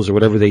fuels or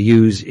whatever they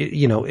use,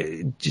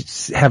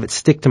 just have it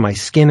stick to my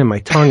skin and my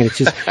tongue. And it's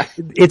just,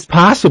 it's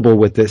possible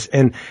with this.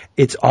 And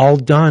it's all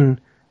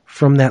done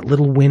from that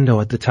little window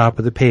at the top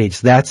of the page.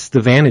 That's the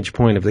vantage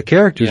point of the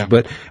characters,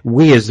 but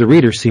we as the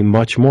reader see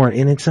much more,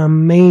 and it's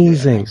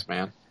amazing. Thanks,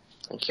 man.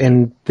 Thank you.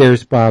 And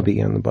there's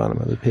Bobby on the bottom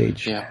of the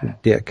page. Yeah.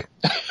 Dick.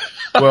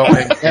 Well,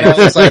 And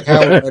it's like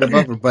how right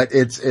above it, but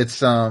it's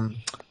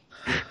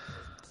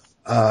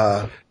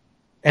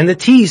and the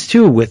tease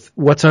too with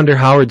what's under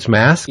Howard's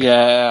mask.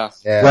 Yeah.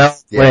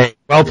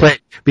 Well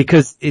played.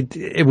 Because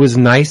it was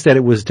nice that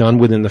it was done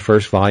within the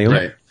first volume.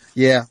 right.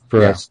 yeah.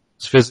 For us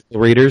physical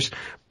readers.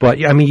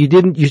 But I mean,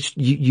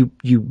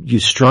 you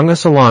strung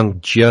us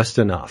along just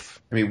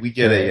enough. I mean, we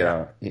get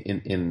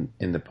in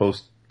the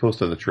post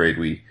of the trade,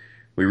 we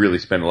really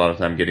spend a lot of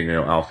time getting to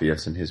know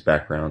Alpheus and his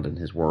background and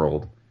his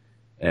world.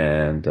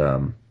 And,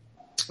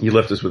 you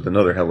left us with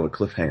another hell of a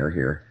cliffhanger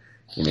here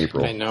in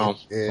April. I know.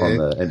 On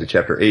the end of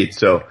chapter 8.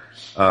 So,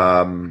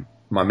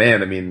 my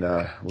man, I mean,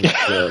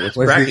 what's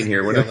cracking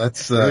here? What do we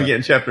get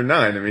in chapter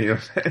 9? I mean, you know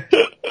what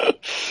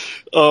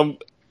I'm saying?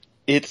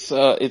 It's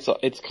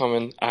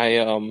coming.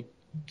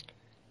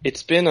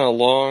 It's been a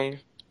long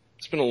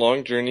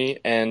journey,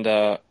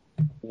 and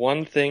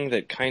one thing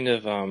that kind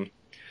of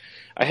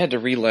I had to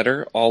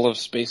re-letter all of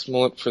Space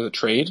Mullet for the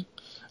trade.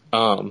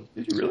 Did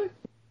you really?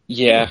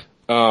 Yeah.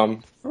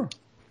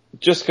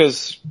 Just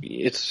because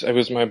it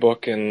was my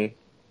book, and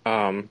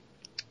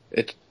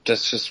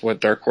that's just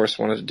what Dark Horse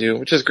wanted to do,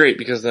 which is great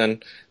because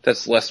then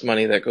that's less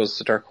money that goes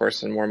to Dark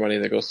Horse and more money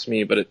that goes to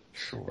me. But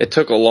it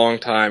took a long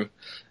time,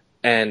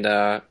 and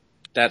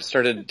that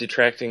started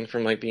detracting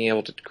from like being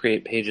able to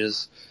create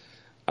pages.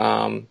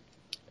 And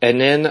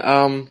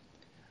then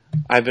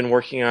I've been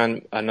working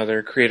on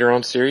another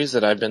creator-owned series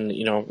that I've been,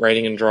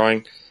 writing and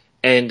drawing.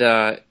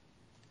 And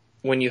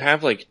when you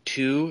have like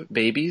two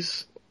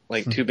babies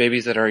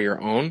that are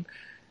your own,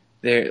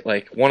 they're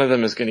like one of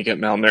them is going to get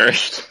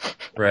malnourished.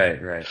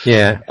 Right.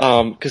 Yeah.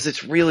 'Cause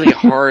it's really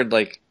hard.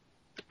 Like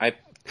I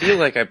feel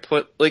like I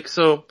put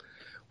so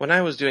when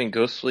I was doing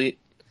Ghost Fleet,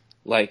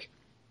 like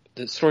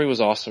the story was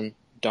awesome.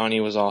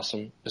 Donnie was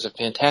awesome. It was a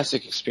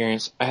fantastic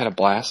experience. I had a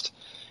blast.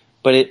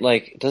 But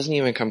it doesn't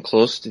even come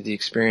close to the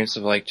experience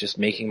of like just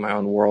making my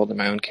own world and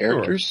my own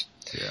characters.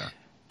 Sure. Yeah.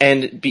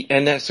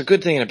 And that's a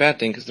good thing and a bad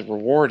thing because the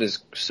reward is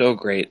so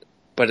great.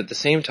 But at the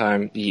same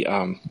time, the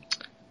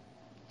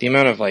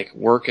amount of like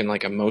work and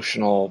like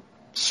emotional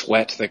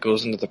sweat that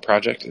goes into the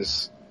project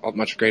is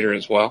much greater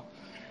as well.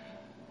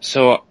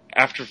 So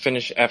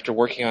after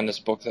working on this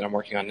book that I'm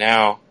working on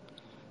now,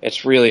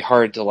 it's really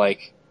hard to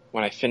like,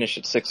 when I finish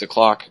at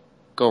 6:00,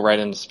 go right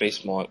into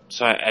Space Mullet.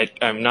 So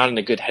I'm not in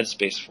a good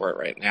headspace for it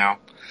right now.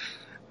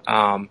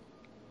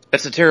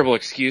 That's a terrible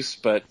excuse,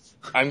 but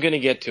I'm gonna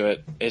get to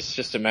it. It's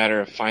just a matter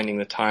of finding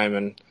the time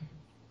and,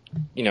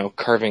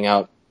 carving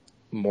out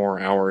more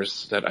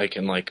hours that I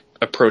can like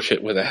approach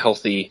it with a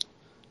healthy,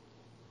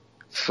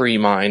 free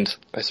mind,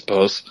 I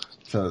suppose.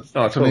 So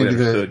totally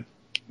understood.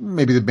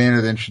 Maybe the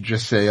banner then should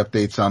just say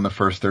updates on the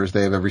first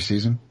Thursday of every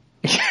season.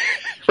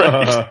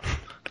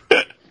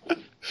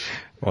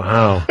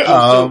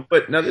 Wow.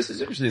 But now this is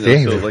interesting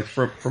though. So like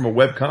from a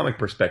webcomic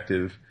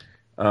perspective,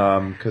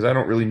 cause I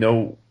don't really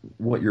know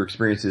what your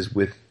experience is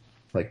with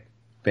like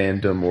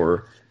fandom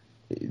or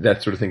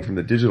that sort of thing from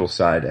the digital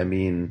side. I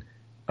mean,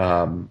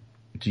 do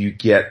you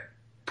get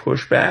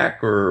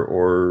pushback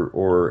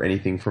or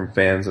anything from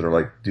fans that are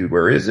like, dude,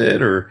 where is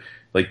it? Or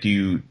like, do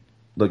you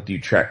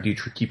keep track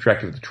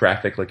of the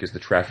traffic? Like, is the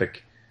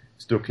traffic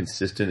still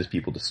consistent as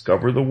people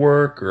discover the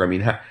work? Or I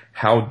mean,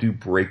 how do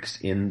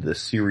breaks in the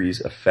series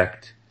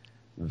affect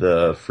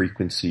the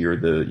frequency or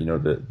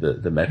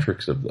the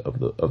metrics of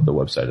the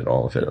website at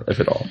all, if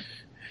at all?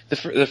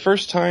 The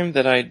first time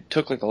that I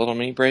took like a little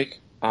mini break,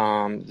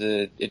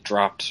 it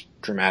dropped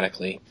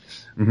dramatically.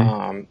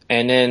 Mm-hmm.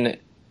 And then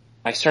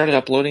I started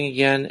uploading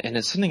again, and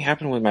then something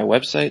happened with my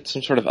website,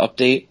 some sort of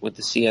update with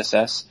the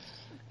CSS,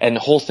 and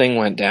the whole thing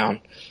went down.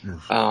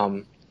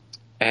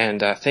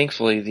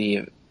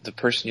 Thankfully the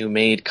person who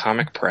made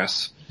Comic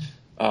Press,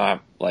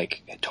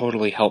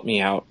 totally helped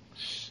me out,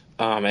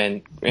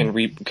 and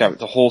got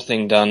the whole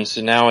thing done.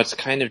 So now it's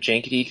kind of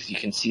janky because you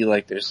can see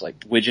like there's like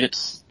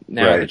widgets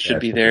now that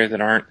should be there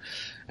that aren't,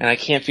 and I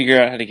can't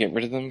figure out how to get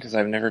rid of them because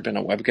I've never been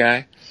a web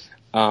guy.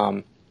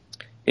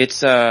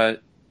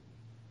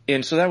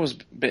 And so that was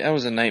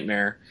a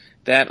nightmare.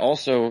 That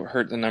also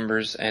hurt the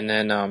numbers. And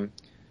then,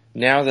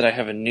 now that I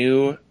have I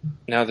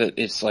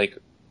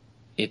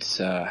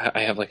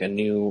have like a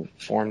new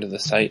form to the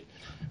site,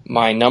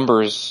 my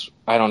numbers,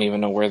 I don't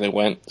even know where they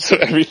went. So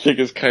everything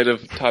is kind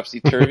of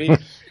topsy-turvy.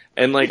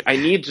 And like, I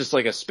need just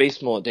like a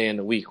Space Mullet day in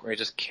the week where I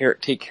just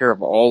take care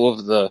of all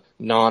of the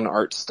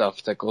non-art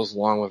stuff that goes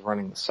along with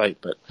running the site.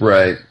 But,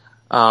 right.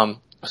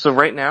 So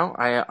right now,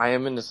 I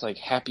am in this like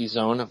happy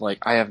zone of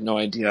like, I have no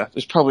idea.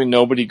 There's probably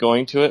nobody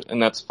going to it,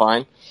 and that's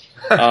fine.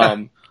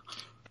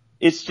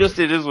 It's just,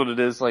 it is what it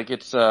is. Like,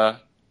 it's, yeah,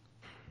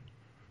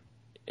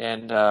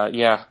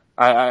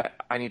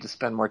 I need to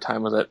spend more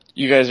time with it.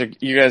 You guys are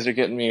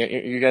getting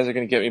me, you guys are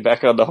gonna get me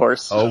back on the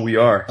horse. Oh, we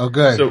are. Oh,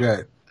 good, so,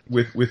 good.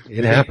 With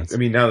it happens. I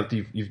mean, now that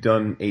you've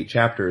done 8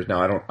 chapters,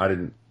 now I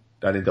didn't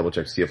double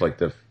check to see if like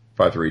the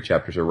 5 through 8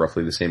 chapters are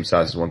roughly the same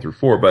size as 1 through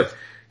 4, but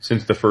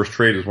since the first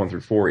trade is 1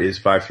 through 4, is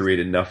 5 through 8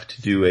 enough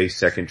to do a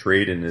second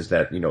trade, and is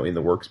that, in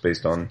the works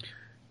based on,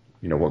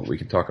 what we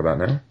can talk about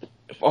now?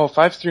 Oh,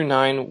 5 through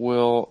 9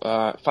 will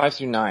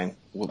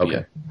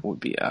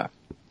be a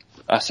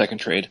second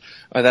trade.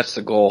 That's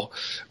the goal.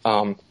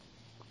 I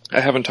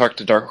haven't talked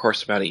to Dark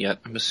Horse about it yet.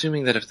 I'm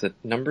assuming that if the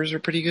numbers are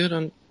pretty good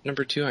on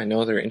number 2, I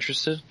know they're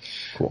interested.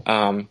 Cool.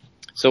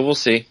 So we'll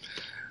see.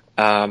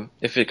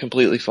 If it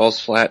completely falls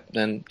flat,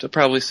 then they'll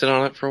probably sit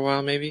on it for a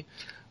while, maybe.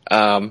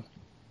 But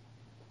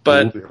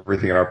we'll do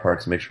everything in our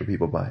part to make sure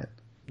people buy it.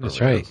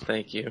 That's right.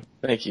 Thank you.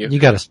 You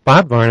got a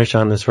spot varnish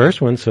on this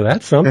first one, so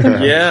that's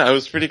something. Yeah, I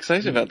was pretty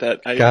excited about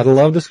that. Gotta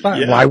love the spot.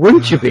 Yeah. Why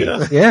wouldn't you be?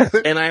 Yeah.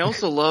 And I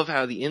also love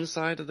how the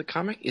inside of the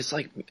comic is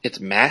like, it's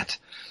matte.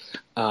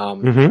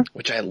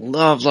 Which I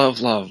love.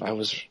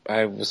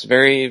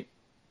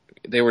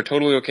 They were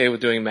totally okay with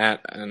doing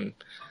matte, and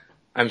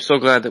I'm so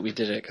glad that we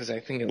did it, because I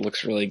think it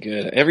looks really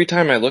good. Every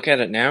time I look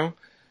at it now,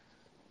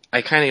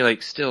 I kind of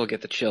like still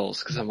get the chills,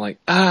 because I'm like,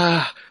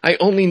 I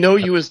only know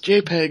you as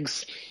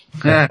JPEGs.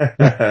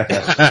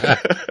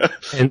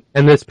 and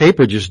this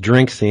paper just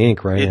drinks the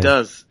ink right in. It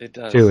does.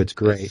 Too, it's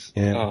great.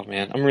 Yeah. Oh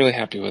man, I'm really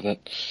happy with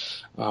it.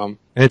 And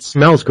it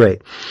smells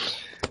great.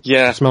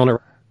 Yeah. Smelling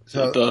it.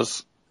 So it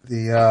does.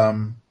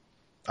 The,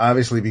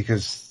 obviously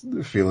because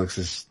Felix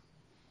is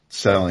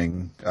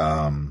selling,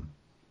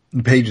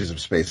 pages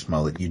of Space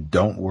Mullet, you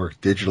don't work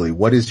digitally.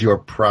 What is your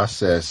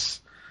process?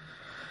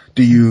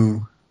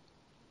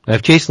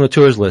 If Jason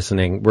Latour's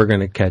listening, we're going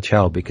to catch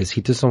hell because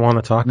he doesn't want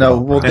to talk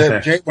about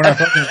it. Jake, we're not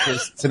talking about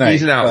this tonight.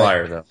 He's an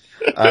outlier, though.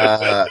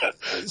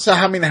 So,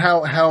 I mean,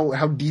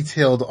 how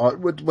detailed,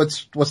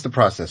 what's the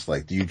process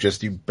like? Do you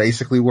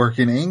basically work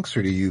in inks,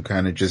 or do you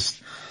kind of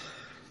just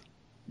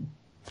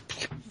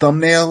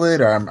thumbnail it?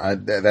 Or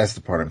that's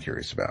the part I'm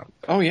curious about.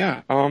 Oh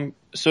yeah.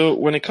 So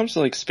when it comes to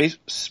like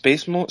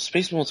Space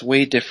Mullet's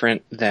way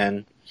different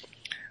than,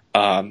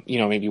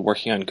 maybe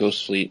working on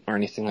Ghost Fleet or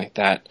anything like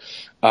that.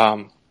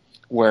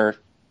 Where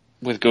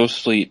with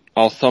Ghost Fleet,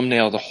 I'll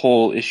thumbnail the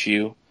whole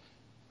issue,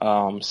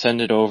 send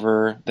it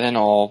over, then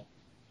I'll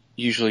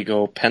usually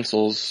go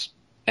pencils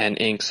and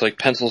inks, like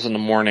pencils in the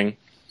morning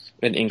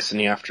and inks in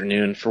the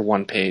afternoon for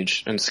one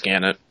page, and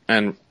scan it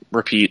and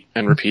repeat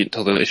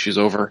until the issue's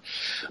over.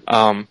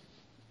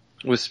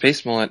 With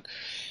Space Mullet,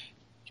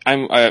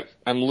 I'm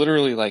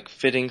literally like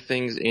fitting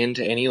things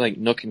into any like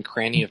nook and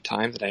cranny of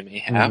time that I may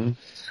have.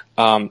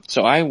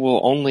 So I will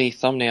only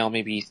thumbnail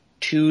maybe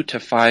 2 to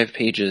 5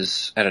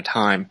 pages at a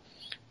time.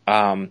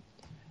 And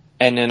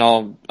then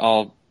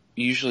I'll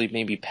usually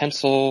maybe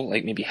pencil,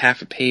 like maybe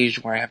half a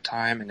page where I have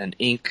time, and then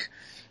ink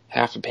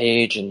half a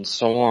page, and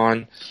so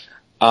on.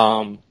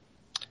 And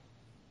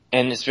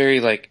it's very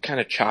like kind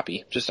of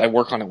choppy. Just I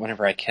work on it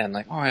whenever I can.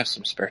 Like, I have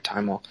some spare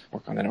time, I'll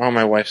work on it. Oh,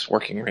 my wife's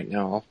working right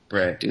now,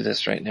 I'll do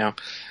this right now.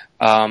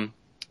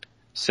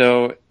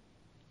 So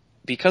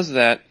because of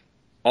that,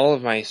 all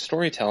of my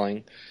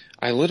storytelling,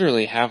 I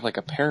literally have like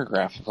a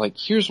paragraph of like,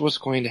 here's what's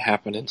going to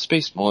happen in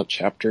Space Mullet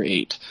Chapter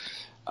 8.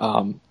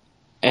 And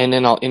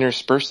then I'll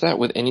intersperse that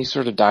with any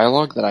sort of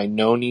dialogue that I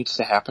know needs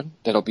to happen.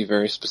 That'll be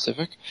very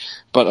specific.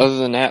 But other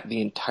than that, the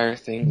entire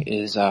thing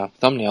is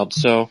thumbnailed.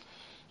 So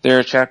there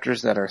are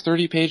chapters that are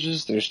 30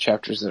 pages. There's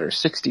chapters that are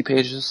 60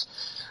 pages.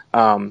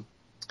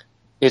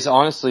 It's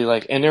honestly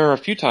like, and there are a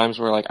few times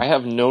where like I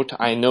know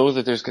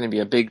that there's going to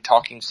be a big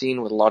talking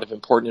scene with a lot of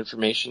important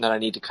information that I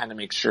need to kind of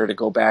make sure to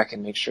go back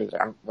and make sure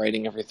that I'm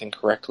writing everything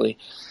correctly.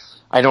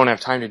 I don't have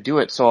time to do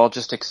it, so I'll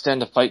just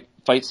extend a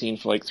fight scene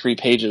for like 3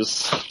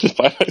 pages to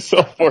buy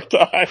myself more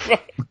time.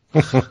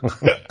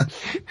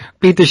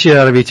 Beat the shit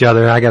out of each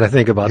other. I got to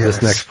think about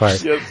this next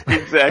part. Yes,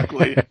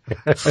 exactly.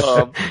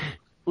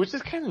 Which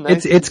is kind of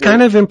nice. It's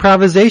kind of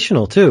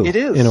improvisational too. It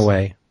is, in a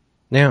way.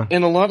 Yeah.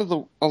 And a lot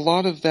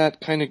of that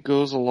kind of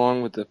goes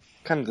along with the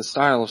kind of the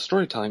style of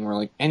storytelling where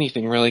like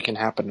anything really can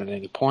happen at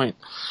any point.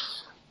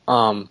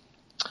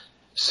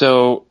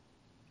 So,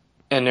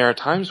 and there are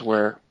times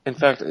where, in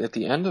fact, at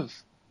the end of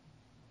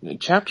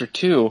Chapter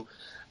 2,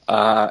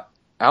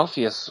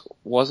 Alpheus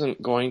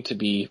wasn't going to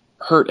be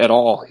hurt at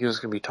all. He was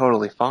going to be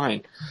totally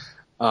fine.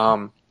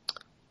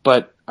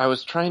 But I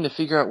was trying to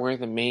figure out where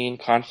the main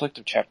conflict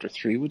of Chapter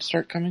 3 would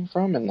start coming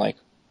from, and like,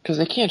 because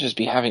they can't just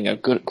be having a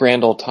good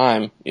grand old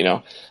time,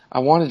 I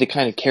wanted to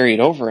kind of carry it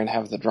over and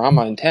have the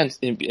drama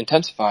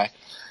intensify.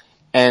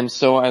 And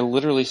so I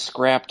literally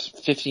scrapped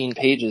 15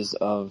 pages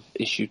of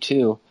issue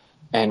 2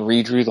 and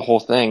redrew the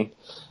whole thing,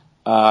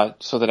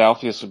 so that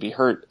Alpheus would be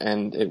hurt.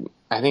 And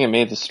I think it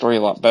made the story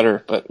a lot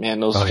better, but man,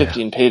 those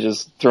 15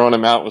 pages, throwing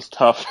them out was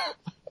tough.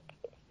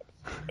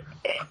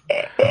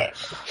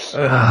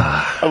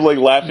 I'm like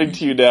laughing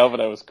to you now,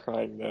 but I was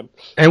crying then.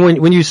 And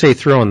when you say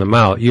throwing them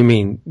out, you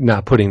mean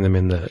not putting them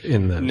in the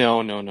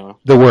No.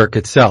 the work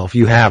itself.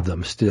 You have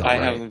them still. I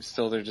right? have them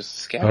still. They're just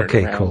scattered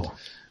Okay, around. cool.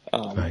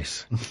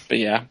 Nice. But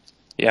yeah.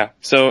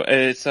 So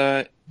it's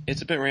a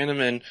bit random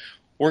and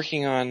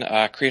working on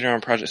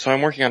creator-owned projects. So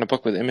I'm working on a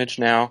book with Image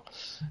now,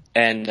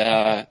 and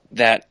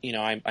that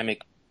I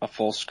make a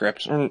full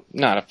script, or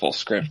not a full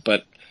script,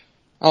 but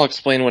I'll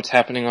explain what's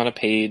happening on a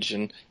page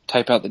and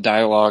type out the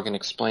dialogue and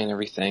explain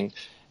everything.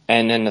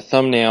 And then the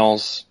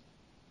thumbnails,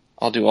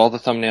 I'll do all the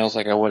thumbnails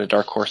like I would a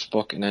Dark Horse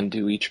book and then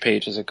do each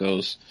page as it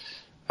goes.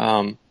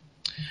 And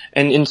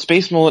in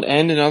Space Mullet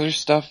and in other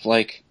stuff,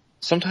 like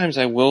sometimes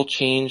I will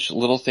change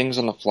little things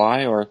on the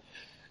fly, or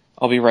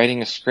I'll be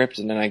writing a script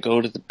and then I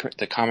go to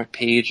the comic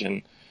page,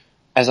 and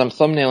as I'm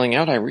thumbnailing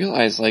out, I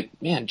realize like,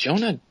 man,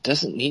 Jonah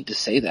doesn't need to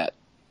say that.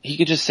 He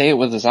could just say it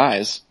with his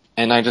eyes.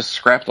 And I just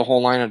scrap the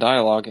whole line of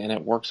dialogue, and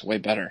it works way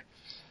better.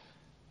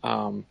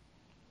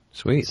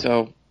 Sweet.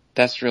 So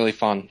that's really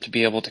fun to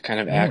be able to kind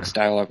of axe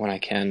dialogue when I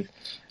can,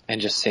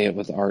 and just say it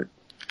with art.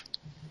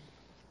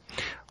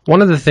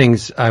 One of the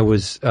things I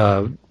was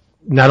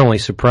not only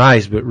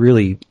surprised but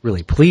really,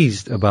 really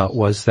pleased about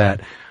was that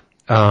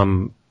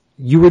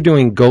you were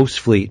doing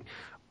Ghost Fleet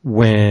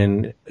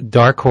when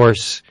Dark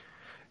Horse.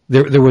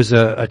 There was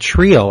a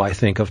trio, I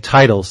think, of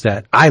titles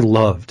that I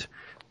loved,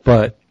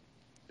 but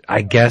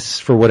I guess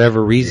for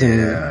whatever reason,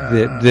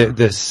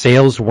 the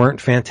sales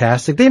weren't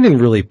fantastic. They didn't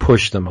really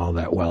push them all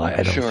that well,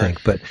 I don't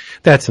think, but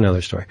that's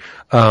another story.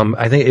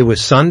 I think it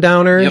was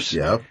Sundowners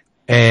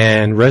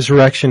and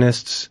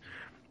Resurrectionists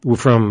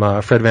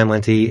from Fred Van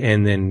Lente,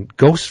 and then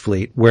Ghost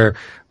Fleet, where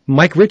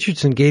Mike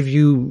Richardson gave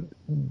you,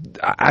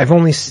 I've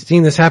only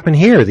seen this happen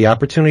here, the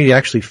opportunity to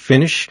actually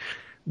finish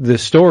the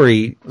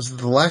story. Was it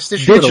the last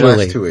issue digitally. or the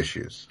last two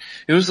issues?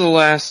 It was the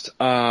last,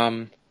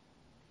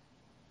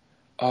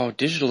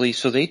 digitally.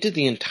 So they did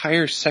the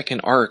entire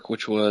second arc,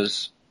 which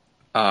was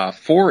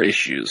 4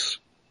 issues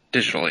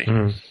digitally.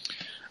 Mm.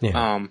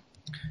 Yeah.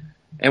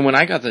 And when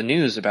I got the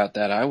news about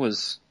that, I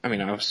was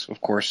of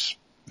course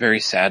very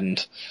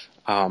saddened.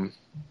 I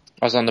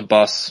was on the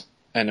bus,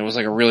 and it was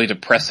like a really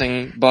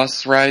depressing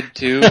bus ride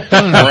too. Before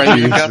I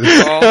even got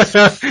the call.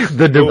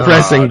 The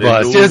depressing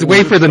bus. Just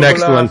wait for the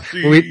next one.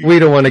 We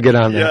don't want to get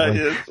on that one.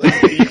 Yeah,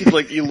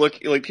 you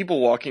look like people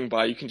walking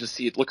by, you can just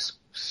see it looks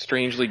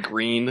strangely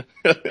green.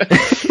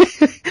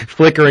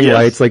 Flickering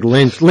lights, like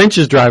Lynch. Lynch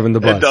is driving the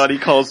bus. And Donnie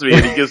calls me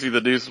and he gives me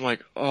the news. I'm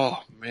like,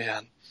 oh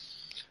man.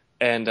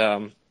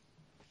 And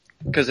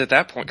because at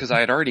that point, because I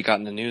had already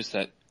gotten the news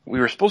that we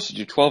were supposed to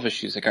do 12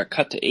 issues, it got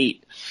cut to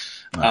 8.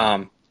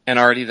 And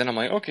already then I'm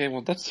like, okay,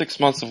 well that's 6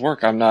 months of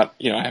work. I'm not,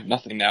 I have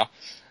nothing now.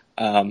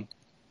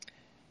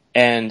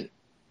 And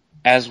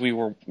as we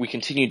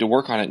continued to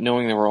work on it,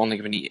 knowing there were only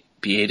going to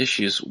be 8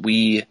 issues,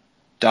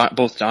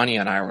 both Donnie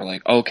and I were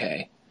like,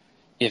 okay,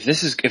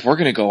 if we're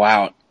going to go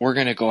out, we're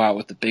going to go out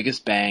with the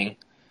biggest bang,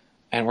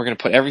 and we're going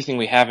to put everything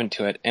we have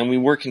into it. And we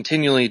were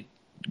continually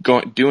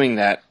doing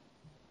that,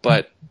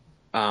 but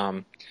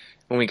when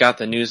we got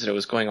the news that it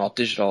was going all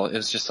digital, it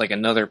was just like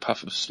another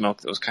puff of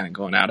smoke that was kind of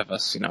going out of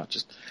us,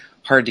 just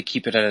hard to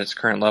keep it at its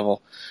current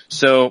level.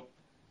 So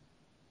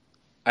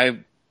I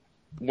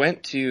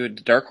went to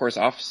the Dark Horse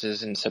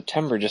offices in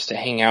September just to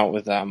hang out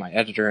with my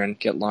editor and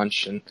get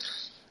lunch, and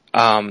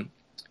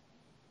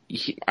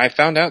I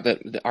found out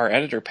that our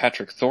editor,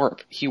 Patrick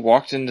Thorpe, he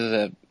walked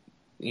into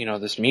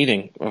this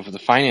meeting, of the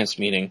finance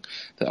meeting,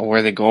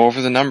 where they go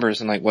over the numbers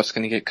and like what's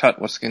going to get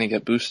cut, what's going to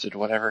get boosted,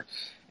 whatever.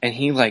 And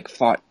he like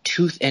fought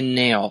tooth and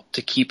nail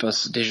to keep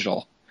us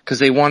digital, because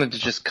they wanted to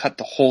just cut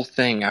the whole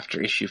thing after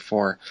issue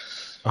 4.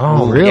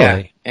 Oh, really?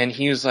 Yeah. And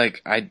he was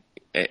like,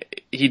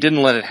 he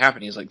didn't let it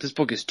happen. He's like, this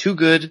book is too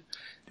good.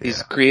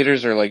 These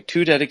creators are like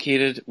too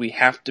dedicated. We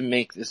have to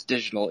make this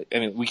digital. I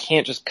mean, we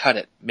can't just cut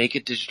it. Make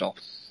it digital.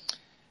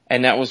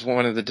 And that was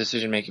one of the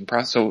decision-making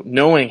process. So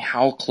knowing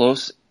how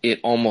close it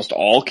almost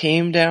all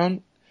came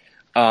down,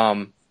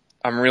 I'm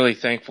really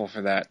thankful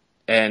for that.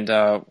 And,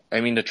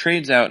 the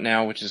trade's out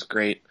now, which is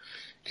great,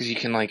 because you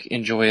can like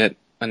enjoy it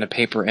on the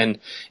paper. And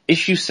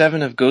issue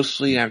 7 of Ghost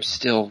Fleet, I'm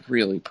still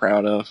really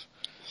proud of.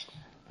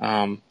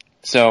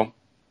 So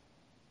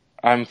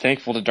I'm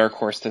thankful to Dark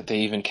Horse that they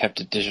even kept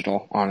it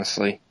digital,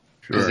 honestly.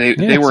 Because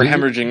they were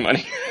hemorrhaging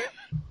money.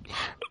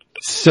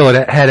 So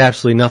it had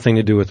absolutely nothing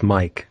to do with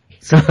Mike.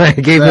 So I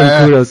gave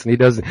him kudos, and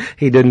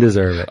he didn't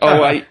deserve it.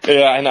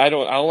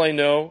 All I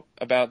know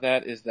about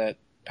that is that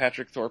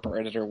Patrick Thorpe, our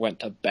editor,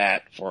 went to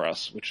bat for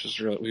us, which was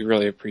we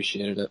really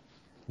appreciated it.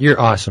 You're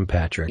awesome,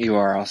 Patrick. You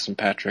are awesome,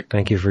 Patrick.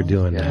 Thank you for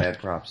doing that. Mad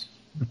props.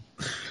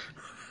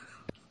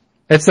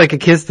 It's like a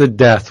kiss to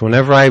death.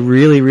 Whenever I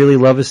really, really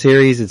love a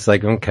series, it's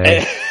like,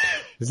 okay,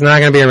 it's not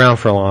going to be around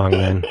for long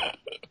then.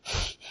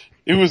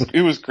 It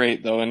was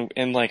great though,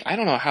 and like I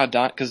don't know how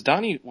because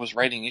Donnie was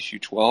writing issue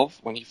 12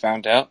 when he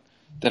found out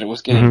that it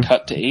was getting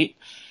cut to 8,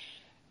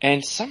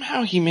 and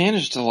somehow he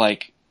managed to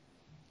like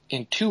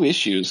in 2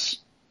 issues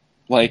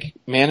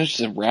managed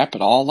to wrap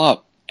it all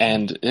up,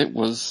 and I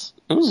was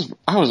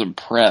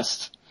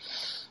impressed.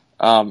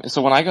 And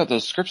so when I got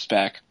those scripts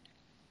back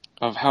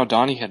of how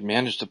Donnie had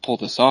managed to pull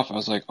this off, I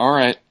was like, all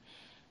right,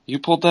 you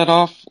pulled that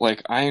off.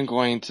 Like, I am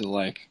going to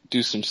like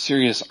do some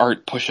serious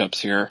art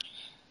push-ups here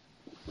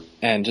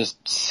and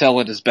just sell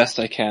it as best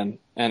I can.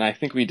 And I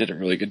think we did a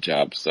really good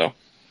job. So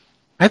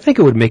I think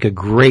it would make a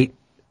great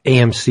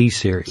AMC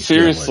series.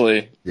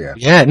 Seriously. Yeah.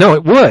 Yeah, no,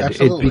 it would.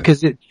 Absolutely.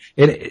 Because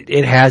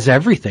it has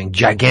everything.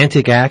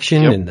 Gigantic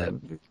action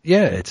and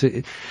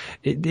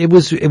it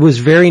was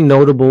very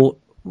notable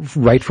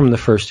right from the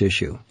first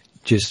issue.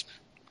 Just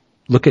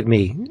look at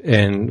me,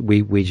 and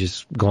we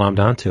just glommed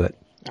onto it.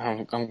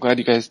 I'm glad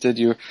you guys did.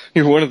 You're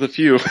one of the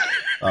few.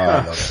 Oh,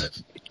 I love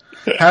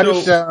it. How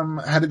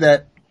did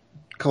that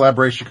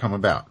collaboration come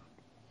about?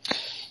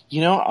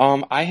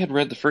 I had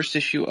read the first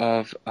issue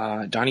of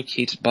Donny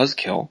Cates'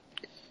 Buzzkill.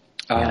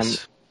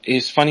 Yes.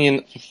 It's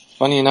funny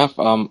enough,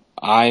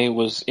 I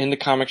was in the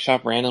comic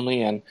shop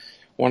randomly, and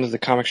one of the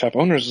comic shop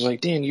owners was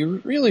like, Dan,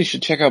 you really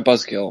should check out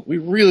Buzzkill. We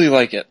really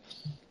like it.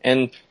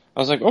 And I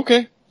was like,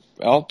 okay,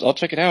 I'll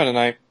check it out. And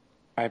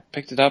I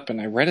picked it up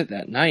and I read it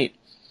that night,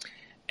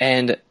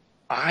 and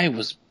I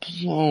was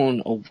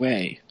blown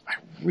away. I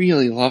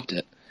really loved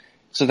it.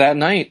 So that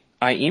night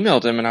I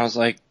emailed him and I was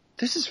like,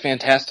 this is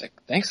fantastic.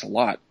 Thanks a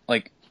lot.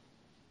 Like,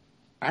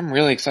 I'm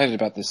really excited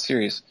about this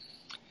series.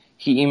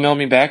 He emailed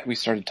me back. We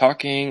started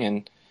talking,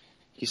 and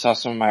he saw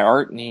some of my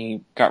art, and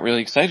he got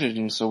really excited.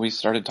 And so we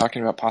started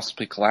talking about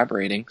possibly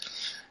collaborating.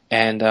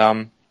 And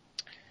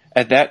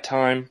at that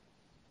time,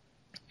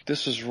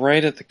 this was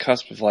right at the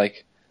cusp of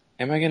like,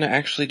 am I going to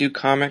actually do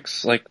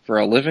comics like for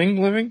a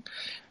living?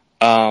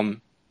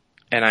 And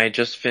I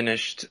just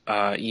finished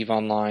EVE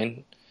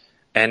Online,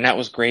 and that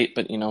was great.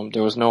 But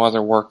there was no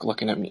other work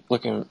looking at me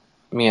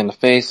in the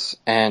face.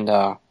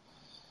 And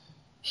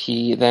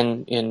he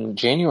then in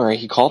January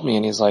he called me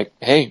and he's like,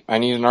 "Hey, I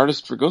need an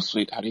artist for Ghost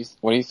Fleet.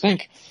 What do you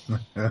think?"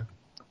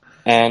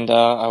 And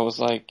I was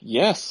like,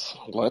 "Yes,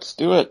 let's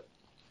do it."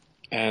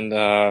 And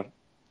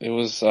it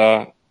was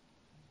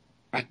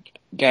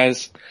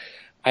guys,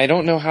 I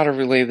don't know how to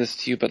relay this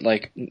to you, but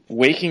like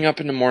waking up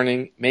in the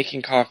morning,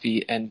 making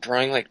coffee, and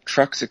drawing like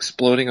trucks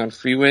exploding on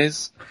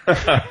freeways.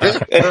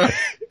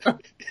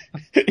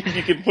 If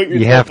you could put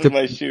yourself in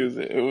my shoes,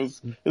 it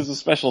was a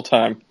special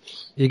time.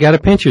 You got to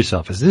pinch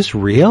yourself. Is this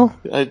real?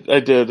 I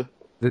did.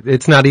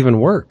 It's not even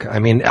work. I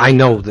mean, I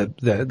know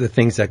the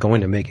things that go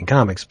into making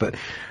comics, but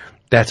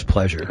that's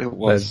pleasure. It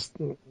was.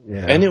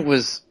 Yeah. And it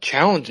was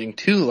challenging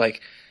too,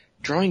 like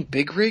drawing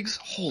big rigs.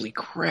 Holy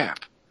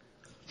crap.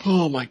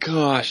 Oh my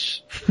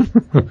gosh.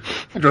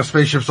 I draw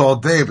spaceships all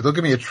day, but don't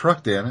give me a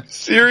truck, damn it.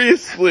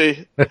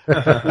 Seriously.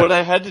 What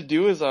I had to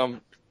do is,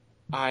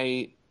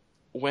 I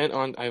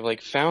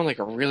found like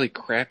a really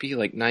crappy,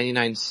 like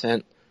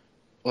 99-cent,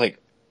 like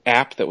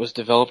app that was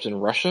developed in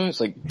Russia. It's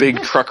like Big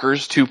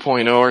Truckers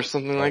 2.0 or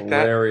something like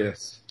that.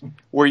 Hilarious.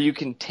 Where you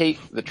can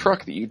take the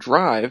truck that you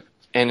drive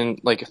and in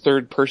like a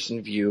third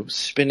person view,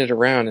 spin it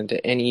around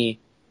into any,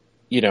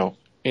 in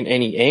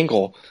any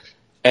angle.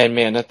 And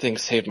man, that thing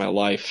saved my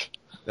life.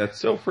 That's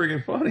so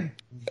freaking funny.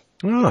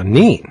 Oh,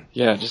 neat.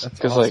 Yeah, just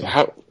because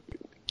awesome.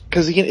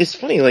 Because again, it's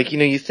funny, like,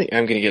 you think,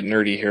 I'm gonna get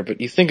nerdy here, but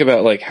you think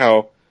about like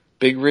how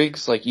big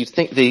rigs, like you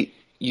think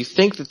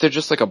that they're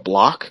just like a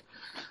block,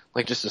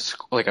 like just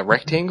like a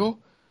rectangle,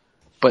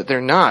 but they're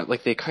not.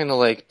 Like they kind of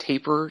like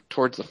taper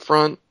towards the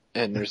front,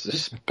 and there's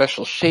this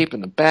special shape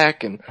in the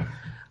back. And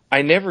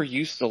I never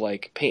used to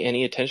like pay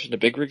any attention to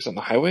big rigs on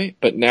the highway,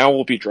 but now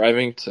we'll be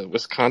driving to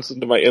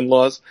Wisconsin to my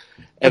in-laws,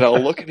 and I'll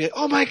look at it.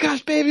 Oh my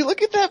gosh, baby,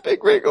 look at that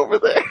big rig over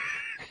there.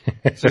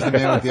 It's just the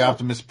man with the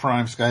Optimus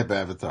Prime Skype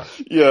avatar.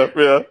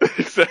 Yeah,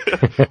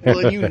 exactly.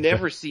 Well, you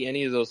never see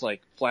any of those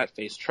like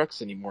flat-faced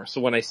trucks anymore. So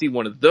when I see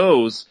one of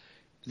those,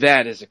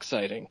 that is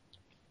exciting.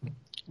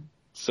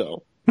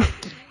 So,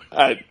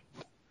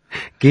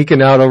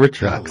 geeking out over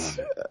trucks.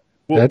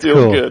 That's feels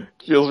cool. Good.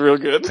 Feels real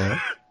good. Yeah.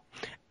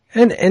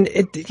 And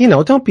it,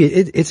 don't be,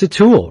 it's a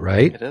tool,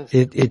 right?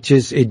 It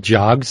is. It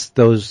jogs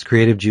those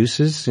creative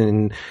juices,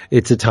 and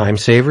it's a time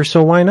saver,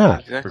 so why not?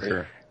 Exactly. For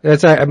sure.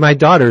 That's, my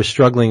daughter is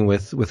struggling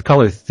with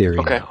color theory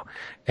now.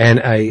 And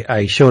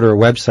I showed her a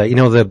website,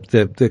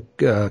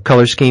 the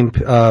color scheme,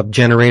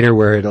 generator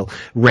where it'll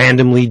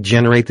randomly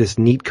generate this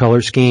neat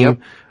color scheme. Yep.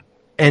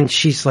 And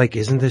she's like,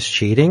 isn't this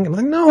cheating? I'm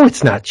like, no,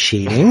 it's not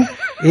cheating.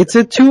 It's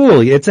a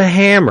tool. It's a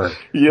hammer,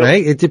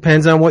 right? It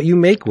depends on what you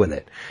make with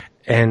it.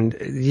 And,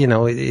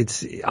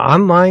 it's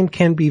online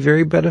can be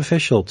very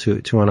beneficial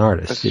to an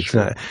artist. That's it's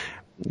true. not,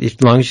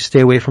 as long as you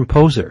stay away from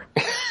Poser.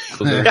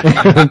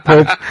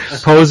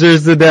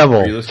 Poser's the devil.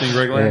 Are you listening,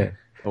 Greg Land? Yeah.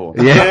 Oh.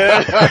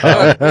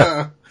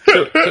 Yeah.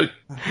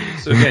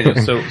 So Daniel,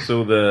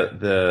 so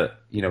the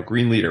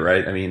Green Leader,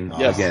 right? I mean,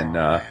 again,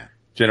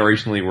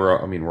 generationally,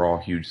 we're all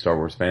huge Star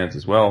Wars fans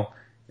as well,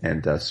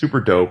 and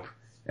super dope.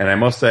 And I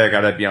must say, I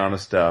gotta be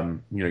honest,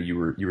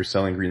 you were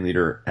selling Green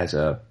Leader as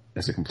a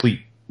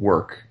complete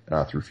work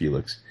through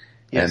Felix,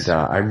 and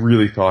I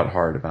really thought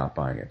hard about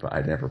buying it, but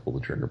I never pulled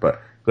the trigger.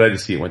 But glad to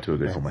see it went to a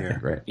good home. I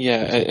think, right?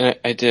 Yeah,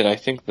 I did. I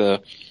think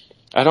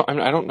I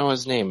don't know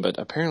his name, but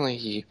apparently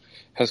he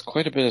has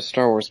quite a bit of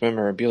Star Wars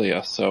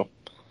memorabilia, so.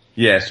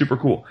 Yeah, super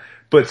cool.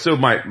 But so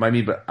but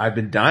I've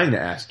been dying to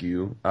ask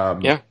you,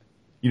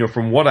 you know,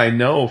 from what I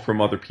know from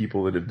other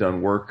people that have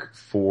done work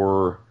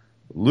for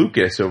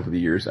Lucas over the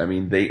years, I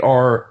mean, they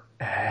are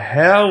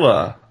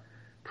hella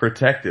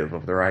protective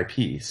of their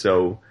IP.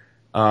 So,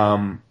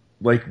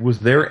 like, was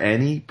there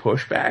any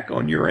pushback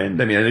on your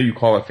end? I mean, I know you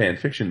call it fan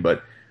fiction,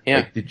 but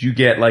like, did you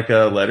get like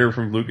a letter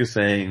from Lucas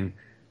saying,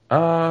 you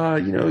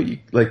know,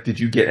 did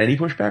you get any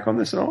pushback on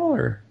this at all,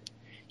 or?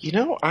 You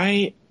know,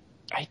 I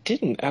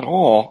didn't at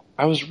all.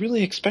 I was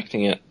really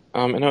expecting it.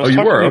 And I was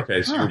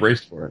okay, so you were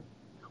braced for it.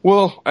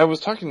 Well, I was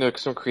talking to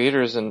some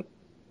creators, and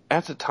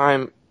at the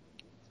time,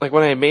 like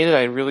when I made it,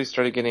 I really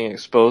started getting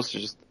exposed to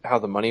just how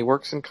the money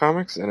works in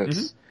comics, and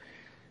it's,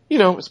 you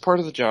know, it's part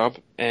of the job,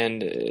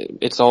 and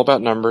it's all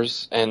about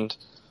numbers, and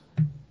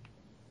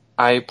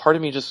part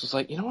of me just was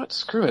like, you know what,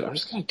 screw it, I'm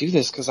just gonna do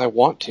this because I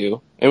want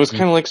to. It was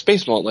kind of like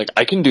Space Mullet, like,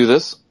 I can do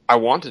this, I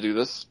want to do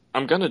this,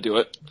 I'm gonna do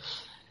it.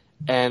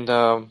 And,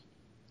 a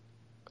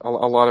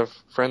lot of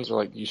friends were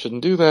like, you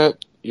shouldn't do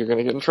that, you're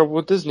gonna get in trouble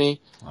with Disney.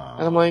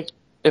 And I'm like,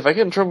 if I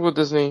get in trouble with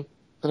Disney,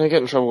 then I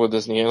get in trouble with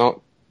Disney,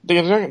 and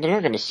they're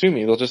not gonna sue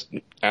me, they'll just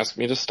ask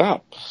me to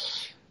stop.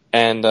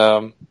 And,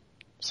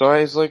 so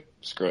I was like,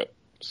 screw it.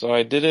 So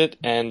I did it,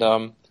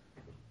 and,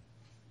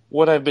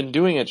 what I've been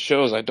doing at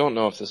shows, I don't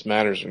know if this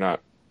matters or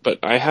not, but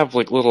I have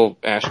like little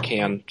ash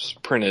cans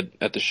printed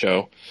at the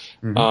show.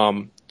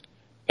 And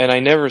I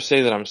never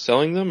say that I'm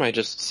selling them, I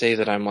just say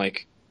that I'm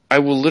like, I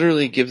will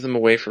literally give them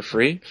away for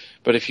free,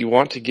 but if you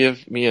want to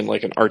give me an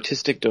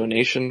artistic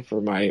donation for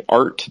my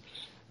art,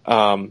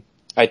 I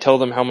tell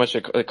them how much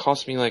it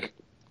costs me, like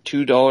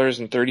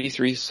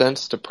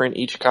 $2.33 to print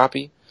each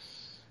copy.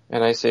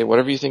 And I say,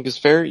 whatever you think is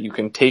fair, you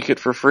can take it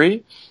for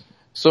free.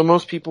 So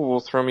most people will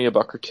throw me $1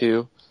 or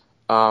 $2.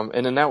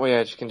 And in that way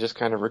I can just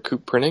kind of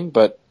recoup printing,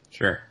 but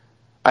sure,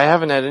 I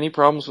haven't had any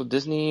problems with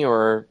Disney,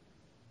 or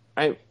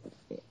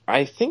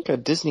I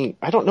think Disney,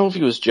 I don't know if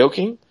he was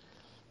joking,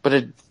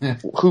 but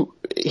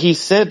he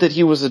said that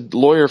he was a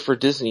lawyer for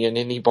Disney and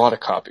then he bought a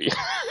copy.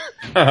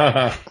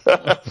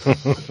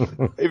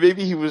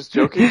 Maybe he was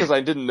joking because I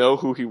didn't know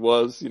who he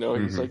was, you know.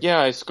 He's like, yeah,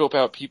 I scope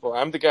out people.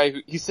 I'm the guy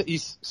who, he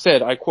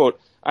said, I quote,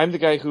 I'm the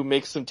guy who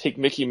makes them take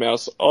Mickey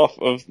Mouse off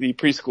of the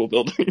preschool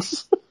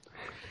buildings.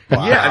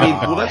 Wow. Yeah, I mean,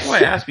 well, that's why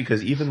I asked,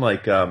 because even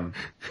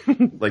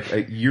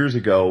years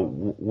ago,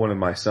 one of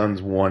my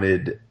sons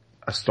wanted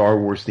a Star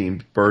Wars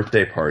themed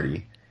birthday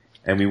party,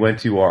 and we went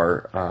to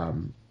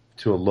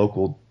to a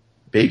local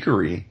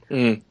bakery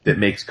that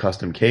makes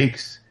custom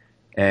cakes,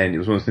 and it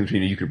was one of those things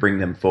where, you could bring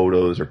them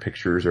photos or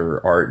pictures or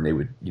art, and they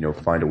would,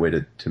 find a way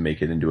to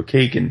make it into a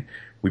cake, and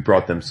we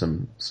brought them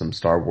some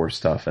Star Wars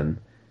stuff, and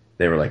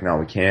they were like, no,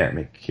 we can't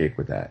make a cake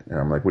with that. And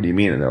I'm like, what do you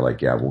mean? And they're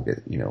like, yeah, we'll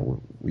get,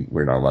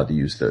 we're not allowed to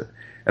use the.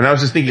 And I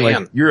was just thinking,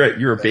 like,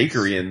 you're a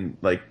bakery in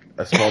like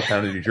a small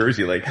town in New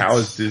Jersey. Like, how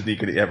is Disney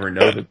going to ever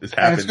know that this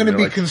happened? And it's going to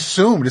be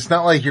consumed. It's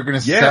not like you're going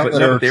to sell it.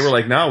 But they were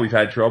like, no, we've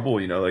had trouble.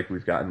 Like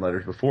we've gotten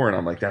letters before. And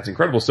I'm like, that's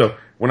incredible. So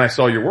when I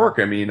saw your work,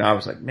 I mean, I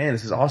was like, man,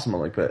 this is awesome.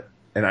 I'm like,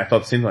 and I thought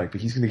the same, like,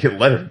 but he's going to get a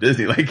letter from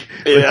Disney. Like,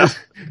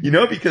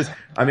 because,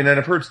 I mean, and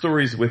I've heard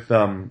stories with,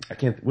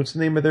 what's the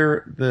name of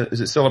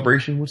is it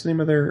Celebration? What's the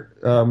name of their,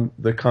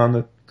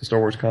 the Star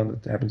Wars con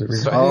that happens every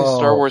year?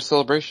 Star Wars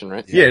Celebration,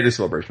 right? Yeah, it is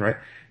Celebration, right?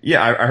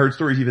 Yeah, I heard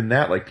stories even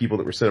that, like, people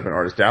that were set up in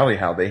Artist Alley,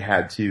 how they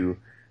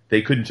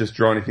couldn't just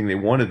draw anything they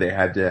wanted. They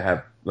had to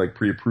have, like,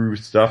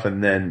 pre-approved stuff,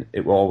 and then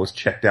it all was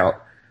checked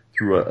out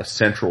through a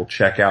central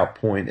checkout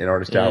point in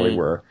Artist Alley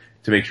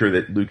to make sure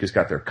that Lucas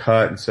got their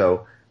cut. And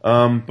so,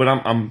 but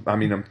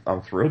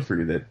I'm thrilled for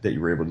you that you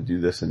were able to do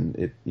this, and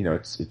it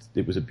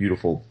was a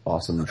beautiful,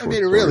 awesome short story. I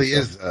mean, it really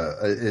is,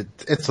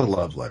 it's a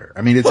love letter.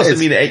 I mean,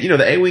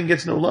 the A-Wing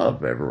gets no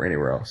love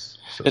anywhere else.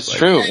 So it's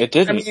true. It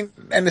didn't. I mean,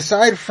 and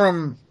aside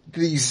from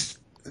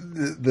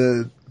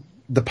the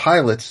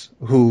pilots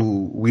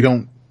who we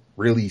don't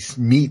really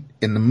meet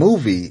in the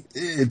movie,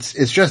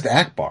 it's just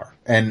Akbar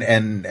and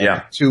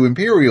to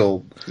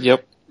Imperial.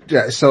 Yep.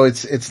 Yeah, so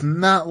it's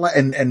not like,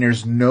 and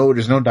there's no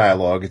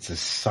dialogue. It's a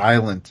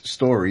silent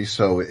story,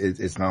 so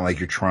it's not like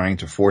you're trying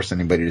to force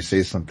anybody to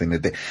say something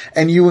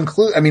and you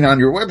include, I mean, on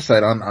your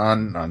website,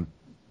 on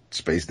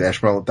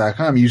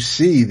space-mullet.com, you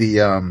see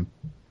the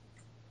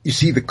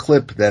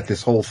clip that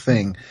this whole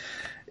thing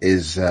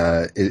is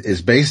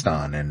based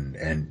on,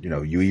 and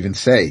you even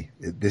say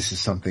this is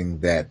something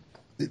that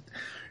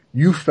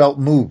you felt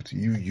moved.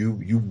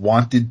 You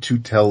wanted to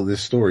tell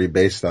this story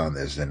based on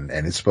this, and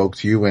it spoke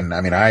to you, and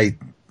I mean,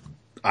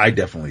 I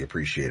definitely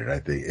appreciate it. I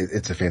think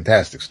it's a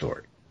fantastic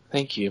story.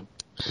 Thank you.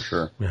 For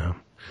sure. Yeah.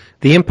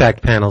 The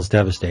impact panel's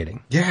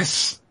devastating.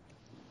 Yes.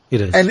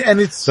 It is. And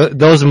it's,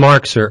 those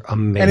marks are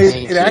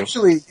amazing. And it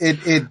actually,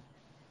 I'm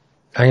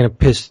going to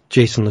piss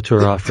Jason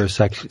Latour off for a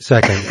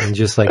second and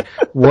just like,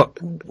 what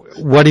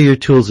are your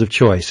tools of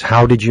choice?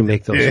 How did you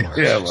make those marks?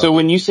 Yeah, so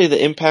when you say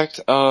the impact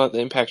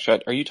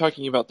shot, are you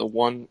talking about the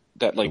one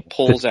that like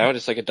pulls out?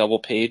 It's like a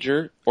double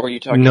pager, or are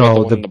you talking about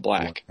the one in the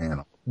black?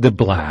 The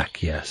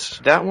black, yes.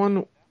 That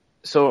one,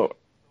 so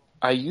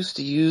I used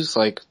to use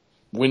like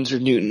Winsor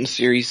Newton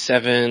Series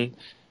 7,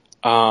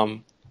 but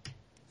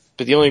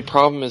the only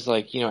problem is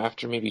like,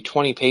 after maybe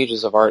 20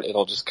 pages of art,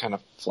 it'll just kind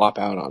of flop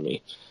out on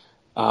me.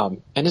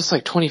 And it's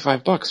like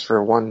 $25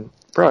 for one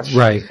brush.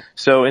 Right.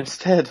 So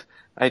instead,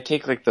 I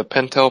take like the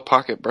Pentel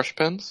Pocket brush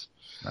pens.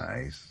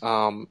 Nice.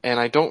 And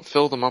I don't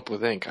fill them up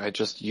with ink. I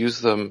just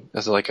use them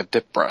as like a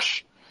dip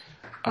brush.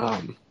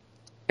 And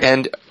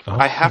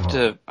I have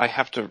to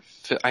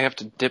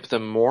dip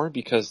them more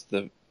because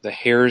the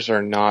hairs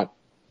are not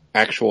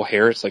actual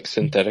hair. It's like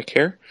synthetic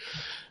hair.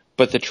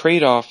 But the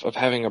trade-off of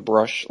having a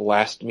brush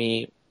last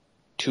me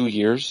 2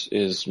 years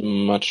is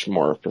much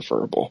more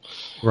preferable.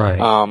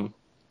 Right.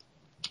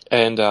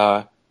 And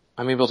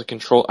I'm able to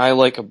control. I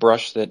like a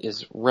brush that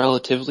is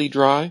relatively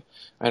dry.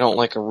 I don't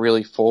like a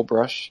really full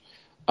brush.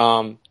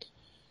 And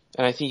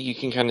I think you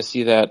can kind of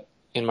see that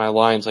in my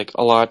lines. Like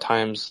a lot of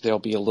times there'll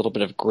be a little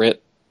bit of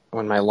grit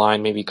when my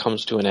line maybe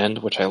comes to an end,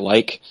 which I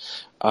like.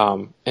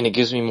 And it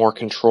gives me more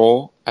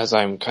control as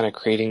I'm kind of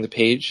creating the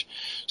page.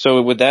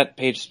 So with that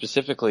page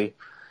specifically,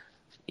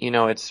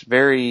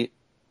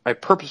 I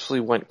purposely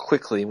went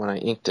quickly when I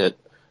inked it.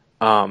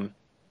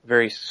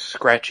 Very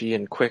scratchy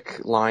and quick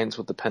lines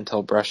with the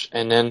Pentel brush.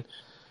 And then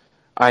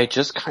I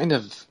just kind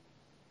of,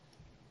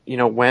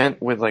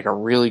 went with like a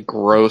really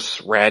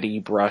gross, ratty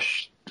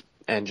brush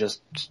and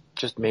just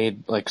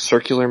made like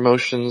circular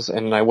motions.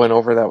 And I went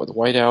over that with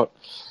whiteout.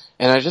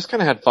 And I just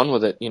kind of had fun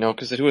with it,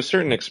 because to a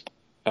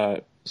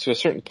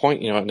certain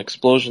point, an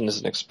explosion is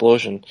an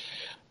explosion.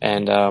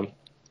 And,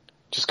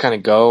 just kind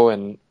of go.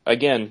 And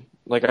again,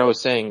 like I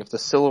was saying, if the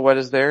silhouette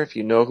is there, if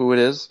you know who it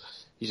is,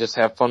 you just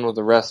have fun with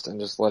the rest and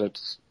just let it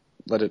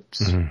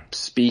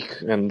speak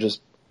and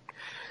just,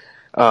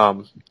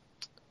 so,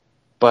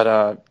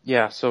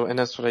 and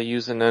that's what I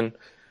use. And then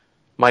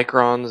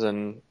microns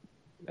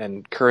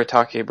and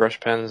Kuretake brush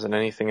pens and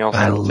anything else.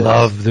 I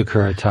love the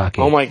Kuretake.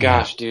 Oh my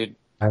gosh, dude.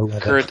 I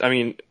love it. I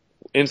mean,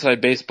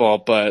 inside baseball,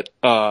 but,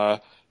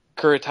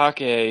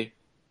 Kuretake,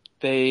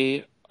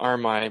 they are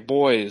my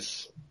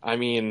boys. I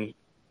mean,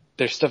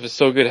 their stuff is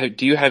so good.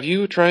 Have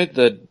you tried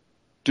the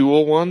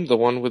dual one? The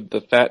one with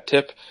the fat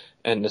tip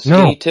and the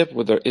skinny tip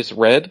it's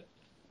red?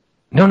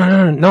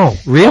 No.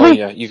 Really? Oh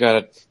yeah, you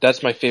gotta,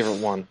 that's my favorite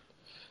one.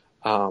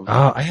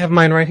 I have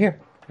mine right here.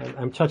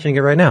 I'm touching it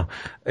right now.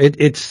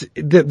 It's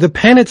the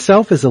pen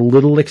itself is a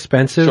little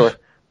expensive. Sure.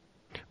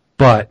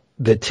 But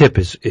the tip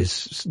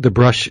the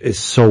brush is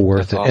so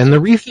worth it. Awesome. And the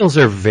refills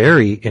are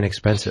very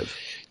inexpensive.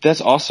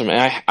 That's awesome.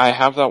 And I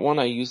have that one.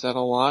 I use that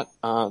a lot.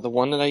 The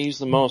one that I use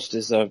the most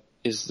is the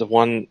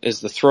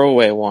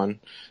throwaway one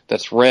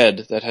that's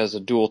red that has a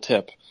dual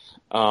tip.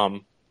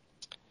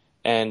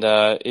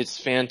 It's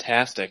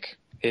fantastic.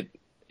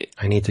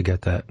 I need to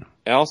get that.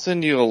 I'll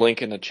send you a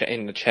link in the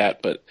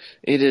chat, but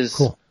it is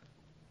cool.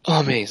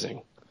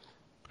 Amazing.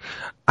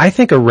 I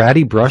think a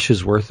ratty brush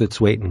is worth its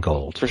weight in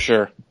gold. For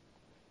sure.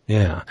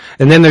 Yeah.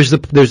 And then there's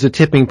the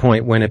tipping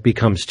point when it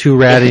becomes too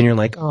ratty and you're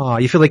like, oh,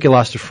 you feel like you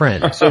lost a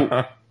friend.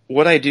 So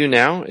what I do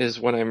now is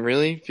when I'm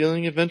really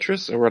feeling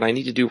adventurous or when I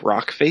need to do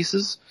rock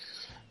faces,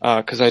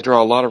 cause I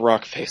draw a lot of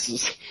rock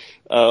faces,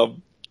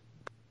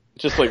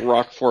 just like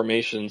rock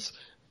formations,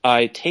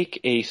 I take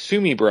a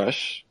sumi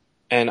brush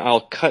and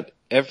I'll cut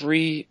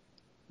every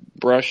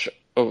brush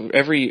of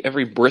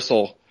every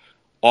bristle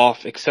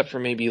off except for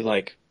maybe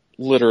like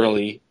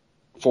literally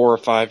 4 or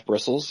 5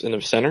 bristles in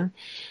the center,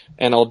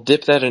 and I'll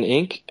dip that in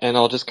ink and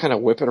I'll just kind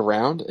of whip it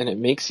around and it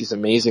makes these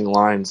amazing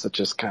lines that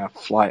just kind of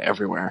fly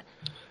everywhere.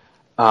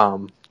 I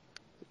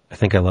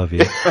think I love you.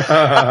 You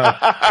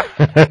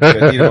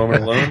need a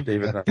moment alone,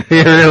 David.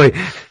 Yeah, really.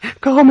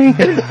 Call me.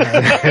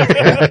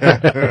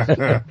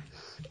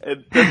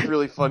 And that's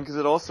really fun because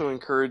it also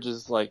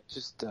encourages like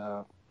just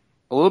a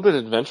little bit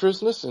of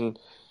adventurousness, and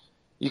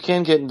you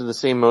can get into the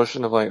same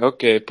motion of like,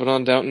 okay, put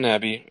on Downton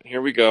Abbey.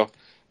 Here we go.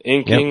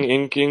 Inking.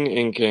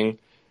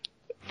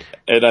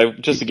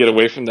 And just to get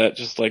away from that,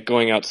 just like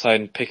going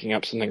outside and picking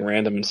up something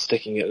random and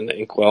sticking it in the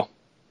inkwell.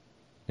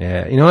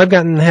 Yeah. I've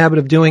gotten in the habit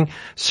of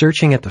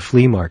searching at the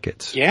flea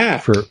markets. Yeah.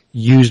 For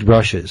used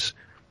brushes.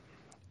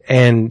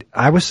 And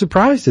I was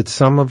surprised at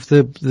some of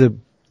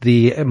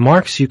the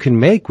marks you can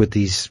make with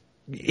these,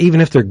 even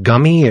if they're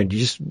gummy and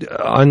just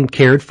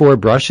uncared for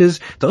brushes.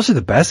 Those are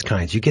the best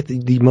kinds. You get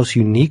the most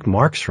unique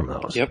marks from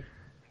those. Yep.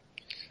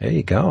 There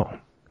you go.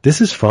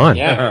 This is fun.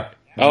 Yeah.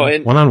 Oh,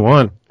 and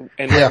one-on-one.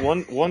 And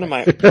one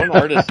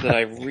artist that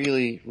I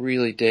really,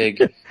 really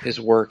dig his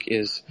work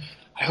is,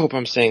 I hope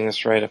I'm saying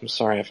this right. I'm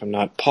sorry if I'm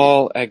not.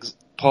 Paul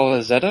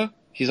Azetta?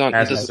 He's on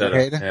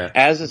Azetta.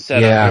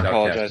 Azetta. Yeah. I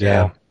apologize.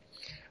 Yeah.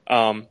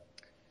 Paul.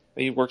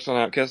 He works on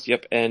Outcast.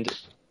 Yep. And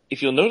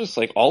if you'll notice,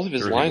 like all of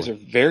his lines are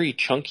very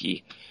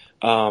chunky.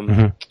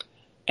 And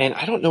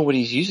I don't know what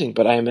he's using,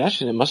 but I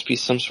imagine it must be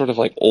some sort of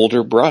like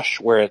older brush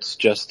where it's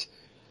just,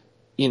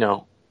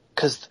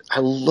 cause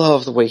I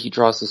love the way he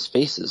draws his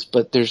faces,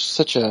 but there's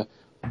such a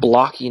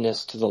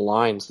blockiness to the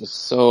lines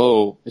that's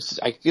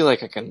I feel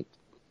like I can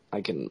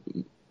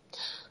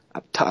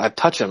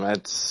touch him.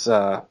 It's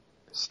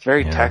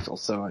very tactile.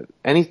 So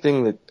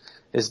anything that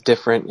is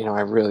different, you know,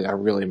 I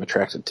really am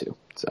attracted to.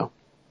 So.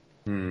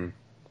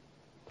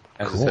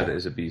 As I said, it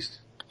is a beast.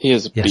 He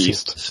is a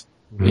beast.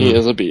 He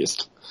is a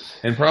beast.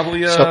 And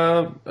probably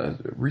a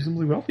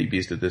reasonably wealthy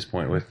beast at this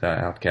point with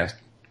Outcast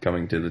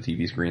coming to the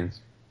TV screens.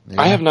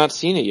 Yeah. I have not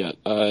seen it yet.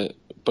 But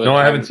no,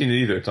 I haven't seen it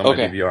either. It's on my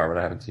DVR, but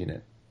I haven't seen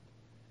it.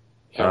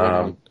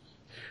 Yeah,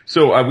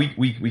 so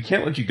we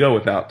can't let you go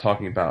without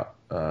talking about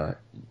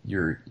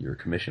your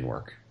commission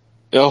work.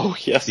 Oh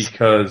yes,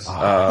 because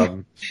I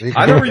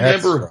don't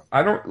remember.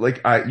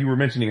 You were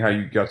mentioning how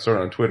you got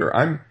started on Twitter.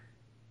 I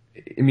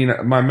mean,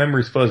 my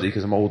memory's fuzzy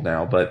because I'm old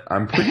now, but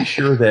I'm pretty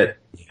sure that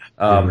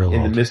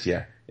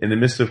in the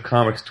midst of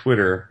comics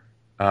Twitter,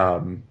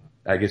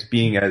 I guess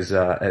being as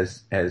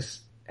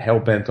hell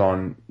bent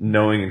on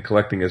knowing and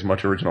collecting as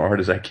much original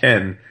art as I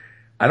can,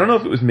 I don't know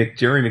if it was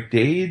Jerry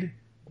McDade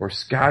or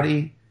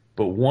Scotty,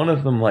 but one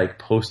of them like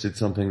posted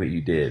something that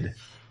you did,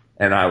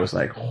 and I was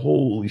like,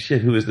 holy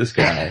shit, who is this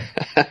guy?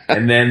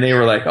 And then they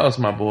were like, oh, it's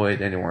my boy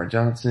Daniel Warren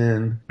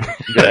Johnson.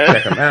 You gotta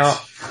check him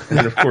out. And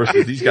then of course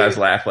these guys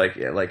laugh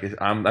that's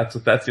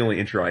the only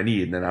intro I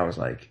need. And then I was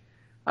like,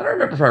 I don't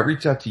remember if I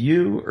reached out to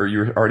you or you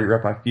were already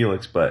rep by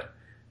Felix, but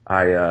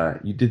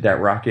you did that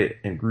Rocket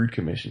and Groot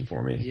commission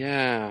for me.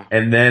 Yeah.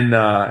 And then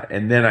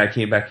I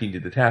came back and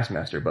did the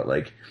Taskmaster. But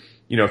like,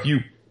 you know,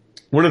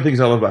 one of the things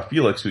I love about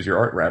Felix, who's your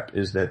art rep,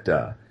 is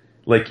that,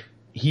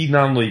 he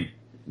not only,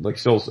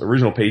 sells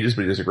original pages,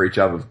 but he does a great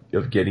job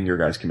of getting your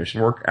guys'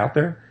 commission work out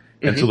there.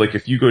 And so,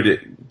 if you go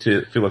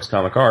to Felix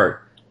Comic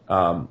Art,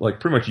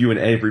 pretty much you and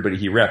everybody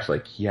he reps,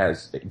 he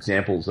has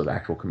examples of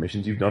actual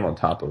commissions you've done on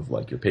top of,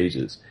 your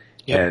pages.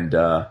 Yep. And,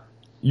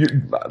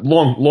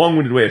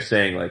 long-winded way of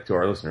saying, to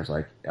our listeners,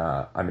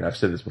 I've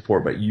said this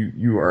before, but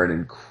you are an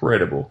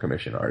incredible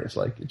commission artist.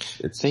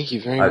 It's Thank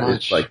you very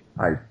much.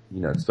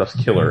 It's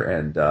stuff's killer.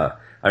 And, I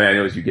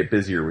know as you get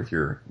busier with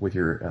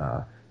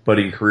your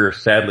budding career,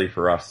 sadly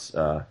for us,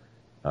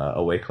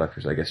 away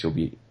collectors, I guess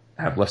you'll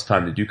have less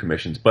time to do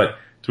commissions, but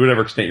to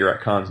whatever extent you're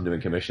at cons and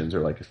doing commissions,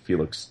 or if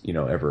Felix,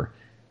 ever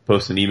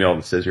posts an email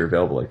that says you're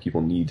available,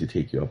 people need to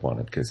take you up on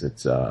it because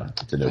it's a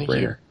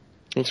no-brainer.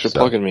 Thanks for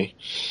plugging me.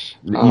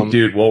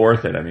 Dude, well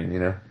worth it. I mean,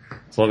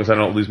 as long as I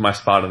don't lose my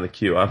spot in the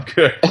queue, I'm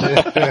good.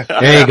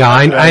 There you go.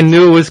 I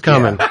knew it was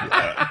coming.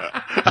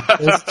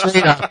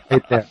 Straight up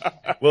right there.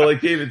 Well,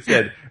 like David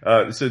said,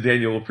 so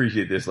Daniel will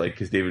appreciate this,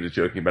 because David was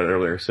joking about it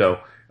earlier. So,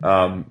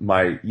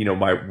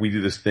 we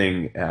do this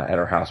thing at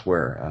our house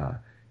where,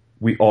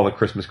 all the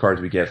Christmas cards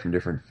we get from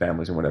different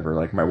families and whatever,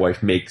 my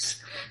wife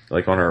makes,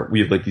 we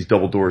have these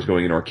double doors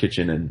going into our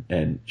kitchen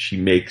and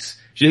she takes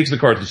the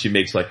cards and she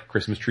makes a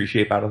Christmas tree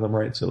shape out of them,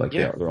 right? So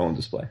they're all on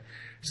display.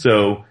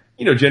 So,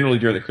 generally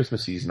during the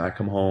Christmas season, I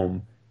come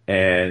home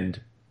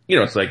and,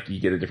 it's you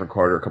get a different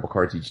card or a couple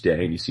cards each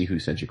day and you see who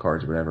sent you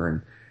cards or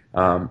whatever.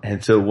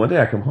 And so one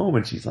day I come home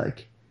and she's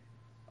like,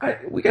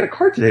 we got a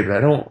card today, but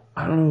I don't know,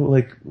 I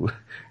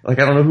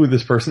don't know who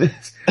this person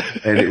is.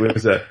 And it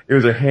was a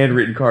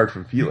handwritten card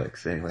from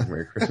Felix saying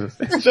Merry Christmas.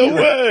 No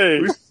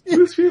way!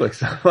 Who's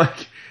Felix? I'm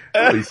like,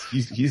 oh,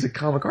 he's a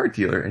comic art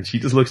dealer. And she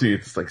just looks at me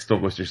with this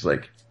stone cold stare. She's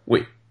like,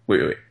 wait.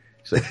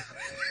 She's like,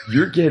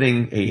 you're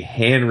getting a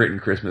handwritten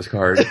Christmas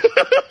card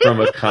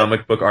from a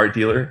comic book art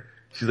dealer?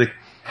 She's like,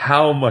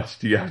 how much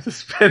do you have to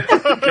spend on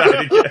the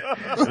guy to get?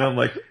 And I'm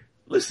like,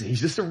 listen,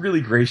 he's just a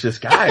really gracious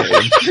guy.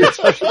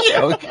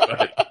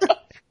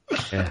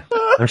 Yeah.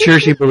 I'm sure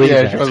she believes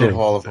that she doesn't too.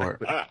 fall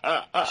apart.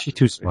 She's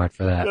too smart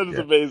for that. That is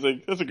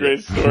amazing. That's a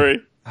great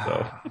story.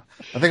 So,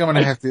 I think I'm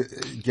gonna have to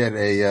get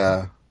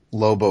a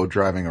Lobo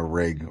driving a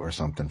rig or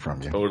something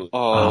from you. Totally.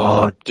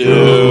 Oh,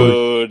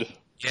 dude.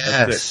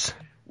 Yes.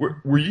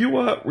 Were you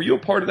a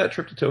part of that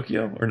trip to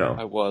Tokyo or no?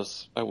 I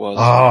was.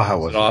 Oh, how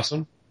was it?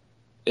 Awesome.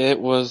 It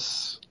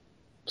was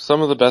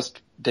some of the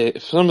best days.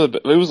 It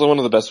was one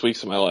of the best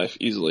weeks of my life,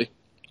 easily.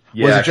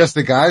 Yeah, was it just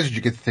the guys, or did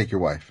you get to take your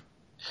wife?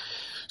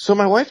 So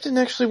my wife didn't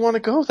actually want to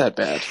go that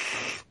bad.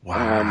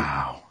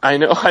 Wow. I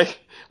know, I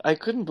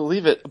couldn't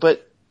believe it,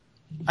 but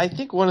I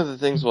think one of the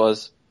things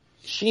was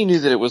she knew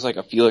that it was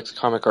a Felix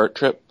comic art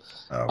trip.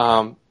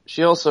 Okay.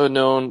 She also had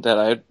known that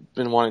I had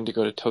been wanting to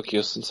go to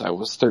Tokyo since I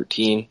was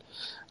 13.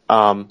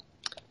 And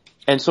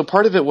so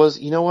part of it was,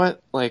 you know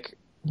what,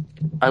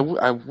 I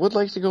would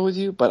like to go with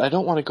you, but I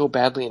don't want to go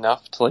badly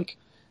enough to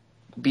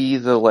be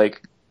the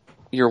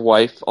your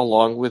wife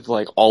along with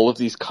all of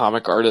these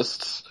comic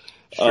artists.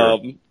 Sure.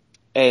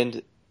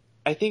 And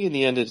I think in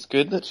the end it's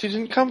good that she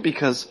didn't come,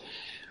 because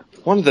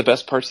one of the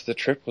best parts of the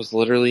trip was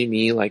literally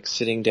me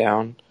sitting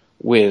down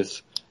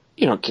with,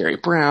 Gary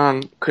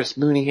Brown, Chris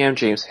Mooneyham,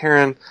 James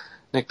Herron,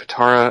 Nick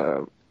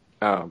Pitara,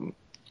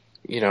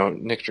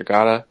 Nick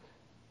Dragata,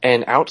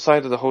 and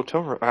outside of the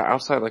hotel room,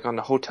 outside on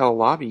the hotel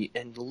lobby,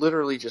 and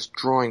literally just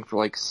drawing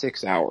for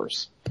 6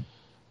 hours.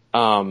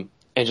 And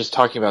just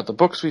talking about the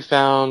books we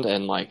found,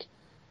 and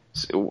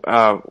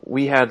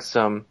we had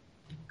some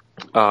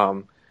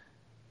art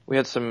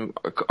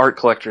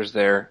collectors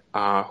there,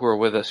 who were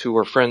with us, who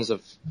were friends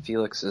of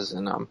Felix's,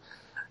 and,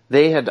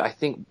 they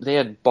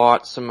had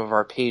bought some of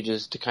our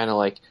pages to kind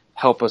of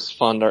help us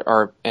fund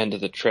our end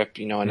of the trip,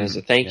 and as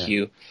a thank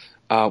you,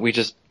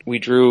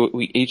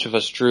 each of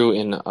us drew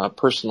in a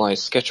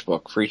personalized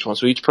sketchbook for each one.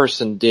 So each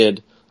person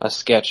did a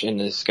sketch in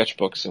the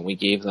sketchbooks, and we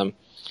gave them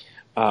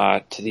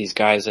to these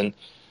guys. And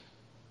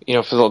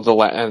for the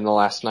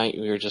last night,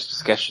 we were just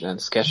sketching, and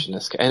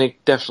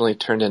it definitely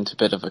turned into a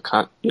bit of a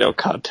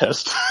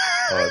contest.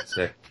 Oh, that's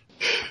sick.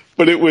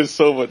 But it was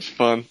so much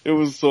fun. It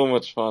was so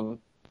much fun,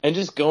 and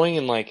just going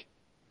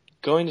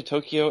to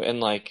Tokyo,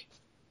 and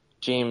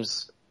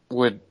James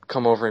would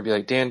come over and be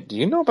like, Dan, do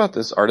you know about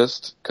this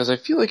artist? Because I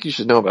feel like you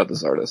should know about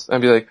this artist.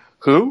 I'd be like,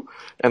 who?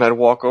 And I'd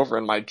walk over,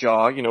 and my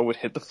jaw, would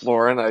hit the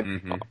floor, and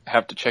I'd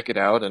have to check it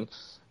out. And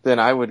then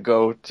I would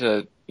go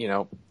to,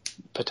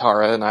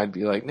 Patara, and I'd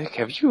be like, Nick,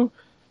 have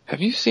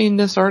you seen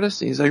this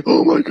artist? And he's like,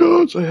 oh my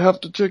gosh, I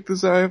have to check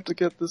this out. I have to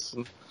get this.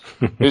 And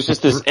it was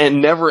just this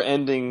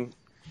never-ending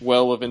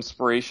well of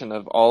inspiration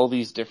of all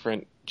these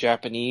different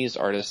Japanese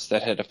artists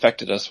that had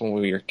affected us when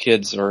we were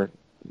kids or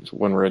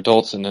when we're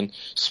adults, and then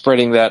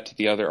spreading that to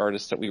the other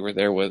artists that we were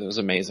there with. It was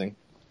amazing.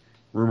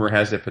 Rumor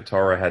has it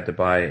Patara had to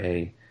buy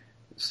a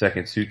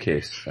second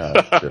suitcase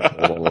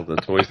to all of the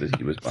toys that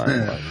he was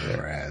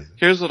buying.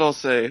 Here's what I'll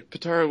say.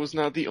 Patara was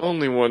not the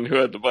only one who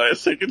had to buy a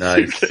second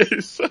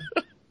suitcase.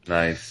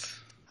 Nice.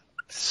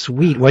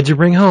 Sweet. What'd you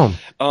bring home?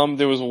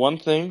 There was one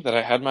thing that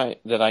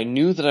I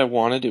knew that I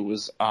wanted. It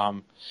was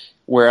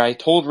where I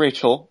told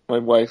Rachel, my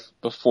wife,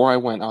 before I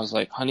went, I was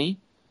like, honey,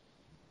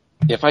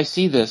 if I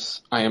see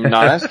this, I am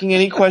not asking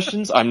any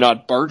questions. I'm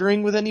not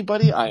bartering with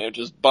anybody. I am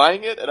just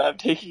buying it, and I'm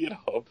taking it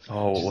home.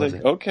 Oh, She's what was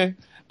like, it? okay.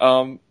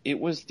 It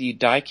was the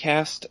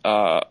die-cast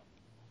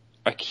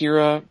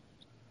Akira.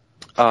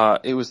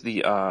 It was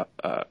the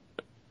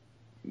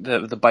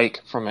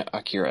bike from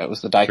Akira. It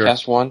was the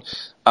die-cast one.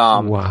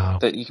 Wow.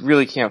 That you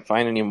really can't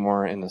find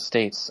anymore in the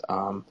States.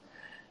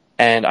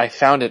 And I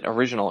found it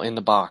original in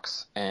the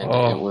box, and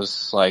it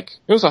was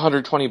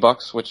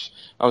 $120, which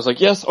I was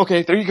like, yes,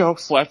 okay, there you go,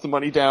 slap the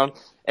money down.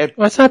 And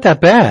well, it's not that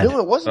bad. no,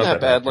 it wasn't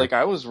that bad.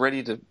 I was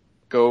ready to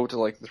go to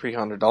the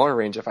 $300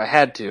 range if I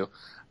had to.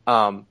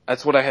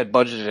 That's what I had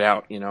budgeted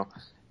out,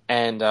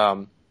 And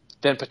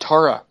then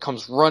Patara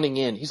comes running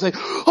in. He's like,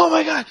 oh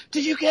my god,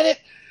 did you get it?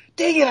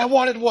 Dang it, I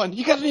wanted one.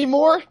 You got any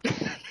more?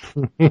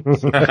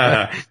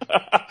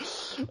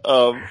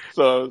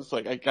 So it's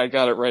like I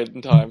got it right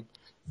in time.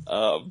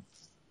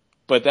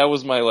 But that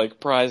was my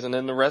prize, and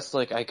then the rest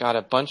I got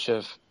a bunch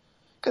of,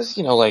 cause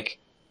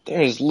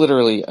there is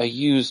literally a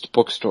used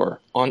bookstore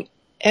on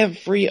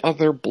every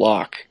other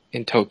block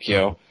in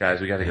Tokyo.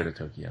 Guys, we gotta go to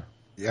Tokyo.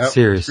 Yep.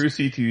 Serious. Screw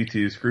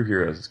C2E2, screw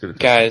Heroes. Let's go to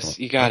Tokyo. Guys,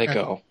 you gotta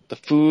go. The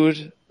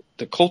food,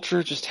 the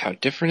culture, just how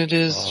different it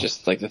is,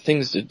 just the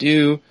things to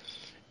do,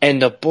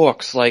 and the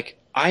books.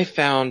 I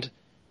found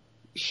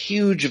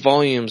huge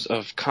volumes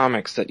of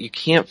comics that you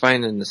can't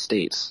find in the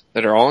States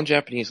that are all in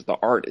Japanese. The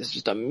art is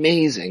just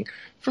amazing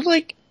for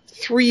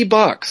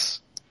 $3.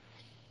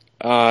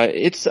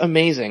 It's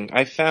amazing.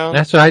 I found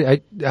that's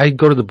what I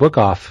go to the book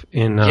off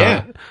in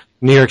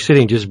New York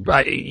City. And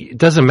it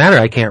doesn't matter.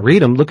 I can't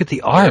read them. Look at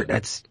the art.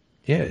 It's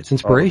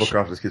inspiration. The book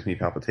off just gives me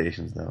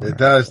palpitations though. It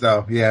does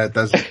though. Yeah, it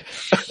does.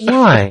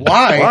 Why?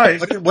 Why?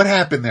 What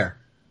happened there?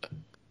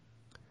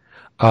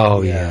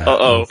 Oh yeah.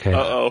 Uh-oh. Okay.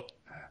 Uh-oh.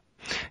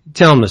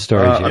 Tell them the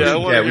story, Jim. I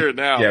want to hear it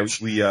now. Yeah,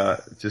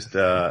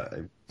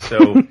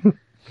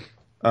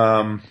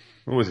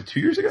 what was it, 2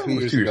 years ago? 2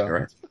 years ago, ago,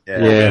 right? Yeah.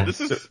 Man, this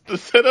is the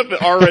setup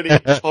already.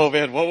 Oh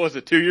man, what was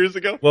it, 2 years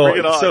ago? Bring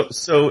it on.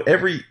 So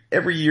every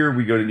year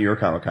we go to New York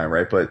Comic Con,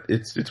 right? But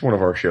it's one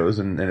of our shows,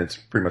 and it's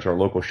pretty much our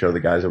local show. The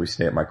guys always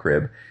stay at my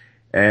crib.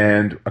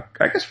 And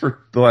I guess for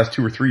the last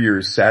 2 or 3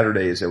 years,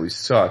 Saturday is always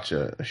such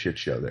a shit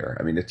show there.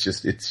 I mean, it's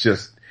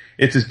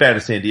as bad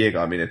as San Diego.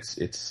 I mean,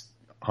 it's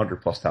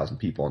 100,000+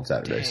 people on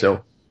Saturday. Dang.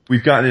 So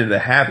we've gotten into the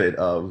habit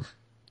of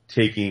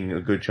taking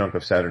a good chunk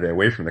of Saturday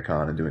away from the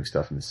con and doing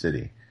stuff in the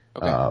city.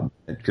 Okay.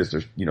 Because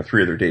there's,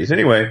 3 other days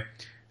anyway.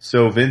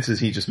 So Vince, as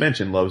he just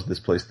mentioned, loves this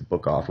place, the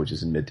Book Off, which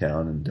is in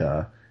Midtown.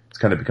 And, it's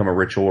kind of become a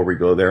ritual where we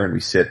go there and we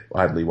sit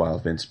idly while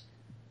Vince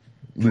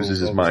loses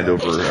his mind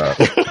over,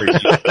 crazy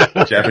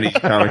Japanese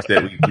comics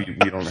that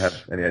we don't have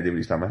any idea what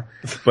he's talking about.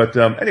 But,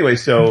 anyway,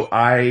 so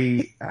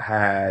I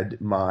had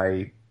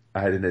an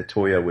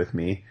Atoya with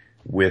me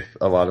with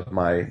a lot of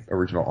my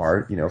original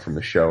art, from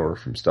the show or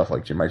from stuff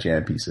like my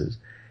jam pieces.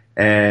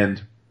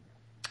 And,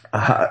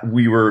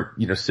 we were,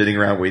 sitting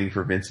around waiting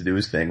for Vince to do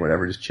his thing,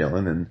 whatever, just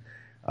chilling. And,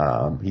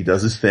 he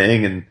does his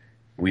thing and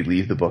we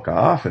leave the Book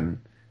Off and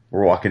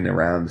we're walking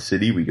around the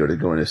city. We go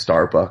into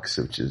Starbucks,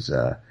 which is,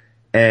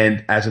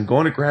 and as I'm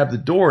going to grab the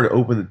door to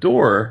open the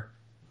door,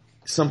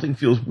 something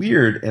feels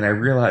weird. And I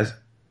realize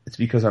it's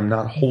because I'm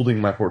not holding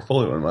my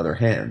portfolio in my other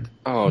hand.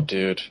 Oh,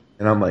 dude.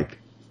 And I'm like,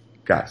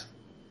 guys,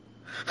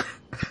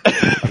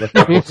 I left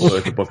my portfolio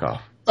at the Book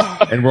Off.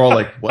 And we're all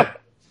like,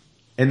 what?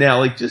 And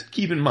now, just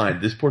keep in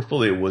mind, this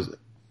portfolio was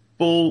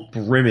full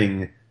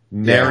brimming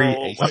Mary.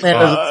 Oh, My man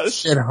doesn't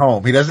shit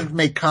home. He doesn't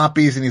make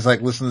copies and he's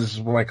like, listen, this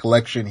is my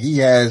collection. He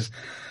has.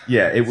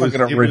 Yeah, it was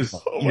Oh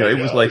it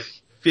was like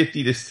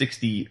 50 to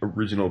 60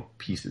 original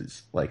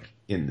pieces,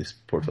 in this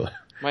portfolio.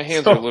 My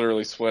hands are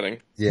literally sweating.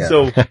 Yeah.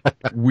 So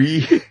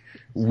we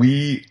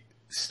we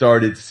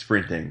started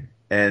sprinting,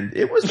 and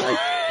it was like,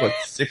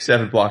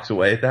 6-7 blocks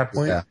away at that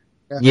point?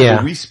 Yeah.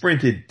 So we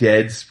sprinted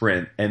dead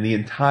sprint, and the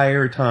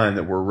entire time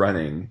that we're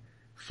running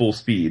full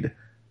speed,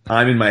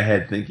 I'm in my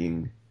head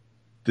thinking,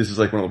 this is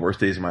like one of the worst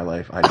days of my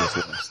life. I just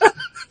lost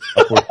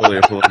a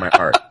portfolio full of my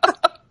art.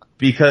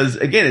 Because,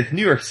 again, it's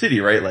New York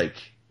City, right? Like,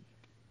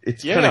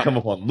 it's gonna come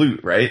up on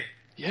loot, right?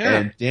 Yeah.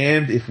 And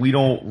damned if we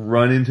don't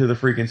run into the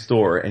freaking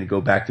store and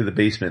go back to the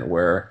basement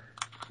where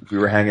we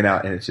were hanging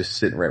out, and it's just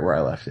sitting right where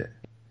I left it.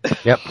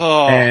 Yep.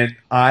 Oh. And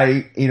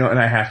I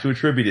have to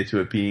attribute it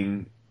to it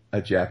being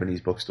a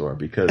Japanese bookstore,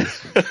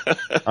 because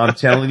I'm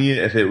telling you,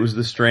 if it was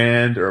the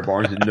Strand or a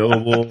Barnes and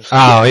Noble,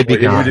 it'd be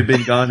it gone. would have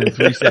been gone in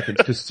 3 seconds,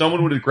 because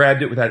someone would have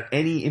grabbed it without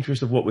any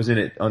interest of what was in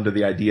it, under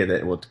the idea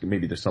that, well,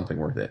 maybe there's something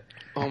worth it.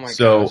 Oh my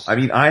So, gosh. I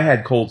mean, I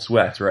had cold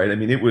sweats, right? I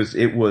mean, it was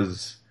it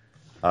was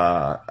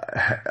a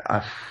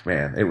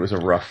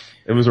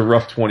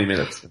rough 20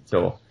 minutes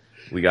until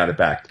we got it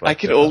back. But, I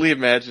can only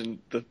imagine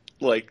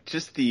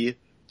just the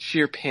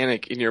sheer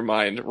panic in your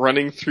mind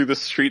running through the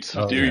streets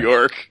of New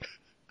York.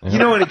 You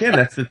know, and again,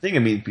 that's the thing. I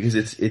mean, because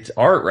it's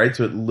art, right?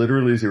 So it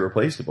literally is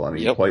irreplaceable. I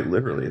mean, quite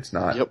literally. It's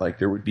not like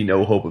there would be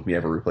no hope of me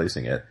ever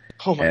replacing it.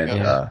 Oh my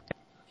god.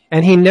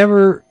 And he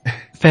never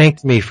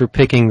thanked me for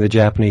picking the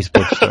Japanese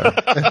bookstore.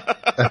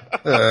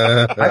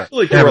 I feel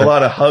like there were a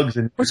lot of hugs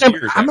and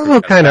tears. I'm a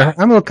little kind of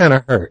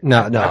hurt.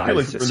 No, I feel like we're in the middle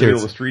of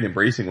seriously. the street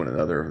embracing one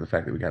another over the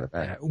fact that we got it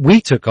back. We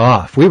took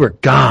off. We were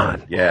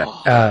gone.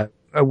 Yeah.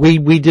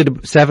 We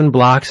did 7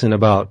 blocks in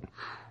about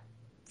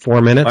 4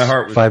 minutes. My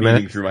heart was 5 beating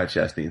minutes. through my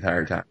chest the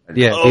entire time.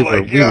 Yeah. Oh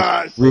my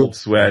gosh. Cold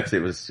sweats.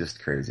 It was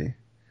just crazy.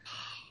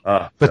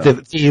 But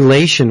the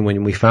elation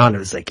when we found it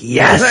was like,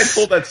 yes! And I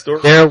told that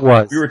story. There it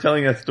was. We were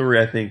telling that story,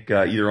 I think,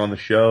 either on the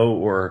show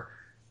or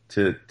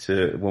to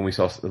when we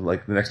saw,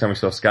 like, the next time we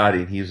saw Scotty,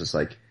 and he was just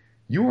like,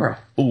 you are a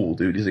fool,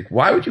 dude. He's like,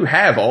 why would you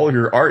have all of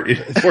your art in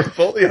a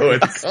portfolio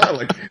at the con?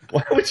 Like,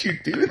 why would you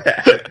do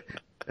that?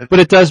 But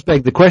it does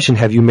beg the question,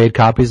 have you made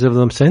copies of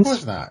them Of since?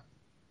 course not.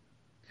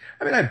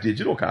 I mean, I have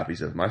digital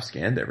copies of them. I've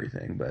scanned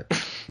everything, but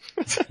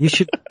You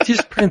should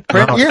just print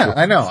them out. Yeah,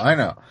 I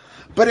know.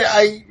 But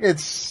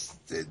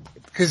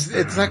because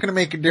it's not going to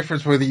make a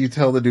difference whether you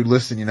tell the dude,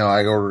 listen,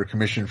 I ordered a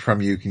commission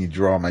from you. Can you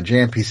draw my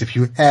jam piece? If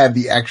you have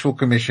the actual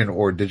commission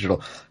or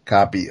digital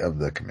copy of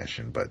the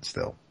commission, but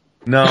still.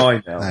 no,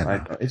 I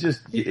know. It's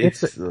just,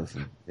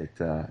 listen,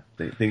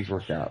 things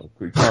worked out.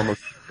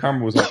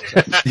 Karma was all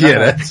set. Yeah,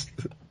 that's.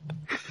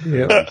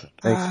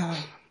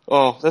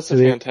 Oh, that's a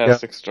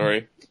fantastic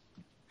story.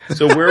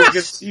 So where are we going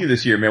to see you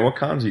this year, man? What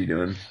cons are you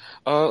doing?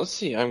 Let's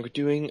see. I'm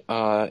doing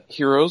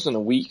Heroes in a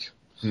week.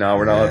 No,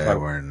 we're not.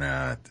 We're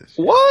not.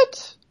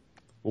 What?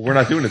 Well, we're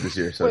not doing it this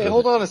year. So Wait,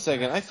 hold on a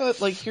second. I thought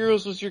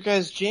Heroes was your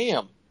guys'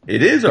 jam.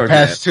 It is our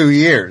Past 2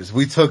 years.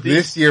 We took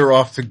this year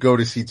off to go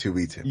to see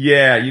 2E2.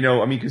 Yeah,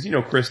 I mean, because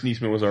Chris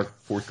Niesman was our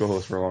fourth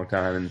co-host for a long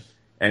time,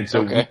 and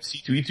so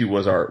C2E2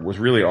 was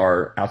really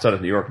our, outside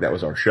of New York, that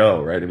was our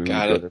show, right? I mean,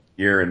 Got we it. go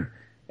here and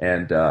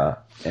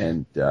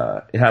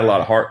it had a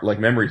lot of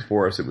memories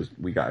for us.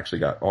 We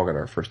all got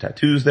our first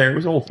tattoos there. It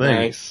was a whole thing.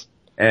 Nice.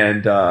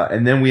 And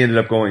then we ended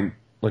up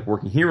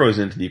working Heroes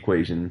into the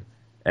equation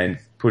and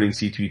putting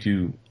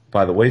C2E2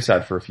 by the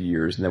wayside for a few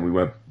years. And then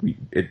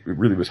it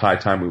really was high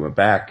time we went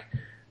back,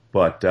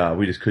 but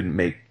we just couldn't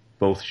make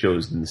both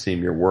shows in the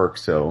same year work.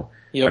 So,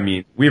 I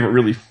mean, we haven't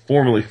really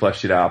formally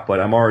fleshed it out, but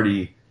I'm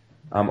already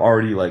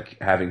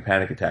having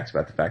panic attacks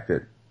about the fact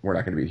that we're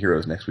not going to be at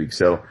Heroes next week.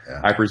 So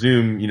I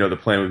presume, the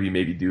plan would be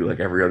maybe do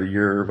every other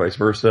year or vice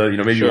versa.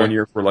 Maybe 1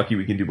 year if we're lucky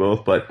we can do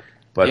both, but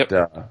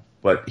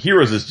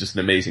Heroes is just an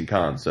amazing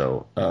con.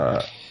 So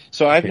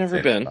I've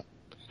never been.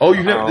 Oh,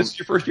 you've never, this is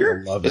your first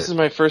year? This is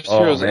my first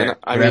Heroes, man. and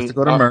I have to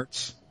go to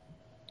Mertz.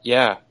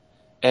 Yeah.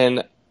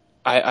 And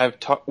I'm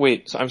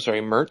sorry,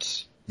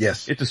 Mertz?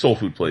 Yes. It's a soul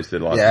food place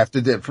that a lot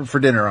for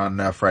dinner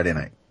on Friday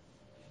night.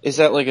 Is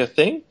that a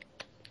thing?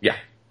 Yeah.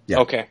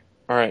 Okay.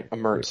 All right. A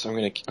Mertz.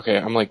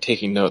 I'm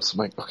taking notes.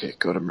 I'm okay,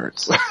 go to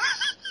Mertz.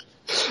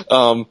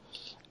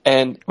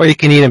 Or you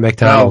can eat at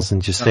McDonald's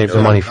and just save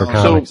the money for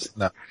comics.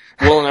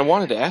 Well, and I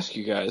wanted to ask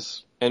you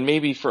guys, and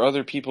maybe for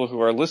other people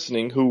who are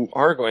listening who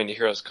are going to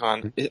Heroes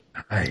Con,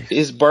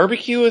 is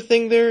barbecue a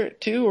thing there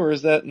too, or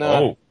is that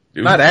not? Oh,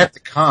 dude. Not at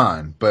the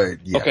con, but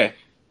yeah. Okay.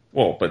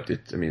 Well, but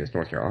it's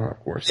North Carolina, of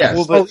course.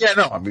 Yes. Well,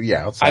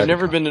 outside. I've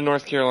never been to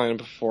North Carolina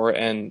before,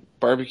 and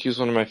barbecue is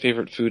one of my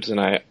favorite foods, and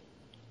I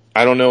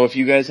don't know if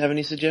you guys have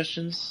any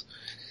suggestions.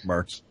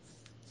 Mertz.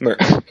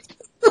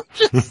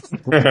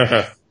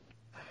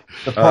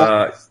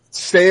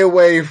 Stay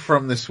away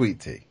from the sweet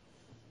tea.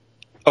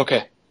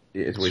 Okay.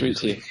 It's way Sweet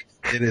too tea.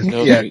 It is.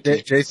 No Yeah, sweet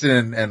tea.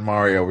 Jason and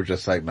Mario were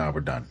just like, no,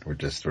 we're done. We're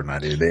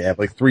not here. They had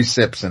 3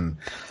 sips and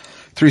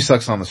 3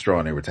 sucks on the straw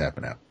and they were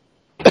tapping out.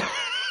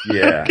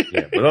 Yeah.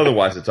 But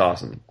otherwise it's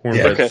awesome.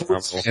 Cornbread's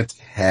phenomenal.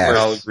 Fantastic.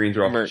 Collard greens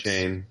are off the Mertz.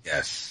 chain.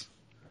 Yes.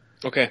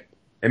 Okay.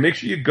 And make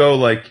sure you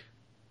go at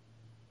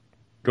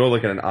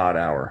an odd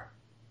hour.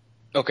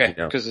 Okay.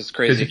 Because it's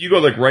Because crazy. if you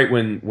go right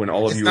when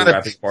all of It's you are not a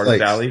wrapping big Barnes place.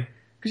 Valley,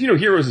 Because,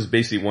 Heroes is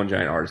basically one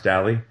giant artist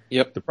alley.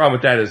 Yep. The problem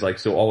with that is,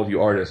 so all of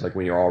you artists,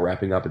 when you're all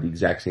wrapping up at the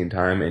exact same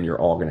time, and you're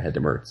all going to head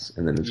to Mertz.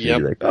 And then it's going to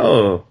be like,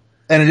 oh.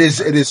 And it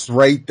is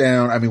right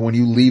down, when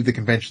you leave the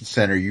convention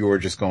center, you are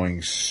just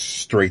going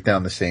straight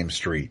down the same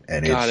street.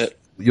 And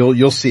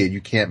you'll see it.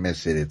 You can't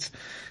miss it.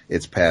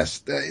 It's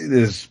past,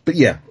 that's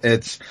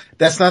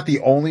not the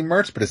only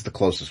Mertz, but it's the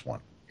closest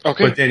one.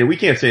 Okay. But Daniel, we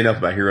can't say enough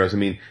about Heroes.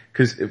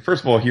 Because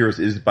first of all, Heroes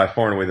is by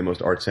far and away the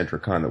most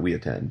art-centric con that we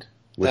attend.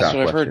 Without That's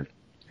what question. I've heard.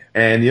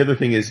 And the other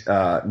thing is,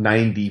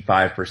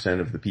 95%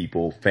 of the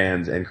people,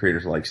 fans and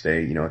creators alike,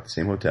 stay, at the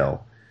same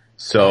hotel.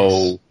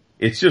 So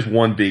it's just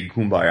one big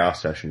kumbaya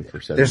session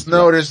for 7 days.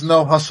 There's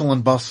no hustle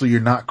and bustle.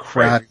 You're not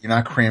crowded. You're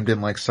not crammed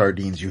in like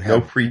sardines. You have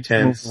no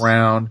pretense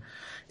around.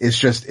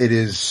 It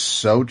is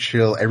so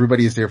chill.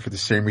 Everybody is there for the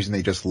same reason.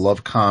 They just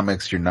love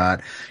comics. You're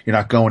not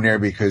going there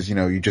because,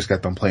 you just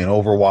got them playing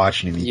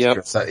Overwatch and you need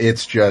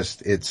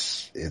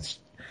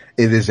it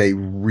is a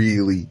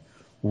really,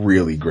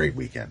 really great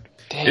weekend.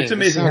 Dang, it's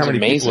amazing how many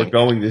people are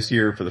going this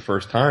year for the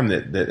first time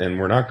and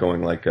we're not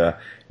going.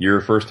 You're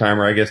a first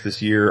timer, I guess,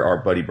 this year. Our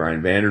buddy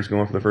Brian Vander's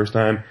going for the first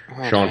time.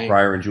 Sean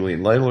Pryor and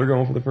Julian Lytle are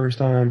going for the first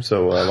time.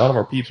 So a lot of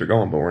our peeps are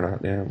going, but we're not.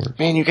 Yeah,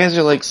 man, you guys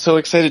are so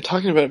excited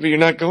talking about it, but you're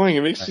not going.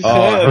 It makes me sad.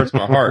 Oh, it hurts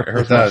my heart. It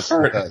hurts my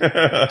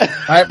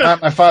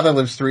heart. My father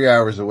lives 3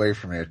 hours away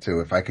from there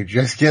too. If I could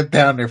just get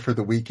down there for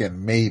the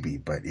weekend, maybe.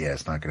 But yeah,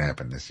 it's not going to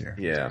happen this year.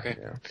 Yeah. Okay.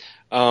 Yeah.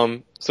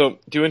 So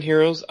doing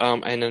Heroes,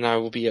 and then I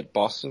will be at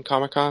Boston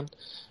Comic Con.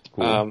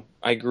 Cool.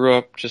 I grew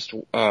up just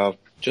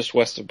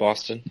west of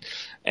Boston,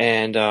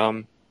 and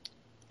I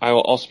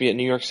will also be at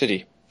New York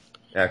City.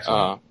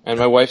 Excellent. And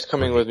my wife's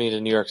coming with me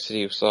to New York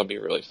City, so that'll be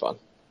really fun.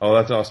 Oh,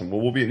 that's awesome.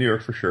 Well, we'll be at New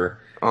York for sure.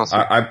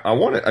 Awesome. I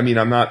want it.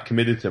 I'm not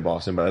committed to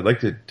Boston, but I'd like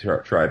to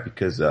try it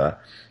because the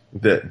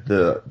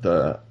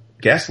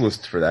guest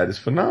list for that is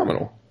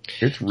phenomenal.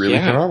 It's really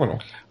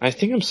phenomenal. I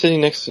think I'm sitting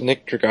next to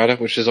Nick Dragata,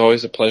 which is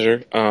always a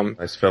pleasure.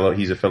 Nice fellow.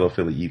 He's a fellow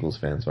Philly Eagles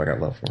fan, so I got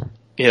love for him.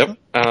 Yep.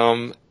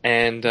 Other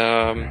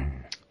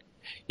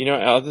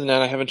than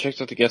that, I haven't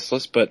checked out the guest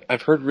list, but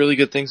I've heard really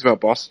good things about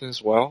Boston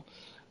as well.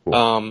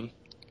 Cool.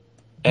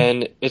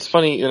 And it's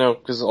funny,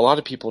 because a lot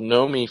of people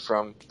know me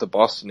from the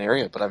Boston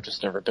area, but I've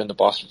just never been to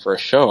Boston for a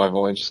show. I've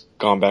only just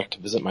gone back to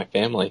visit my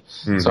family.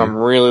 Mm-hmm. So I'm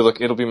really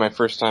it'll be my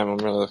first time. I'm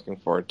really looking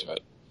forward to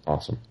it.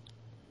 Awesome.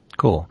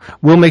 Cool.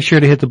 We'll make sure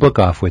to hit the book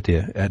off with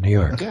you at New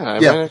York. Yeah, I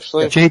might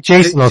actually.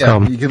 Jason will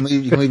come. You can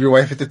leave your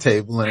wife at the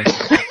table and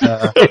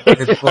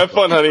have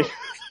fun, honey.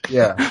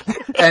 Yeah.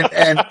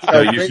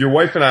 Your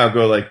wife and I will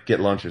go get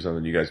lunch or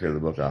something. You guys go to the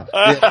book off.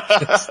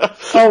 Yeah.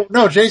 Oh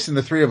no, Jason,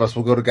 the three of us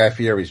will go to Guy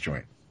Fieri's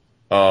joint.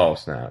 Oh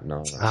snap!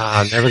 No.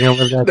 I'm never gonna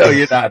live that. No,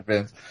 you're not,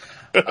 Vince.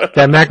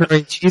 That macaroni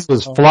and cheese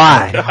was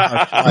fly.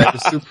 It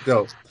was super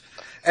dope.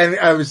 And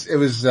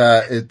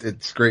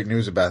it's great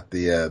news about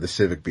the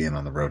Civic being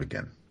on the road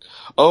again.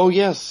 Oh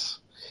yes.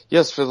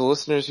 Yes, for the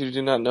listeners who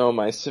do not know,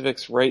 my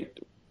Civic's right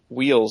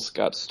wheels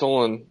got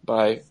stolen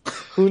by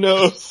who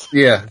knows?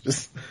 Yeah,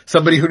 just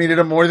somebody who needed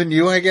them more than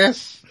you, I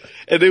guess.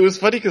 And it was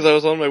funny because I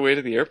was on my way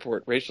to the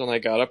airport. Rachel and I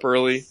got up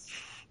early.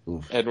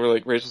 Oof. And we're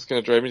like, Rachel's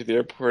gonna drive me to the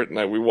airport,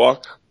 and we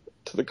walk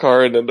to the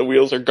car, and then the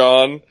wheels are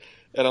gone.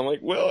 And I'm like,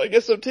 well, I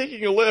guess I'm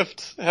taking a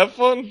lift. Have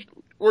fun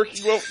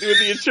working with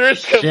the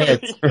insurance company.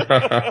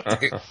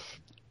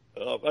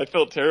 I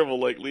felt terrible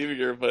leaving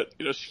her, but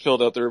she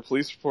filled out their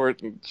police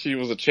report, and she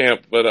was a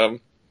champ. But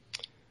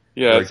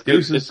yeah, it's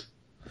good.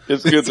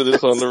 It's good that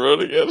it's on the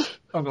road again.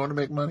 I'm going to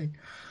make money.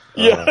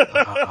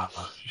 Yeah.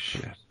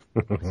 Shit.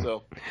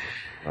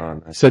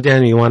 So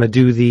Dan, you want to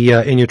do the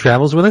In Your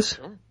Travels with us?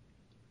 Sure.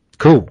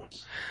 Cool.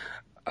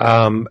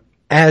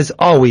 As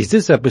always,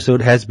 this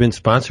episode has been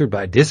sponsored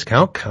by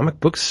Discount Comic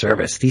Book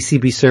Service,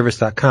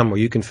 dcbservice.com, where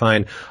you can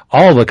find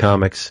all the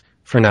comics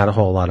for not a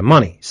whole lot of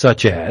money,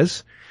 such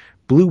as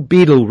Blue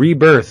Beetle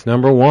Rebirth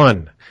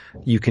 #1.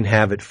 You can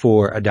have it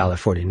for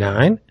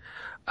 $1.49.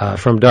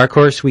 From Dark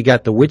Horse, we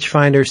got The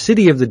Witchfinder,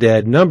 City of the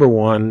Dead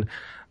 #1.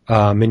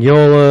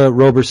 Mignola,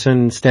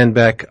 Roberson,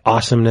 Stenbeck,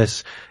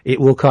 awesomeness. It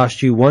will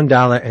cost you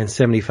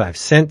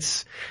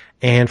 $1.75.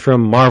 And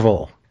from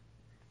Marvel,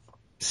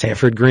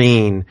 Sanford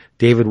Green,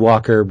 David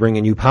Walker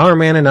bringing you Power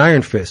Man and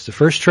Iron Fist, the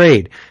first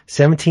trade,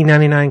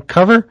 $17.99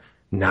 cover.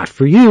 Not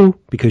for you,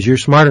 because you're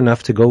smart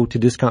enough to go to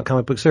Discount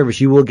Comic Book Service.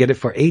 You will get it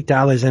for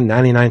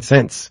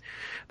 $8.99.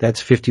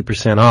 That's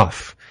 50%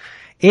 off.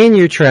 In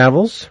Your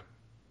Travels,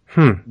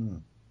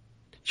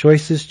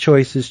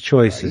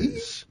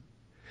 choices.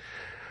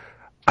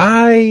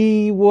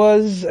 I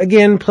was,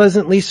 again,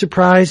 pleasantly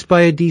surprised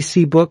by a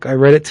DC book. I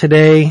read it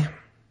today.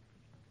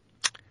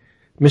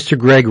 Mr.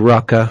 Greg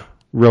Rucka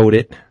wrote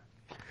it.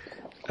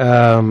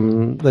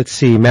 Let's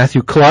see,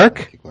 Matthew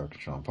Clark,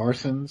 Sean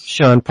Parsons,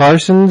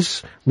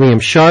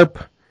 Liam Sharp,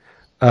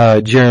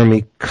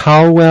 Jeremy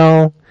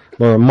Colwell,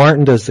 Laura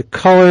Martin does the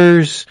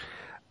colors,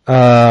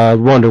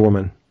 Wonder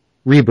Woman,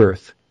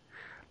 Rebirth.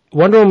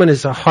 Wonder Woman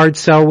is a hard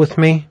sell with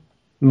me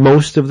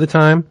most of the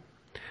time,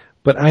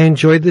 but I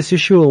enjoyed this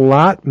issue a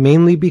lot,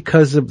 mainly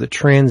because of the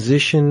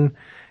transition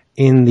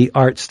in the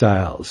art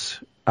styles.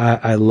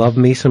 I love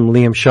me some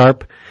Liam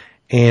Sharp,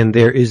 and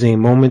there is a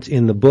moment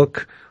in the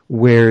book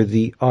where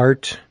the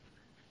art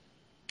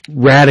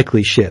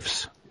radically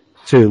shifts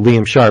to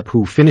Liam Sharp,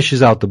 who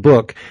finishes out the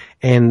book,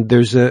 and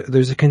there's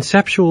a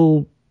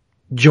conceptual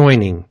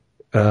joining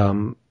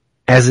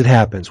as it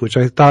happens, which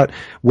I thought,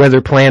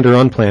 whether planned or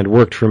unplanned,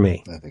 worked for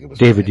me. I think it was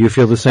David, planned. do you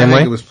feel the same I way?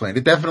 think it was planned.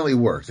 It definitely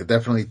works. It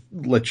definitely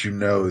lets you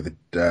know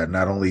that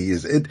not only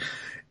is it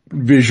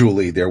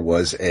visually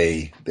there's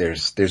a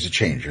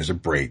change, there's a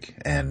break,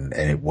 and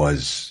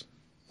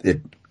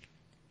it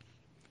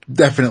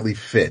definitely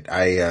fit.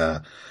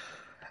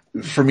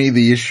 For me,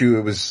 the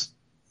issue, it's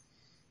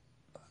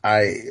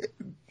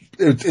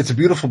a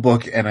beautiful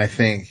book, and I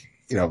think,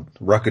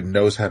 Rucka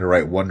knows how to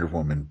write Wonder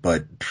Woman,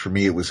 but for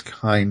me it was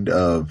kind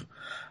of,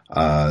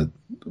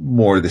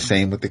 more the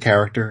same with the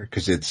character,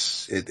 cause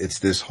it's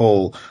this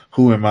whole,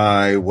 who am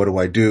I? What do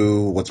I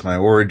do? What's my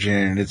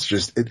origin? It's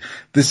just,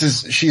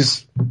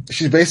 she's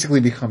basically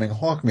becoming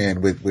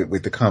Hawkman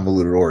with the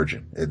convoluted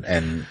origin.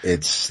 And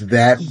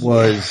that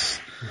was.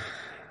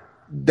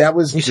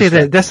 You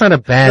say that's not a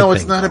bad thing. No,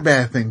 it's not a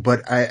bad thing,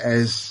 but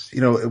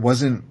it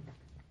wasn't,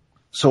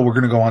 so we're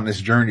going to go on this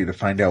journey to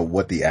find out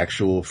what the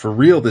actual, for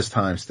real this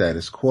time,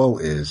 status quo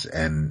is.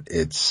 And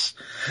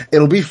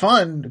it'll be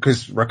fun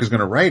because Rucka's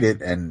going to write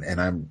it,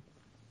 and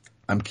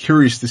I'm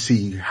curious to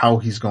see how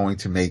he's going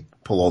to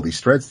pull all these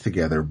threads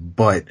together.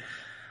 But,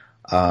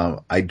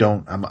 I'm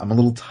a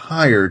little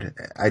tired.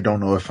 I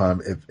don't know if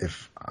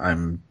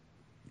I'm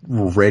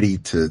ready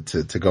to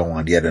go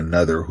on yet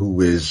another who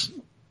is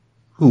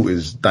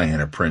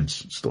Diana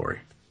Prince story.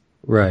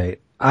 Right.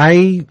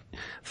 I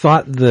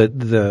thought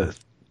the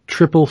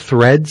triple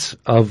threads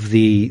of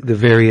the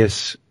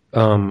various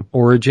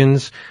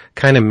origins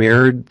kind of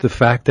mirrored the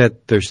fact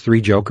that there's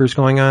 3 Jokers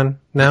going on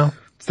now.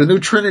 It's the new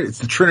Trinity. It's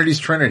the Trinity's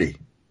Trinity.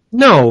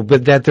 No,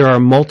 but that there are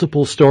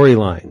multiple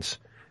storylines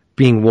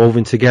being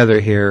woven together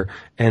here,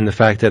 and the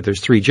fact that there's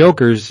 3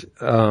 Jokers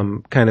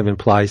kind of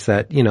implies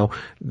that,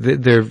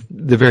 the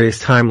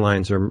various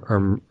timelines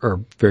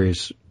or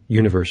various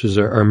universes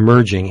are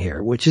merging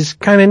here, which is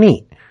kind of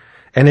neat.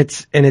 And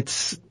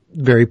it's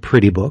very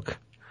pretty book.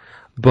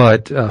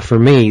 But for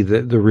me,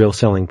 the real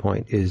selling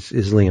point is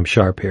Liam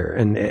Sharp here,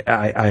 and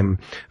I'm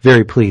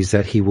very pleased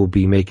that he will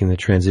be making the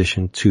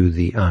transition to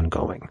the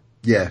ongoing.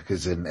 Yeah,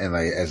 because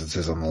as it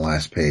says on the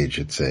last page,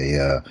 it's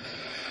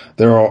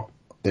there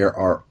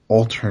are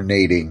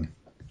alternating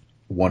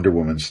Wonder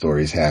Woman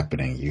stories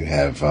happening. You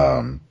have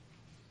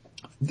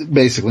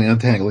basically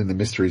untangling the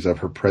mysteries of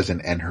her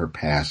present and her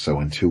past. So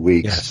in 2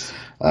 weeks,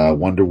 yes.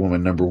 Wonder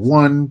Woman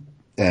 #1,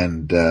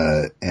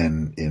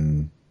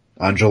 and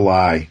on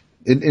July.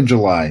 In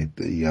July,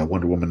 the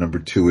Wonder Woman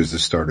 #2 is the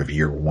start of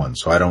year 1.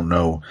 So I don't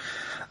know.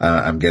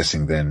 I'm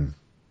guessing then,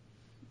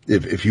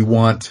 if you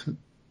want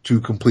to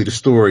complete a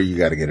story, you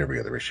got to get every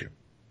other issue.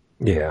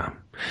 Yeah,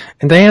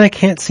 and Diana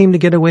can't seem to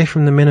get away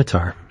from the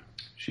Minotaur.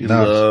 She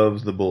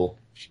loves the bull.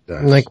 She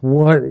does. Like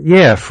what?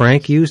 Yeah,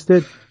 Frank used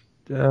it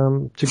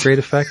to great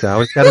effect. I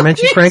always got to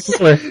mention Frank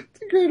Miller. To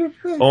great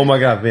effect. Oh my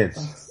God,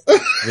 Vince,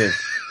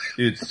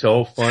 dude,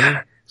 so funny.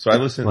 So I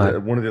listened to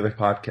one of the other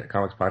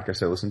comics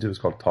podcasts I listened to is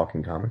called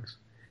Talking Comics.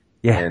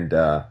 Yeah. And,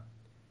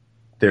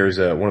 there's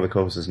one of the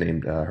co-hosts is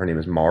named, her name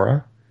is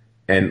Mara.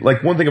 And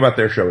like one thing about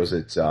their show is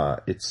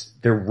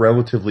they're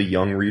relatively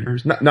young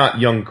readers. Not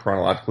young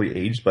chronologically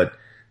aged, but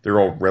they're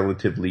all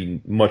relatively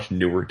much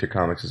newer to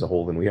comics as a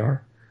whole than we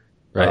are.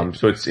 Right.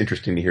 So it's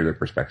interesting to hear their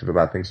perspective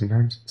about things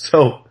sometimes.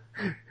 So,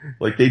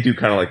 like they do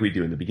kind of like we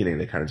do in the beginning.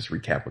 They kind of just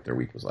recap what their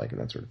week was like and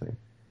that sort of thing.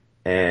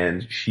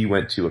 And she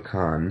went to a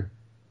con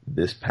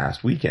this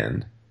past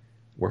weekend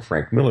where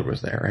Frank Miller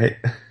was there, right?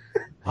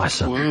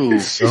 Awesome. Whoa.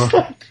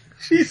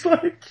 She's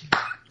like,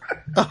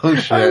 Oh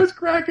shit. I was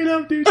cracking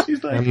up, dude.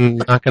 She's like, I'm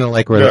not going to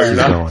like where this is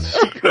going.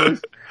 She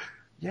goes,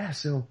 yeah,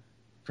 so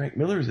Frank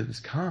Miller is at this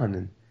con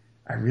and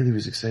I really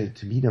was excited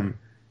to meet him.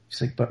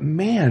 She's like, but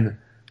man,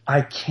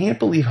 I can't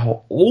believe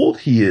how old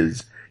he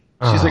is.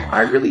 She's like,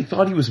 I really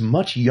thought he was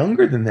much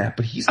younger than that,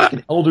 but he's like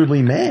an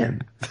elderly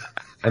man.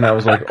 And I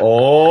was like,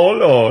 oh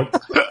Lord.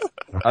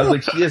 I was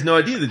like, she has no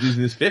idea that he's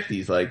in his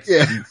 50s. Like,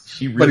 yeah.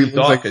 she really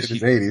thought like in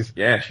his 80s.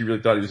 Yeah, she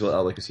really thought he was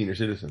like a senior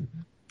citizen.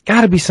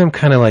 Gotta be some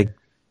kind of like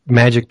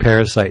magic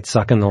parasite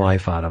sucking the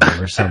life out of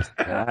him or something.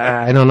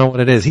 I don't know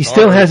what it is. He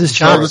still has his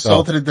charm. the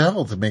salt of the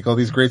devil to make all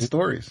these great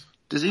stories.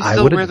 Does he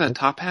still wear that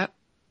top hat?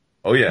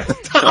 Oh yeah.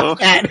 Top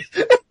hat.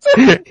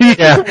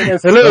 Yeah.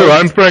 Hello,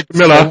 I'm Frank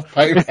Miller.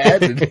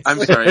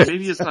 I'm sorry,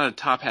 maybe it's not a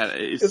top hat.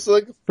 It's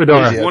like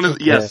fedora.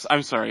 Yes,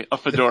 I'm sorry, a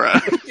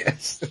fedora.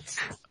 Yes.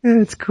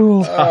 It's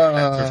cool.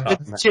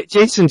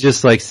 Jason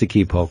just likes to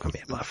keep poking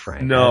me about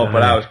Frank. No,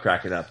 but I was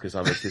cracking up because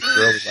I'm like, this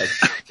girl was like,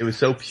 it was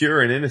so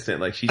pure and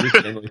innocent. Like she just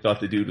genuinely thought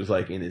the dude was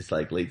like in his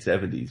like late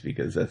 70s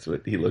because that's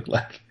what he looked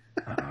like.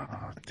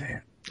 Oh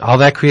damn. All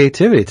that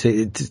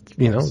creativity,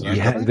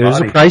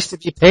 there's a price to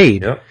be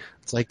paid. Yep.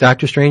 It's like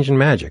Doctor Strange and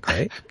magic,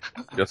 right?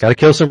 Gotta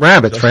kill some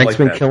rabbits. Frank's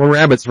been killing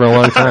rabbits for a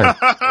long time.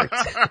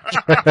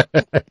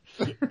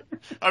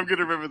 I'm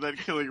gonna remember that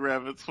killing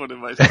rabbits one of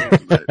my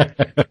streams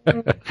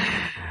tonight.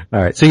 All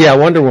right. So yeah,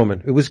 Wonder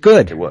Woman. It was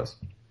good. It was.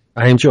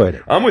 I enjoyed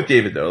it. I'm with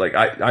David though. Like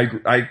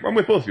I'm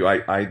with both of you.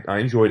 I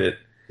enjoyed it.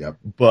 Yep.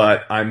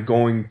 But I'm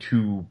going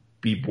to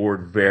be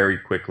bored very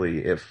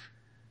quickly if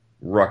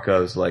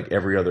Rucka's like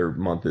every other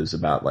month is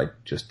about like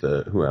just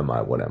the who am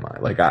I, what am I?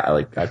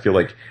 I feel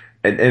like,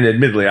 and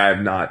admittedly I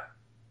am not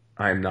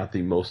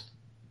the most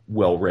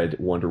well-read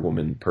Wonder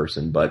Woman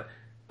person, but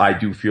I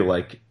do feel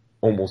like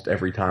almost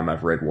every time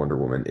I've read Wonder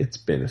Woman, it's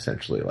been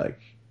essentially like,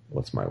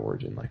 what's my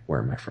origin? Like, where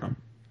am I from?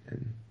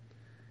 And,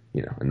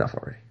 enough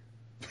already.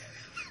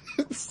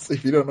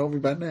 If you don't know me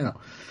by now.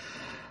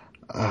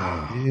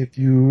 If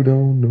you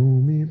don't know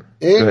me.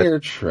 In your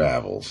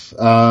travels.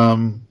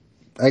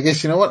 I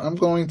guess, you know what? I'm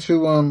going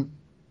to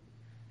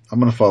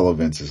follow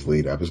Vince's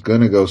lead. I was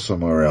going to go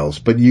somewhere else,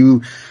 but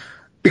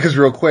because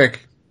real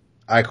quick,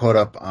 I caught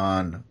up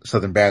on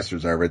Southern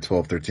Bastards. I read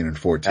 12, 13, and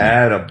 14.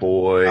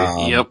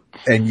 Attaboy. Yep.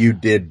 And you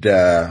did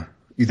a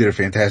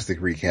fantastic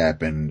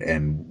recap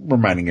and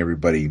reminding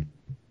everybody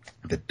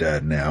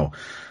that, now,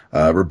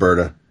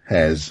 Roberta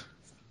has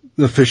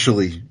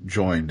officially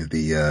joined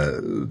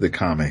the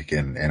comic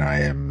and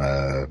I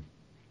am,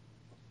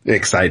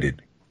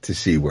 excited to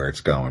see where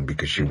it's going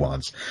because she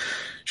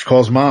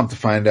calls Mom to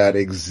find out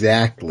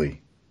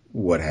exactly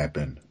what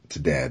happened to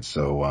Dad.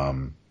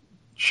 So,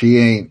 she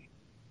ain't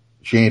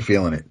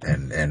feeling it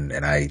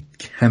and I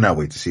cannot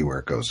wait to see where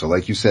it goes. So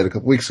like you said a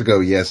couple weeks ago,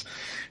 yes,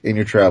 in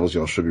your travels,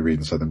 y'all should be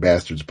reading Southern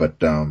Bastards,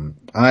 but, I'm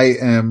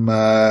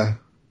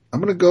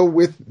going to go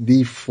with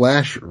the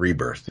Flash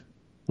Rebirth.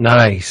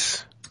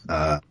 Nice.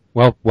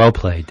 Well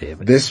played,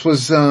 David. This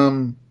was,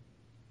 of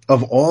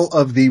all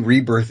of the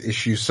Rebirth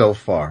issues so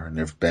far, and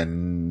there've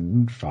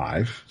been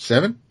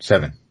seven.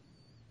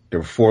 There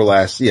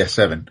were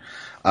 7.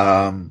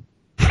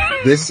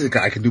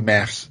 I can do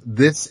maths.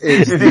 This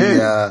is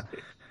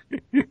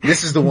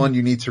the one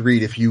you need to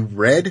read. If you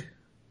read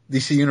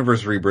DC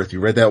Universe Rebirth, you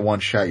read that one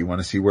shot, you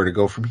want to see where to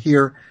go from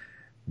here,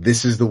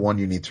 this is the one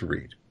you need to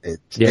read.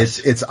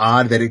 It's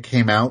odd that it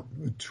came out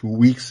 2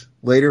 weeks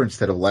later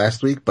instead of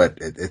last week, but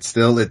it's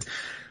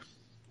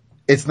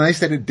nice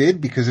that it did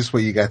because this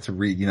way you got to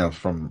read,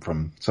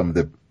 from some of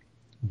the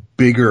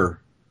bigger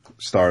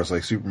stars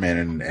like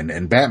Superman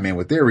and Batman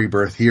with their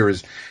rebirth. Here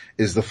is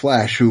the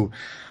Flash who,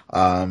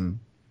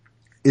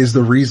 is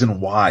the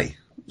reason why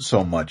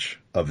so much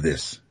of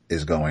this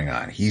is going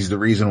on. He's the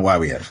reason why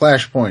we had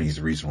Flashpoint. He's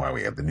the reason why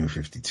we have the New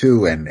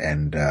 52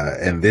 and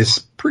this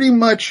pretty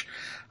much,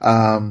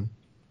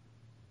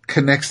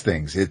 connects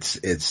things.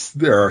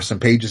 There are some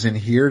pages in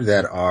here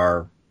that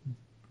are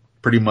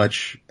pretty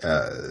much,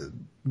 the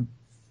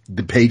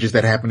pages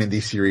that happen in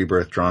DC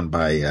Rebirth drawn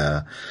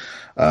by,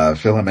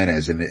 Phil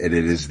Jimenez. And it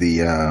is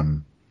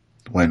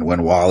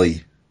when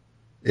Wally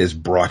is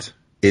brought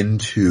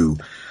into,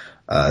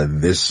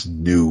 this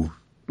new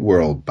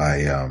world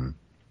by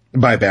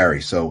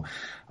Barry. So,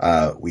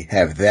 we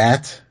have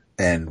that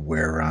and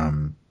where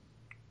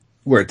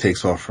it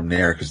takes off from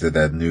there because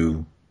that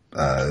new,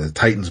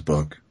 Titans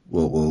book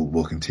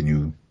will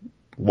continue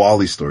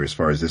Wally's story as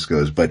far as this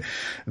goes. But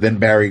then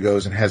Barry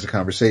goes and has a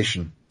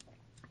conversation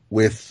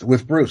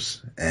with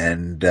Bruce.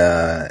 And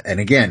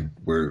again,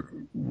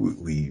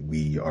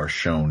 we are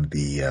shown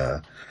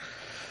the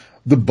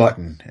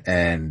button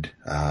and,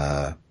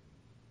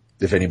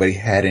 if anybody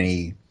had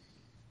if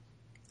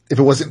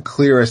it wasn't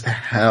clear as to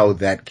how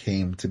that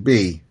came to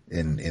be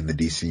in the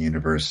DC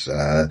universe,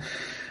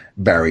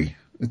 Barry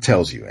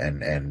tells you.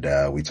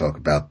 And we talk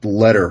about the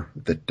letter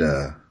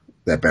that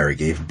Barry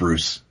gave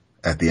Bruce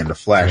at the end of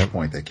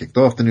Flashpoint that kicked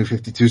off the New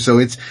 52. So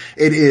it's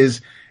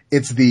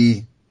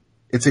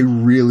a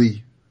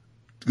really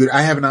good,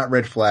 I have not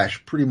read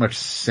Flash pretty much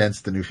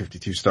since the New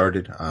 52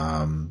 started.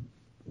 I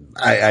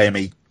am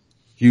a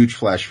huge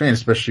Flash fan,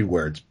 especially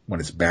when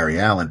it's Barry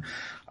Allen.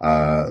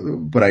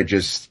 But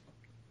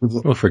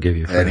we'll forgive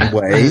you for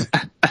anyway,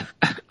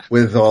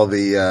 with all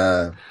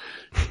the,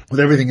 with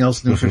everything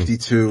else, New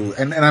 52.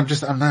 And I'm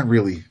not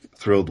really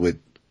thrilled with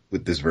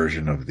this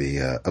version of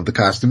the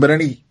costume, but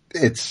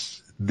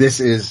this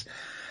is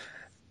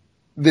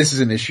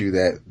an issue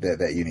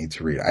that you need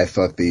to read. I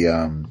thought the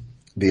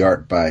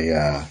art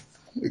by,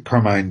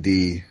 Carmine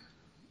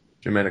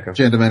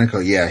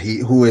Giandomenico, yeah,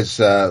 who's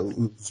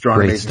drawn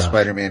Great Amazing stuff.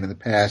 Spider-Man in the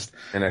past.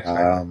 And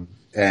X-Men.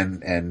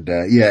 And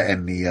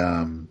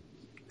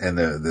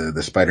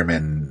the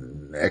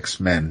Spider-Man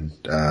X-Men,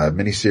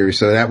 miniseries.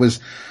 So that was,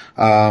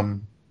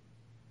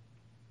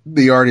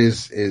 the art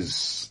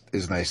is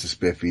nice and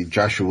spiffy.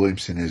 Joshua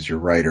Williamson is your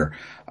writer.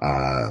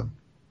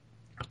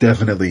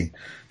 Definitely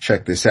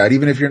check this out.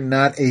 Even if you're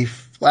not a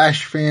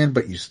Flash fan,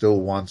 but you still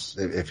want,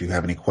 if you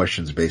have any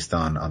questions based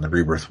on the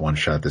Rebirth one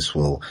shot, this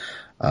will,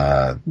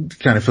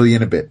 kind of fill you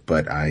in a bit,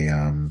 but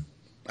I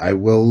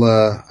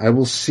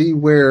will see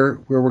where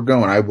we're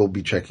going. I will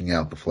be checking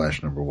out the Flash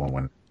 #1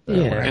 when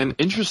And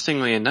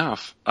interestingly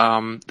enough,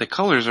 the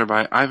colors are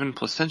by Ivan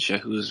Placentia,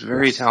 who's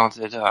very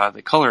talented,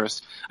 the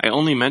colorist. I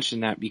only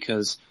mention that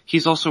because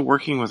he's also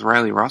working with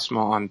Riley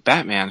Rossmo on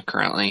Batman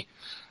currently.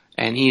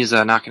 And he's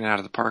knocking it out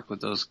of the park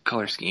with those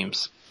color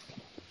schemes.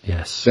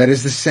 Yes. That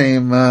is the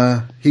same,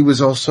 he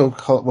was also,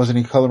 wasn't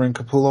he coloring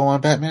Capullo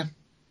on Batman?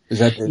 Is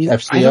that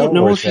FCO? I don't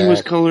know if he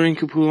was coloring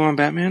Capullo on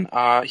Batman.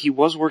 He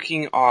was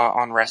working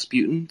on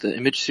Rasputin, the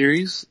Image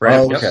series. Right.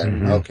 Oh, okay.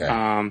 Mm-hmm.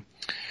 Okay.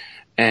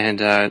 And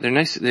they're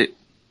nice.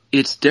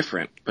 It's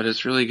different, but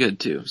it's really good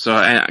too. So,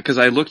 cause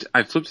I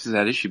flipped through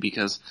that issue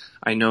because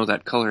I know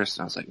that colorist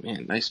and I was like,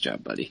 man, nice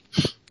job, buddy.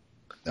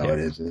 No, it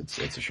is.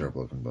 It's a sharp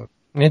looking book.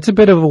 It's a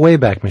bit of a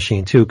Wayback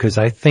Machine too, cause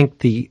I think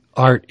the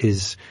art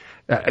is,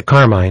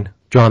 Carmine,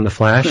 drawn the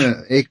Flash.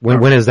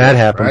 When has that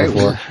happened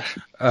before?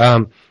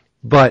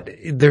 But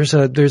there's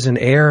an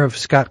air of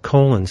Scott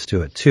Collins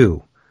to it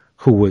too,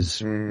 who was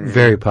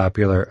very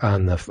popular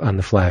on the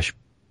Flash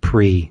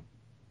Flashpoint.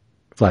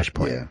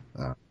 Yeah.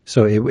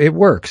 So it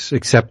works,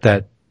 except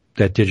that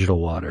digital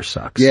water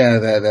sucks. Yeah,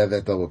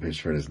 that double page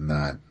spread is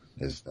not.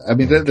 I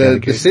mean, the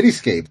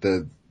cityscape,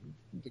 the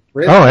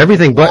grid,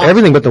 everything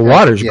but the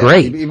water's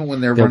great. Even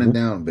when they're running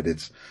down, but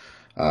it's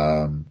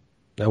the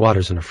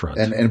water's in the front.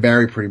 And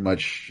Barry pretty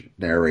much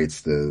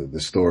narrates the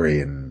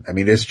story, and I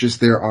mean, it's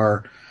just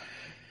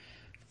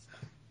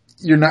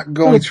you're not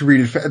going to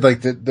read it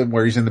like the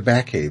where he's in the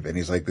Batcave and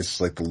he's like, this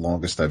is like the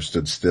longest I've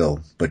stood still,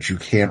 but you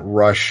can't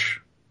rush.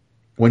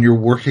 When you're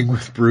working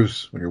with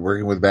Bruce, when you're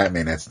working with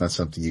Batman, that's not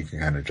something you can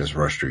kind of just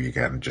rush through. You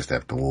kind of just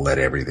have to let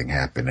everything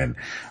happen. And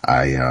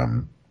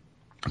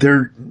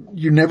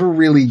you never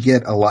really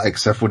get a lot,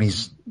 except when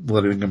he's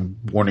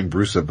warning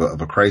Bruce of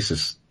a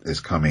crisis is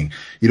coming.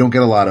 You don't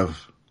get a lot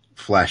of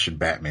Flash and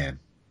Batman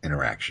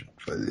interaction.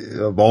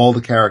 Of all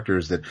the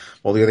characters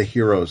all the other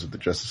heroes of the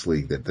Justice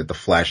League that the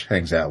Flash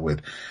hangs out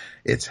with,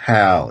 it's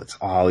Hal, it's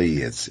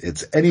Ollie,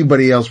 it's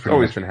anybody else pretty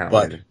much. Been Hal.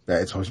 But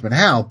it's always been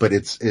Hal, but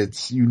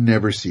it's you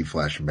never see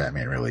Flash and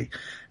Batman really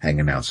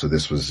hanging out. So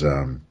this was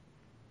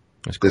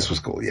this was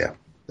cool, yeah.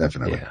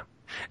 Definitely. Yeah.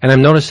 And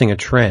I'm noticing a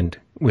trend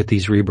with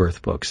these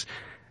Rebirth books.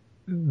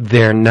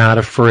 They're not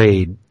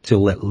afraid to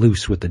let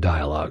loose with the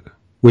dialogue,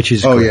 which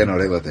is great. Yeah, no,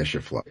 they let that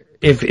shit fly.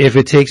 If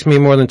it takes me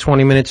more than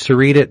 20 minutes to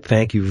read it,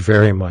 thank you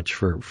very much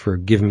for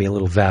giving me a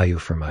little value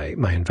for my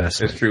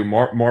investment. It's true.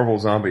 Marvel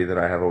Zombie that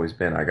I have always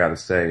been, I gotta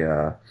say,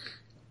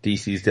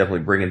 DC's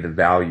definitely bringing the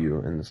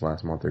value in this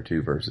last month or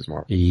two versus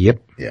Marvel.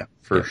 Yep. Yeah.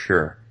 For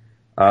sure.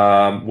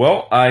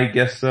 Well, I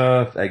guess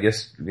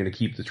we're gonna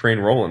keep the train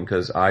rolling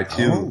because I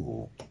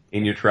too,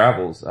 in your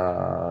travels,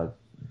 I'm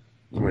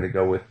gonna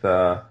go with,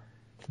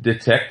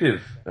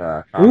 Detective,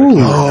 comic.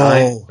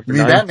 You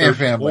mean Batman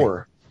Family.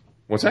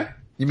 What's that?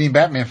 You mean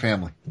Batman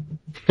Family.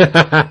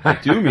 I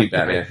do mean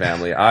Batman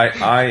Family.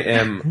 I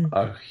am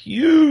a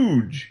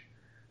huge,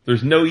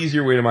 there's no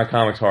easier way to my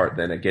comics heart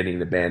than getting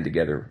the band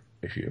together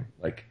issue.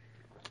 Like,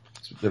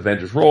 the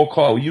Avengers roll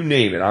call, you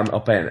name it, I'm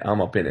up in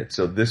it.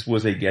 So this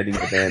was a getting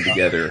the band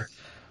together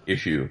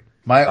issue.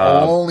 My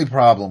only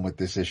problem with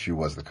this issue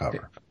was the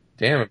cover.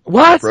 Damn it.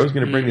 What? Bro's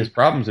gonna bring his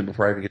problems in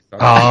before I even get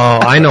started. Oh,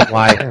 I know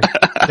why.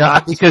 Yeah,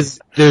 because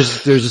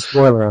there's a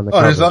spoiler on the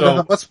cover. There's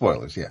nothing but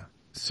spoilers, yeah.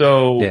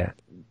 So. Yeah.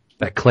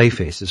 That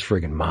Clayface is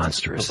friggin'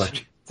 monstrous.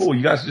 Cool,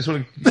 you guys just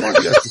want to,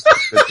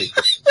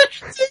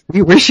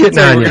 we're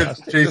shitting on you.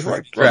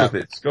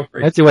 Go for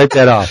it. Let's wipe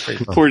that off.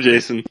 Poor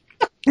Jason.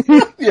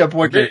 Yeah,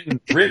 poor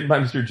Jason. Written by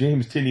Mr.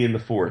 James Tynion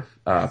IV.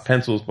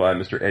 Pencils by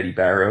Mr. Eddy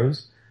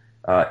Barrows.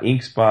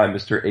 Inks by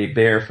Mr.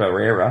 Eber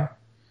Ferreira.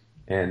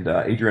 And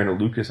Adriano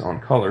Lucas on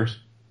colors.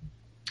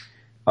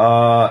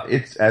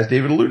 It's, as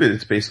David alluded,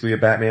 it's basically a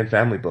Batman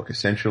family book.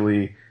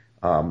 Essentially,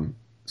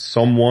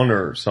 someone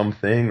or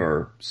something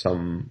or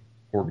some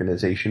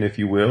organization, if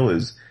you will,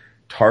 is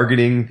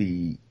targeting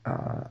the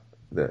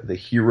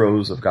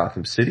heroes of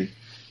Gotham City,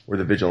 or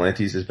the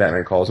vigilantes, as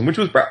Batman calls them, which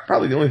was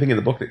probably the only thing in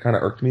the book that kind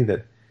of irked me,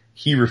 that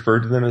he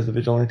referred to them as the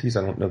vigilantes.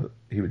 I don't know that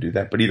he would do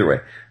that, but either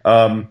way,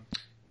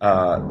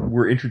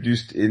 we're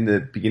introduced in the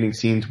beginning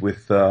scenes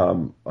with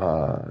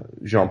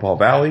Jean-Paul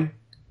Valley,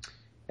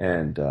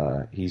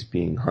 and he's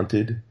being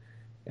hunted,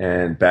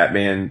 and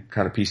Batman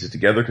kind of pieces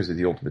together, because of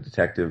the ultimate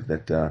detective,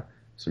 that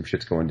some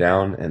shit's going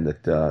down, and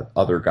that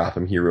other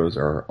Gotham heroes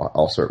are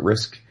also at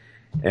risk.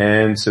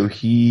 And so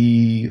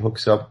he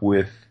hooks up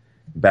with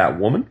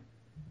Batwoman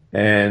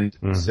and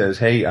says,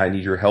 hey, I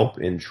need your help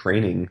in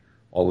training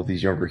all of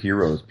these younger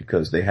heroes,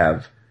 because they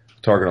have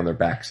a target on their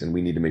backs and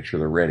we need to make sure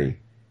they're ready.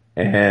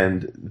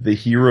 And the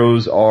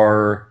heroes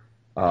are,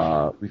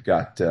 we've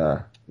got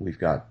Tim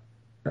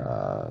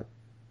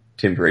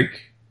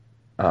Drake,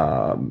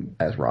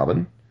 as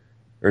Robin.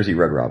 Or is he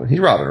Red Robin? He's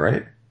Robin,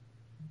 right?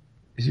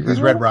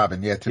 He's Red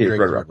Robin, yeah. Tim Drake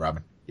is Red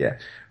Robin. Yeah.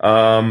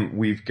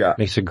 We've got...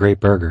 Makes a great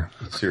burger.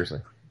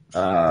 Seriously.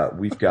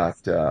 We've got,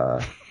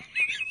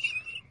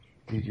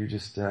 you're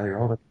just, you're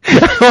all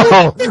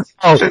the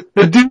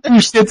dude who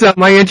shits out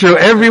my intro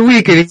every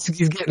week, and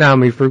he's getting on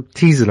me for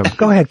teasing him.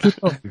 Go ahead,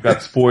 keep going. We've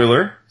got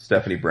Spoiler,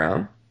 Stephanie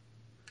Brown.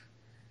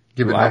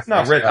 I've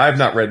not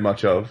read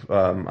much of.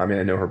 I mean,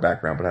 I know her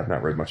background, but I've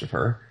not read much of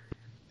her.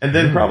 And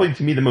then probably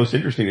to me the most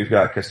interesting, we've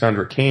got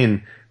Cassandra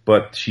Cain,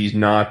 but she's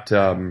not,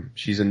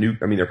 she's a new,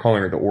 I mean, they're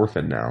calling her the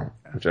Orphan now,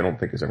 which I don't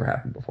think has ever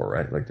happened before,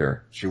 right? Like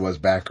She was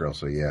Batgirl,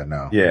 so yeah,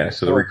 no. Yeah,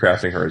 so they're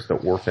recrafting her as the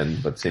Orphan,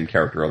 but same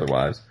character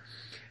otherwise.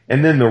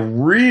 And then the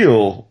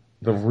real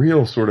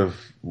sort of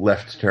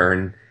left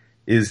turn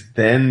is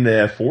then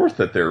the fourth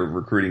that they're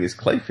recruiting is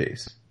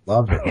Clayface.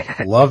 Love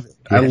it. Love it.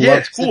 Yeah,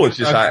 it's cool. It's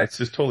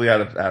just totally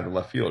out of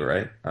left field,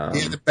 right?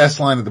 He's the best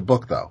line of the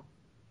book, though.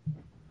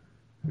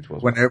 Which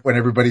was when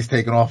everybody's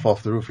taking off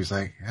the roof, he's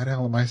like, "How the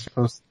hell am I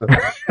supposed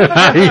to?"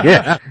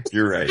 Yeah,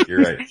 you're right.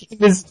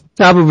 His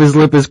top of his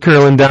lip is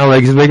curling down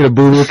like he's making a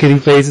boo-boo kitty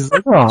face. It's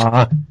like,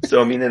 aw.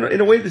 So I mean, in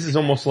a way, this is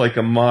almost like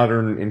a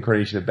modern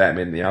incarnation of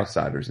Batman and the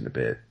Outsiders in a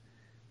bit.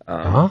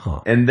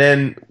 And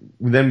then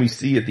we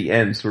see at the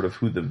end sort of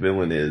who the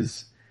villain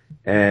is,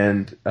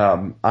 and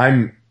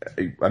I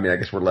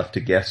guess we're left to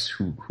guess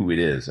who it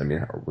is. I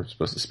mean, we're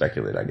supposed to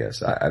speculate, I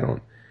guess. I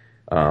don't,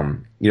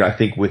 I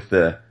think with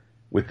the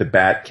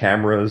bat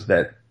cameras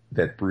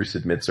that Bruce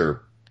admits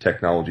are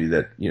technology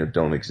that,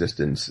 don't exist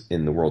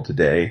in the world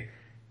today.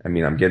 I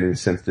mean, I'm getting the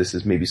sense this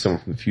is maybe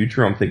someone from the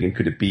future. I'm thinking,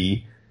 could it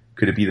be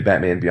the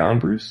Batman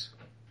Beyond Bruce?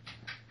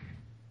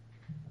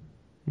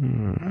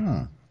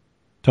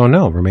 Don't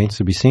know. Remains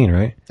to be seen,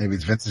 right? Maybe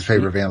it's Vince's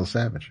favorite Vandal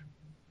Savage.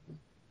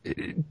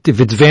 If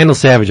it's Vandal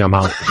Savage, I'm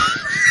out.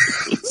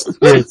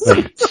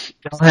 Seriously.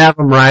 Don't have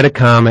him ride a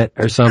comet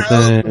or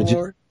something and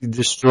just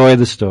destroy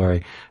the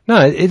story.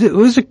 No, it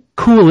was a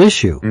cool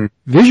issue.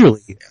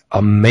 Visually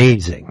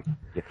amazing.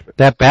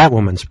 That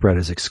Batwoman spread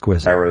is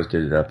exquisite. Barrows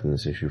did it up in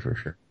this issue for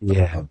sure.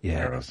 Yeah.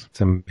 It's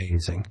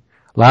amazing.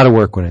 A lot of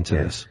work went into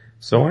this.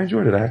 So I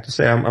enjoyed it. I have to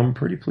say I'm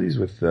pretty pleased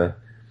with the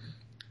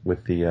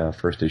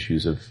first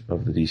issues of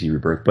the DC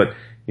Rebirth. But,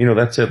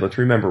 that said, let's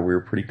remember we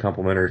were pretty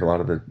complimentary of a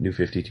lot of the New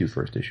 52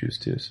 first issues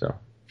too, so.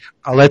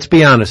 Let's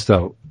be honest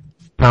though.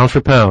 Pound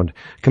for pound.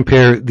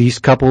 Compare these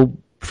couple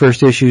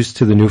first issues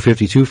to the New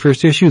 52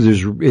 first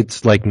issue.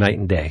 It's like night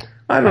and day.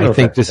 I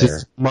think this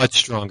is much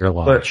stronger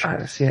launch. But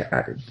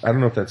I don't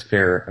know if that's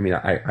fair. I mean,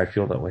 I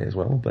feel that way as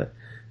well, but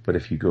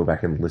if you go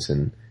back and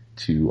listen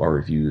to our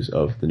reviews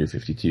of the New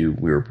 52,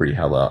 we were pretty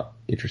hella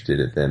interested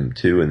in them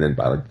too, and then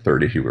by like the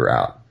third issue we were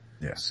out.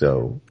 Yeah.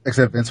 So.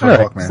 Except Vince with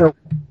Hawkman. So,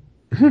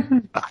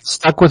 I'm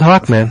stuck with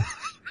Hawkman.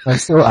 I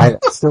still like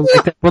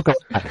that book a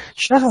lot.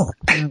 Shut up.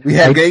 We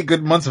had 8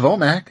 good months of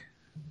OMAC.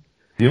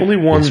 The only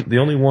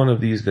one of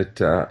these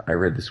that I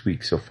read this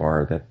week so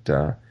far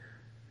that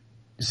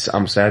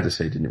I'm sad to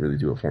say didn't really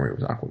do it for me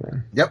was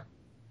Aquaman. Yep.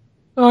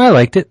 Oh, I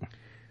liked it.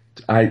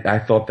 I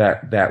thought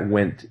that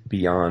went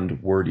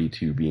beyond wordy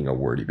to being a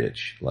wordy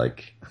bitch,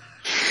 like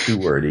too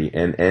wordy.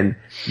 And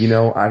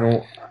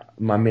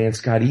my man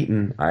Scot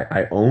Eaton,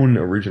 I own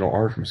original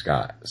art from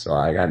Scott, so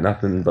I got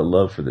nothing but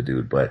love for the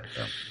dude, but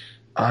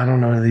I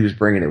don't know that he was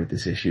bringing it with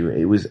this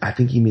issue. I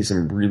think he made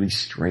some really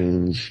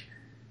strange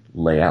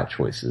layout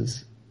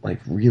choices, like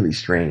really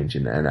strange,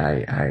 and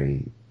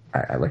I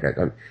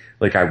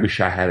wish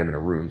I had him in a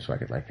room so I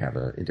could like have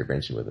an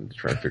intervention with him to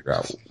try to figure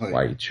out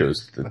why he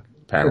chose the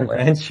panel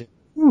layout.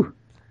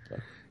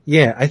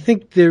 Yeah, I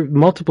think there are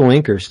multiple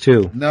inkers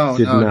too. No.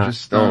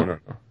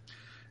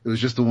 It was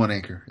just the one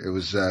inker. It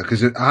was,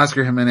 cause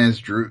Oscar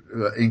Jimenez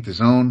inked his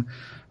own,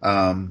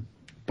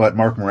 but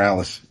Mark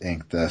Morales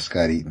inked,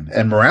 Scot Eaton.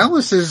 And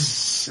Morales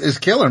is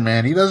killer,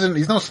 man.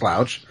 He's no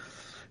slouch.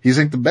 He's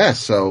inked the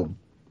best. So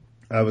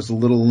I was a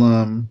little,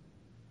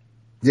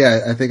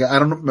 I think, I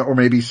don't know, or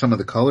maybe some of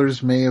the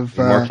colors may have,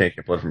 Mark can't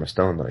get blood from a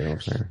stone though, you know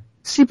what I'm saying?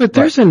 See, but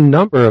there's a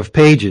number of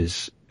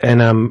pages,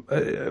 and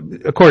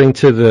according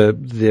to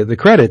the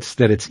credits,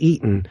 that it's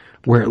Eaton,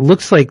 where it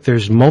looks like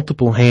there's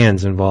multiple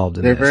hands involved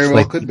in there this. There very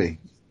well could be.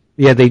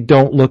 Yeah, they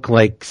don't look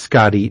like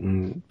Scot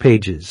Eaton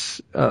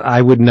pages.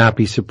 I would not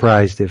be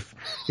surprised if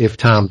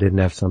Tom didn't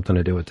have something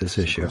to do with this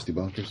issue. Rusty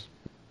Bunkers.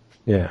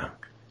 Yeah.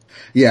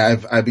 Yeah,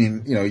 I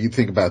mean, you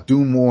think about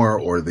Doom War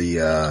or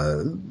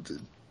the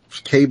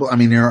Cable. I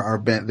mean,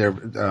 there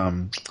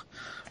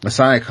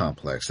Messiah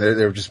Complex.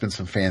 There have just been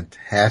some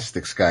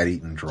fantastic Scot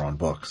Eaton drawn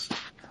books.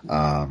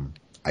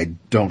 I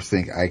don't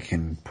think I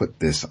can put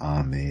this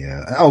on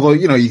the, although,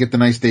 you get the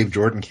nice Dave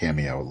Jordan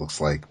cameo, it looks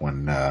like,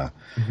 when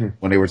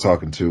they were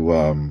talking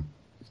to,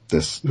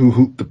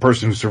 the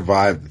person who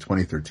survived the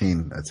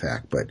 2013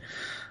 attack. But,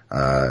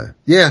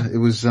 it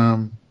was,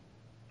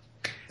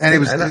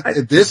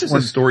 this is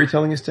a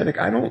storytelling aesthetic.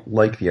 I don't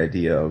like the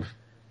idea of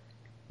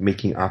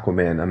making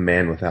Aquaman a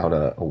man without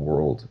a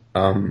world.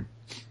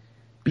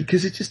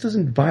 Because it just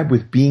doesn't vibe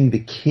with being the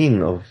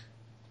king of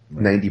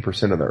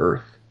 90% of the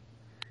earth.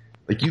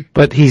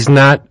 But he's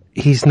not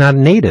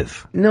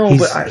native. No,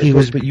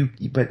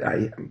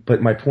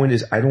 but my point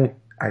is,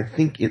 I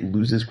think it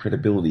loses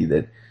credibility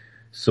that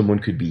someone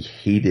could be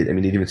hated. I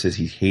mean, it even says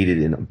he's hated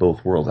in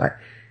both worlds.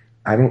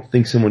 I don't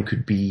think someone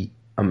could be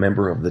a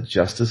member of the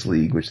Justice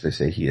League, which they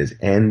say he is,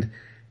 and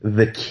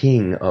the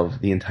king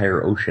of the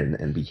entire ocean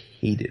and be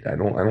hated. I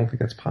don't think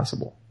that's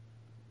possible.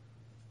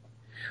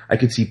 I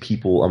could see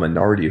a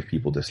minority of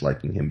people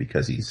disliking him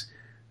because he's,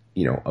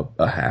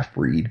 a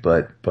half-breed,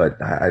 but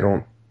I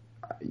don't,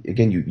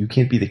 again, you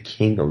can't be the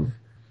king of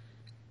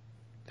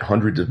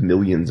hundreds of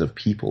millions of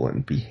people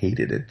and be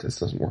hated. It just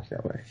doesn't work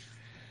that way.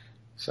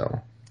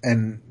 So.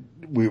 And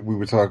we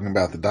were talking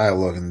about the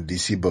dialogue in the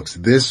DC books.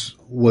 This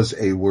was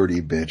a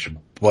wordy bitch,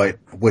 but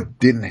what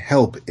didn't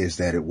help is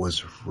that it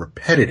was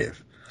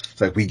repetitive.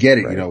 It's like, we get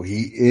it, right.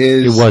 He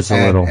is, it was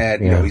a little,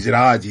 he's at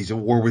odds, he's at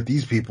war with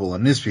these people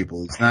and this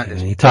people. It's not,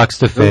 he talks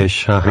to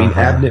fish. I mean,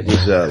 Abnett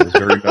was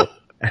very,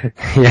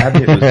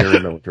 Abnett was very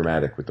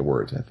melodramatic with the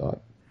words, I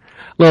thought.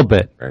 A little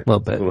bit. Right. A little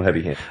bit. A little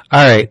heavy-handed.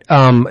 All right.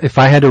 If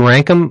I had to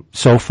rank them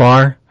so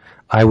far,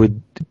 I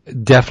would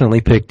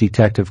definitely pick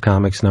Detective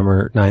Comics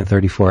number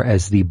 934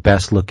 as the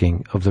best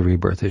looking of the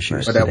Rebirth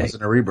issues. But that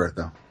wasn't a Rebirth,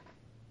 though.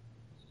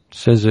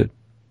 Says it.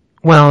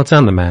 Well, it's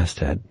on the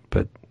masthead,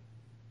 but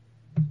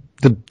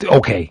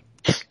okay.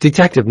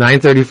 Detective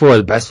 934,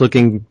 the best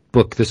looking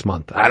book this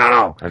month. I don't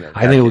know.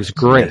 I think it looks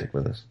great.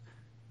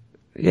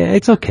 Yeah,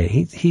 it's okay.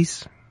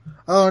 He's.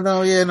 Oh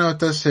no, yeah, no, it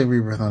does say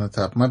Rebirth on the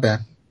top. My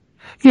bad.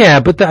 Yeah,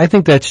 but I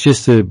think that's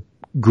just a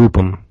group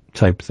 'em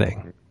type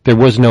thing. There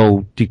was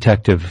no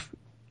Detective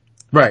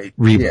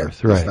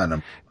Rebirth,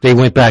 right. They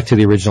went back to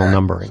the original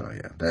numbering, so,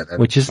 yeah,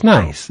 which is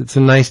nice. It's a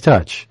nice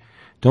touch.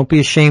 Don't be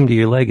ashamed of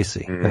your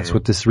legacy. Mm-hmm. That's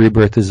what this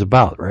Rebirth is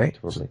about, right?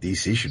 That's what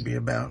DC should be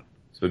about.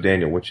 So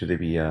Daniel, what should they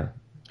be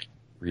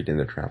reading in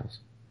their travels?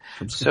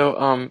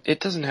 So it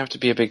doesn't have to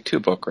be a big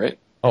 2-book, right?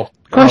 Oh,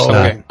 of course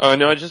not. Okay. Oh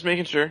no, I'm just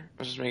making sure.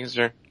 Because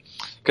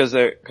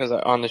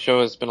on the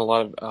show has been a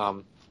lot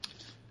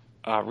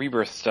of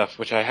Rebirth stuff,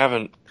 which I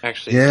haven't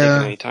actually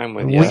taken any time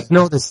with yet. We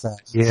noticed that.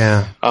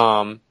 Yeah.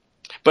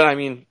 But I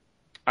mean,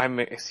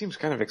 it seems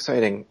kind of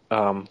exciting.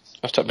 I've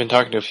been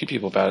talking to a few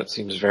people about it. It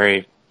seems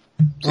really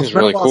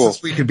cool.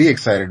 We could be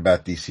excited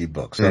about DC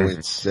books,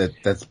 so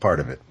that's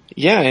part of it.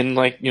 Yeah, and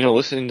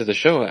listening to the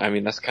show, I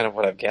mean, that's kind of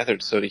what I've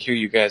gathered. So to hear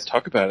you guys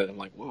talk about it, I'm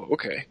like, whoa,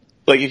 okay.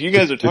 Like, if you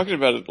guys are talking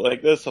about it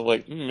like this, I'm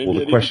like, maybe. Well,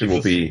 the question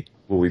will be,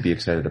 will we be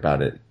excited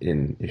about it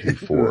in issue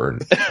 4?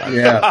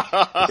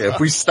 Yeah.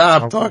 If we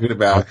stop talking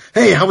about it.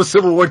 Hey, how was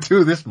Civil War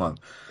 2 this month?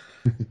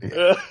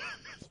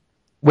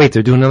 Wait,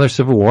 they're doing another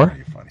Civil War?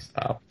 You're funny.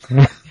 Stop.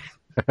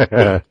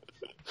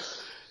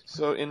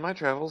 So in my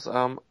travels,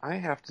 I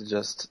have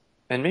to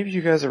and maybe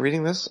you guys are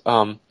reading this,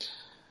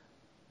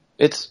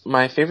 it's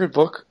my favorite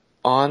book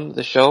on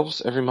the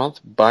shelves every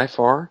month by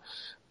far.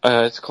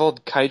 It's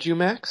called Kaiju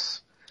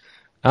Max.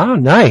 Oh,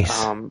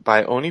 nice.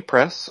 By Oni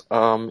Press.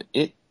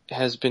 It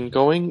has been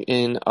going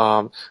in,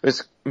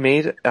 it's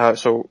made,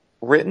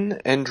 written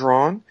and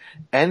drawn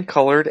and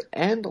colored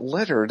and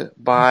lettered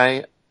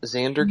by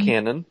Xander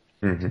Cannon.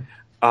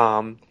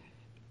 Mm-hmm.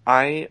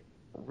 I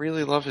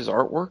really love his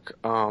artwork.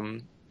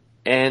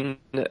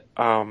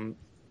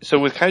 So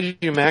with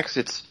Kaiju Max,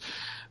 it's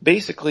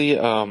basically,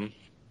 I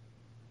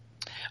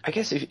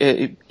guess if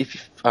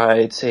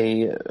it's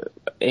a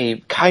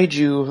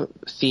kaiju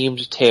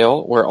themed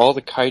tale where all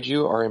the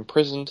kaiju are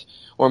imprisoned,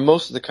 or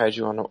most of the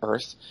kaiju on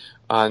Earth,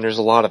 and there's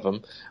a lot of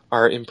them,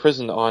 are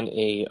imprisoned on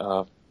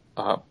a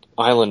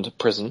island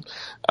prison.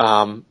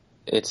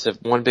 It's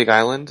one big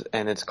island,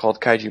 and it's called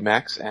Kaiju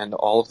Max, and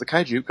all of the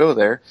kaiju go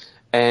there,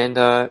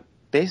 and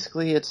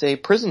basically it's a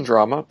prison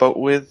drama, but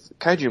with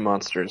kaiju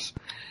monsters.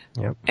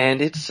 Yep.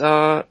 And it's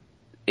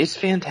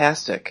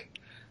fantastic.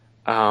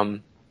 I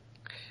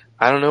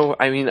don't know,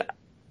 I mean,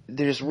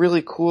 there's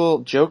really cool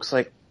jokes,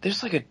 like,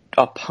 there's like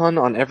a pun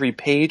on every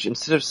page.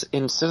 Instead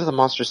of the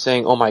monster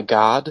saying, oh my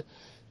god,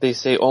 they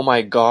say, oh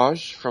my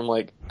gosh, from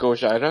like,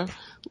 Gojira.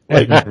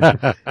 Like,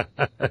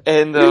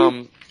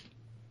 and,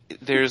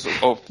 there's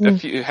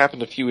it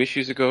happened a few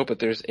issues ago, but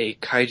there's a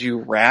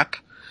kaiju rap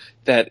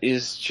that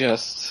is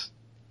just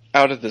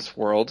out of this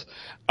world.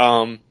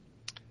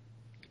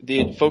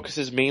 It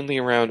focuses mainly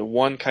around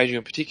one kaiju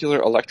in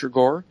particular,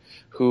 Electrogore,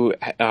 who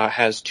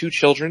has 2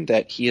 children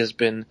that he's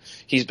been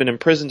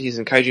imprisoned. He's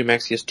in Kaiju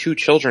Max. He has 2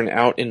 children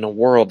out in the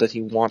world that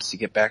he wants to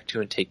get back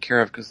to and take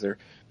care of because they're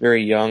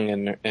very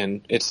young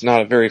and it's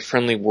not a very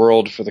friendly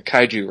world for the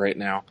kaiju right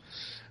now.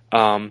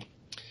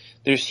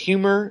 There's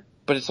humor,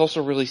 but it's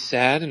also really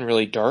sad and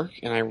really dark,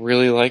 and I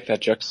really like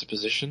that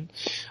juxtaposition.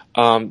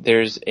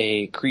 There's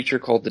a creature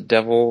called the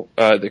Devil,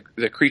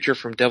 the creature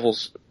from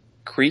Devil's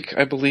Creek,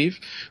 I believe,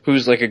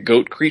 who's like a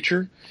goat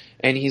creature,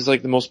 and he's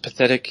like the most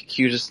pathetic,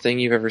 cutest thing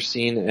you've ever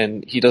seen,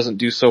 and he doesn't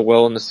do so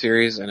well in the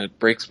series, and it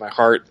breaks my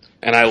heart,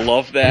 and I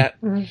love that.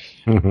 And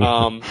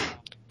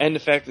the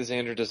fact that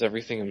Xander does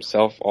everything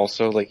himself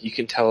also, like, you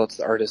can tell it's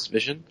the artist's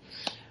vision.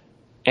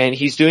 And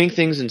he's doing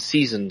things in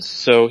seasons,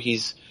 so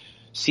he's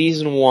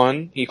season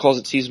 1, he calls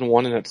it season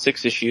 1, and that's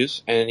 6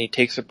 issues, and he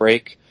takes a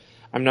break.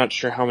 I'm not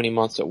sure how many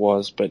months it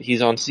was, but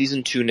he's on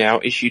season 2 now.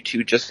 Issue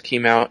 2 just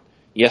came out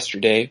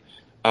yesterday,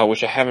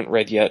 which I haven't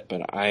read yet,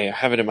 but I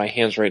have it in my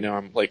hands right now.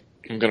 I'm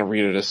gonna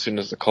read it as soon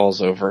as the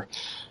call's over.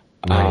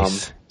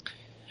 Nice.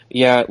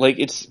 Yeah, like,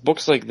 it's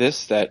books like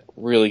this that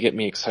really get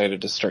me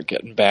excited to start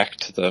getting back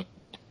to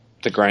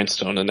the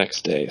grindstone the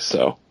next day,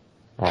 so.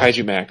 Awesome.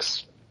 Kaiju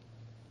Max.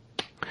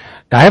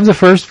 I have the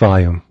first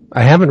volume.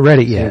 I haven't read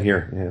it yet. Same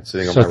here. Yeah, it's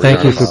sitting on so my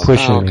thank you for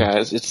pushing me.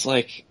 Guys, it's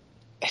so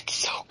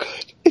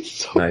good. It's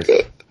so nice.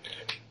 good.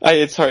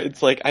 It's hard.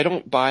 It's like, I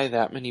don't buy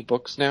that many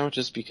books now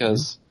just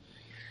because,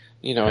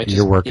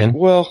 You're working?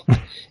 Well,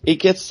 it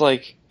gets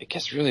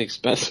really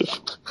expensive.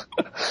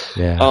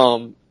 Yeah.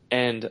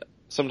 And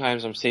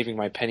sometimes I'm saving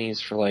my pennies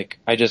for like,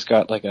 I just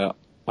got like a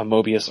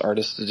Mobius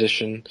artist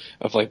edition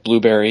of like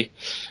Blueberry.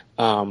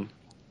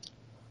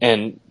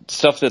 And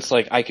stuff that's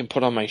like, I can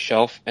put on my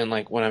shelf and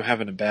like when I'm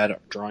having a bad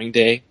drawing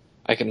day,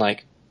 I can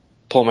like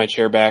pull my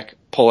chair back,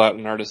 pull out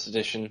an artist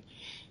edition,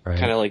 Right.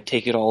 kind of like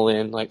take it all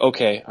in, like,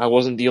 okay, I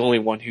wasn't the only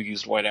one who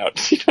used whiteout,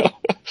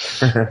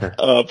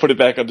 put it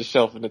back on the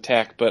shelf and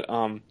attack. But,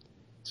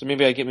 so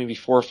maybe I get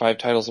 4 or 5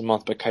 titles a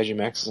month, but Kaiju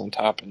Max is on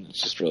top and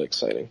it's just really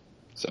exciting.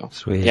 So,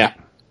 Sweet. yeah.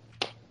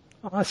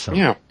 Awesome.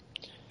 Yeah.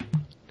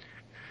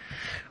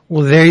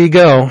 Well, there you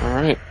go. All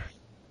right.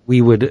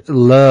 We would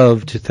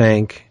love to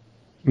thank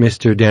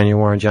Mr. Daniel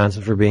Warren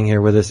Johnson for being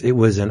here with us. It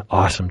was an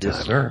awesome time.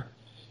 Yes, sir.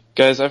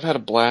 Guys, I've had a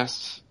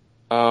blast.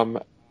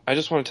 I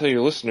just want to tell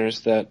your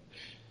listeners that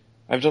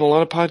I've done a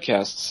lot of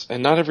podcasts,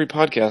 and not every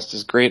podcast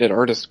is great at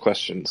artist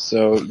questions,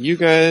 so you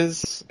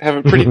guys have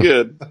it pretty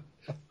good.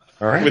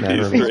 All right, with man.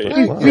 these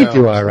three. We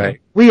do all right.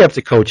 We have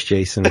to coach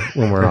Jason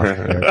when we're off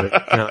there, but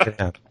not gonna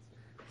happen.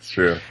 It's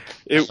true.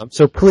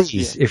 So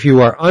please, if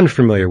you are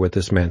unfamiliar with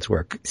this man's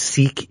work,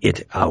 seek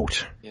it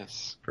out.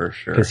 Yes. For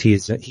sure. Because he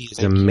is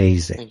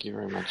amazing. Thank you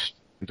very much.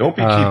 Don't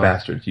be cheap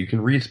bastards. You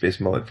can read Space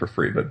Mullet for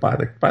free, but buy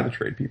the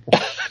trade, people.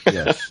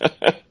 Yes.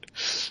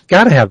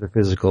 Gotta have the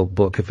physical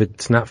book. If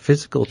it's not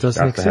physical, it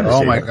doesn't Got to have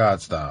exist. it. Oh my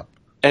God, stop.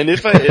 And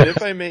if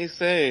I may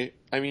say,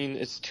 I mean,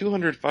 it's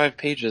 205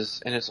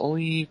 pages, and it's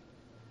only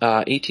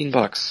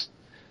 $18.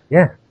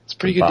 Yeah. It's a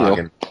pretty good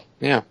Bargain. deal.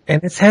 Yeah.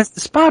 And it has the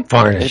spot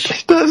varnish.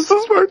 It does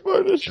the smart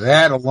varnish.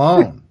 That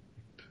alone.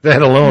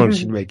 That alone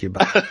should make you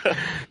buy.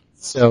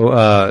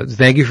 So,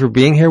 thank you for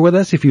being here with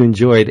us. If you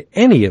enjoyed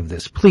any of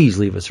this, please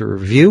leave us a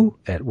review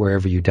at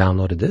wherever you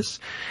downloaded this.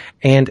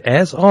 And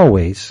as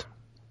always,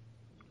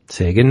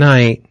 say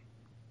goodnight,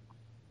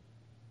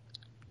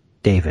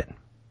 David.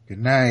 Good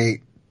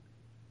night,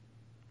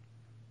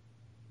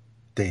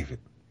 David.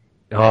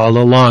 All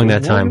along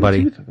that time,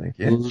 buddy. Tooth, I think,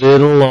 yeah. A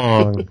little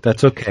long.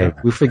 That's okay.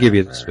 We forgive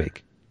you this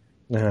week.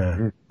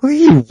 Whatever.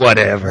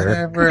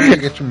 Whatever. You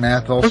get your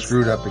math all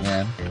screwed up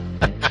again.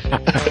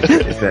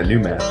 It's that new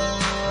math.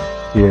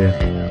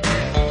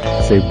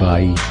 Yeah. Say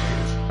bye.